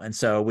sustainable. And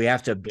so we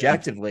have to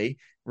objectively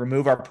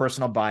remove our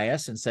personal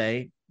bias and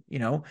say,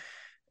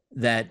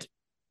 that,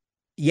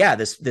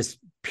 this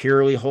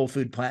purely whole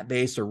food,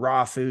 plant-based or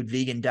raw food,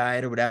 vegan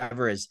diet or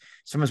whatever is,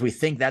 sometimes we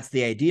think that's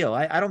the ideal.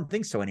 I don't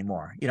think so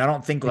anymore. I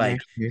don't think like,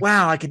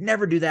 wow, I could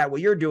never do that.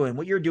 What you're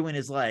doing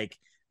is like,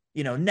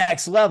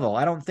 next level.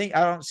 I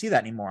don't see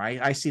that anymore.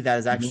 I see that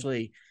as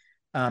actually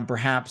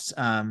perhaps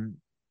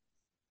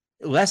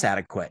less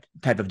adequate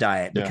type of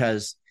diet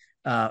because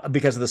of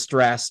the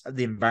stress,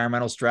 the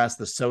environmental stress,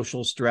 the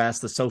social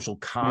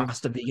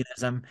cost of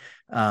veganism,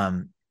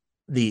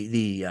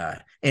 the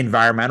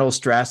environmental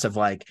stress of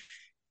like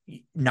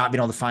not being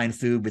able to find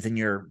food within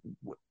your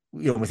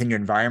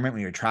environment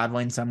when you're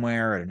traveling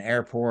somewhere at an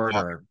airport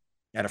or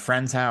at a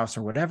friend's house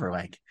or whatever.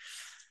 Like,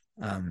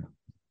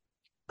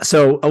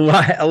 so a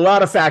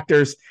lot of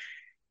factors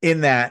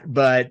in that,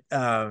 but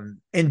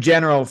in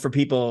general, for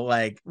people,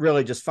 like,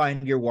 really just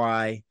find your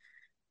why,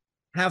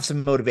 have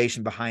some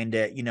motivation behind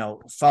it,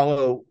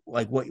 follow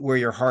like where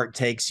your heart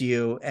takes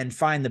you, and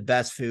find the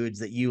best foods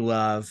that you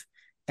love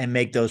and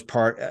make those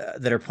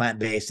that are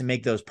plant-based, and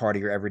make those part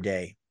of your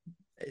everyday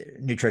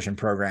nutrition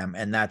program.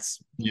 And that's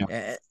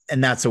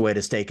a way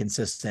to stay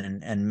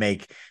consistent and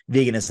make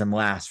veganism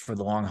last for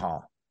the long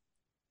haul.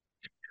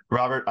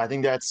 Robert, I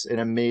think that's an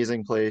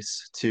amazing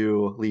place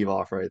to leave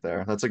off right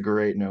there. That's a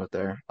great note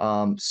there.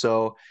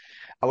 So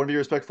I want to be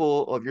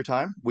respectful of your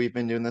time. We've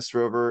been doing this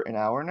for over an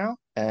hour now.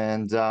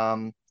 And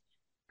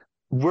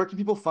where can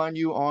people find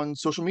you on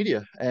social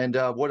media? And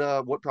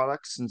what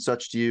products and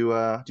such do you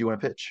want to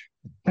pitch?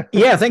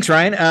 Yeah, thanks,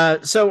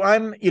 Ryan. So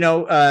I'm,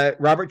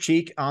 Robert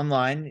Cheek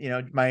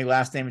online. My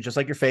last name is just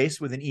like your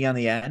face with an E on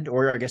the end,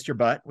 or I guess your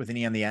butt with an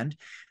E on the end.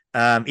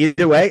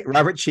 Either way,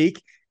 Robert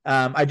Cheek.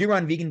 I do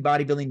run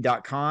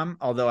veganbodybuilding.com,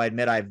 although I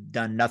admit I've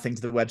done nothing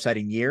to the website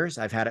in years.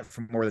 I've had it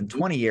for more than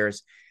 20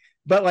 years.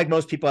 But like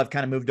most people, I've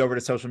kind of moved over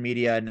to social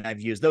media, and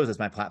I've used those as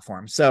my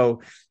platform.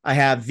 So I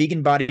have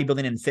Vegan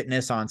Bodybuilding and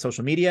Fitness on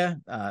social media,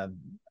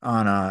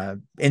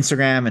 on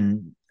Instagram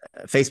and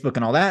Facebook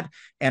and all that,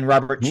 and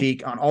Robert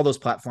Cheek on all those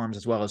platforms,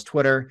 as well as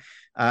Twitter.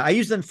 I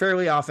use them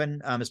fairly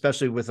often,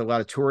 especially with a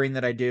lot of touring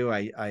that I do.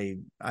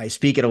 I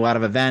speak at a lot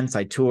of events.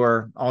 I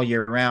tour all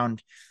year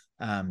round.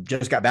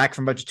 Just got back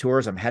from a bunch of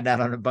tours. I'm heading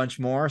out on a bunch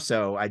more.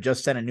 So I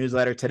just sent a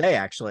newsletter today,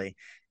 actually.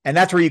 And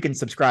that's where you can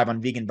subscribe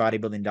on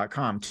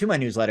veganbodybuilding.com to my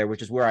newsletter,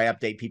 which is where I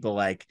update people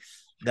like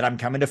that I'm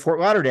coming to Fort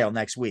Lauderdale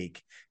next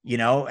week,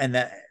 and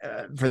that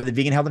for the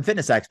Vegan Health and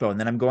Fitness Expo. And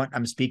then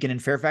I'm speaking in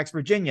Fairfax,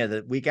 Virginia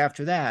the week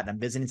after that. I'm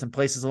visiting some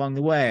places along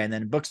the way, and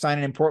then book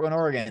signing in Portland,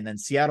 Oregon, and then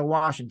Seattle,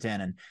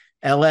 Washington, and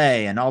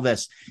LA, and all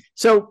this.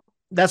 So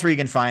that's where you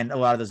can find a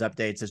lot of those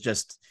updates. Is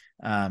just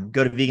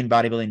go to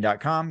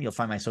veganbodybuilding.com. You'll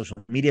find my social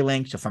media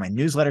links. You'll find my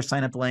newsletter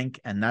sign up link,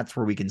 and that's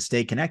where we can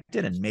stay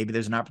connected. And maybe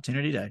there's an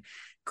opportunity to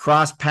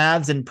cross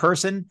paths in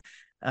person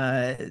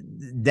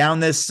down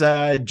this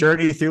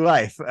journey through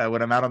life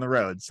when I'm out on the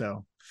road.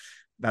 So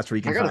that's where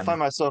you can. I gotta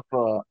myself.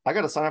 I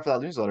gotta sign up for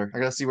that newsletter. I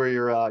gotta see where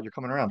you're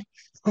coming around.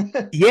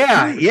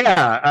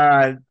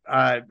 Yeah.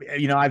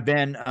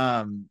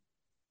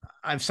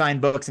 I've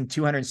signed books in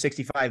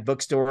 265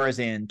 bookstores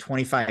in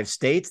 25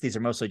 states. These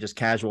are mostly just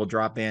casual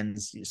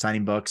drop-ins,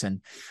 signing books.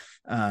 And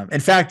in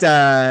fact,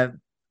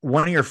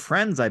 one of your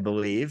friends, I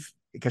believe,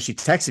 because she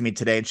texted me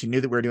today and she knew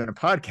that we were doing a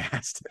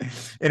podcast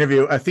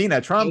interview,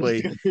 Athena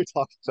Trombley,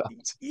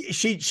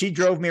 she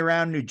drove me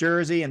around New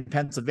Jersey and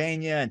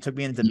Pennsylvania and took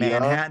me into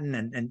Manhattan,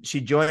 and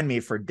she joined me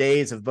for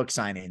days of book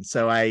signing.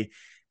 So I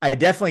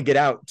definitely get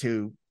out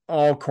to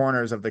all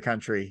corners of the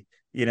country,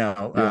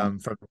 from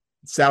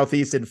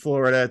Southeast in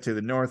Florida to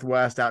the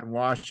Northwest out in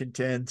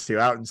Washington to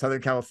out in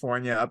Southern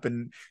California, up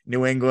in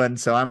New England.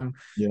 So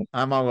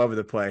I'm all over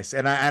the place,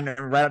 and I'm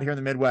right out here in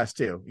the Midwest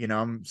too.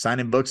 I'm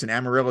signing books in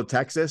Amarillo,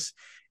 Texas,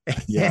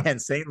 and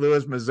St.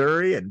 Louis,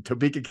 Missouri, and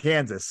Topeka,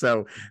 Kansas.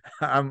 So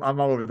I'm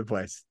all over the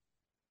place.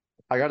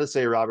 I got to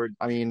say, Robert,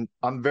 I mean,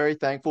 I'm very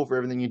thankful for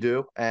everything you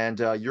do, and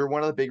you're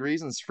one of the big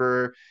reasons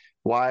for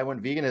why I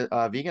went vegan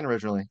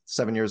originally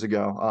 7 years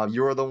ago.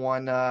 You're the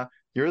one.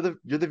 You're the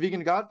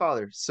vegan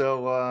godfather.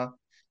 So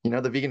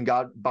the vegan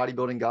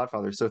bodybuilding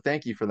godfather. So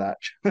thank you for that.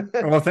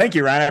 Well, thank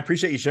you, Ryan. I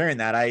appreciate you sharing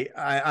that.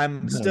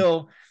 I'm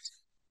still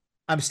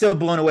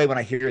blown away when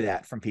I hear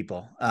that from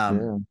people.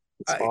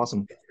 It's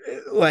awesome.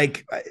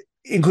 Like,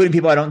 including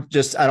people I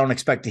don't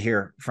expect to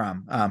hear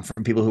from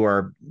people who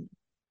are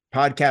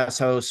podcast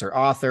hosts or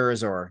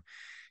authors or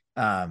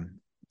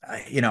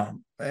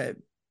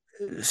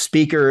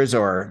speakers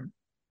or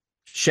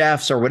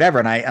chefs or whatever.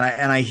 And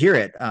I hear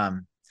it.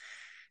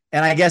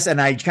 And I guess, and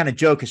I kind of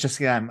joke, it's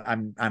just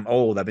I'm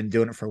old. I've been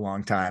doing it for a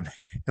long time.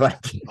 Like,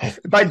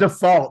 by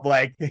default,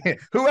 like,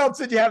 who else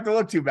did you have to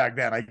look to back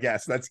then? I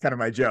guess that's kind of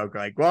my joke.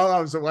 Like, well, I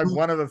was like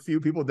one of the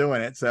few people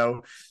doing it,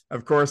 so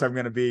of course I'm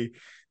going to be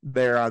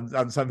there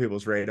on some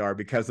people's radar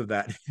because of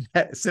that,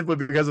 simply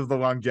because of the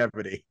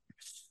longevity.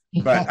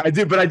 But I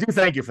do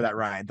thank you for that,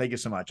 Ryan. Thank you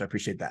so much. I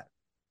appreciate that.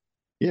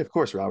 Yeah, of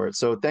course, Robert.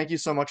 So thank you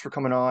so much for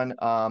coming on.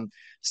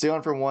 Stay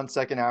on for 1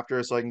 second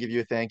after so I can give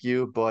you a thank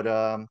you.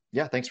 But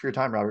yeah, thanks for your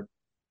time, Robert.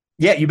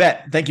 Yeah, you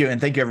bet. Thank you.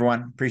 And thank you,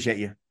 everyone. Appreciate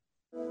you.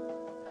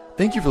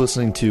 Thank you for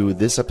listening to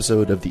this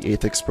episode of the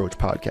Ethics Approach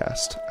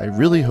podcast. I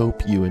really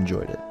hope you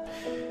enjoyed it.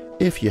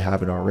 If you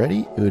haven't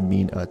already, it would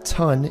mean a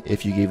ton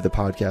if you gave the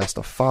podcast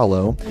a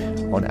follow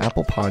on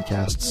Apple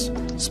Podcasts,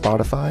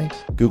 Spotify,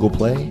 Google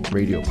Play,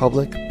 Radio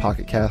Public,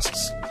 Pocket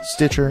Casts,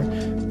 Stitcher,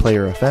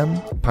 Player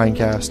FM,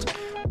 Pinecast,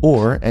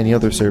 or any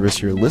other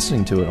service you're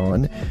listening to it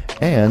on,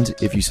 and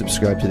if you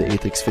subscribe to the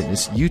Ethics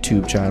Fitness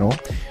YouTube channel,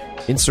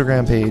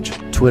 Instagram page,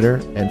 Twitter,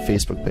 and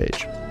Facebook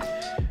page.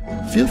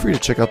 Feel free to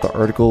check out the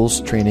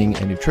articles, training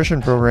and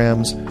nutrition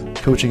programs,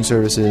 coaching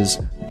services,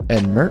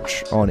 and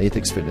merch on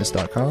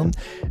ethicsfitness.com.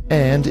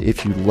 And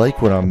if you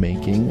like what I'm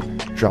making,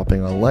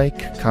 dropping a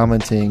like,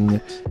 commenting,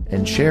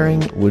 and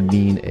sharing would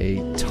mean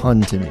a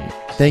ton to me.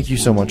 Thank you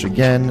so much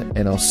again,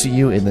 and I'll see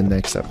you in the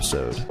next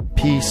episode.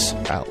 Peace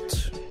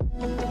out.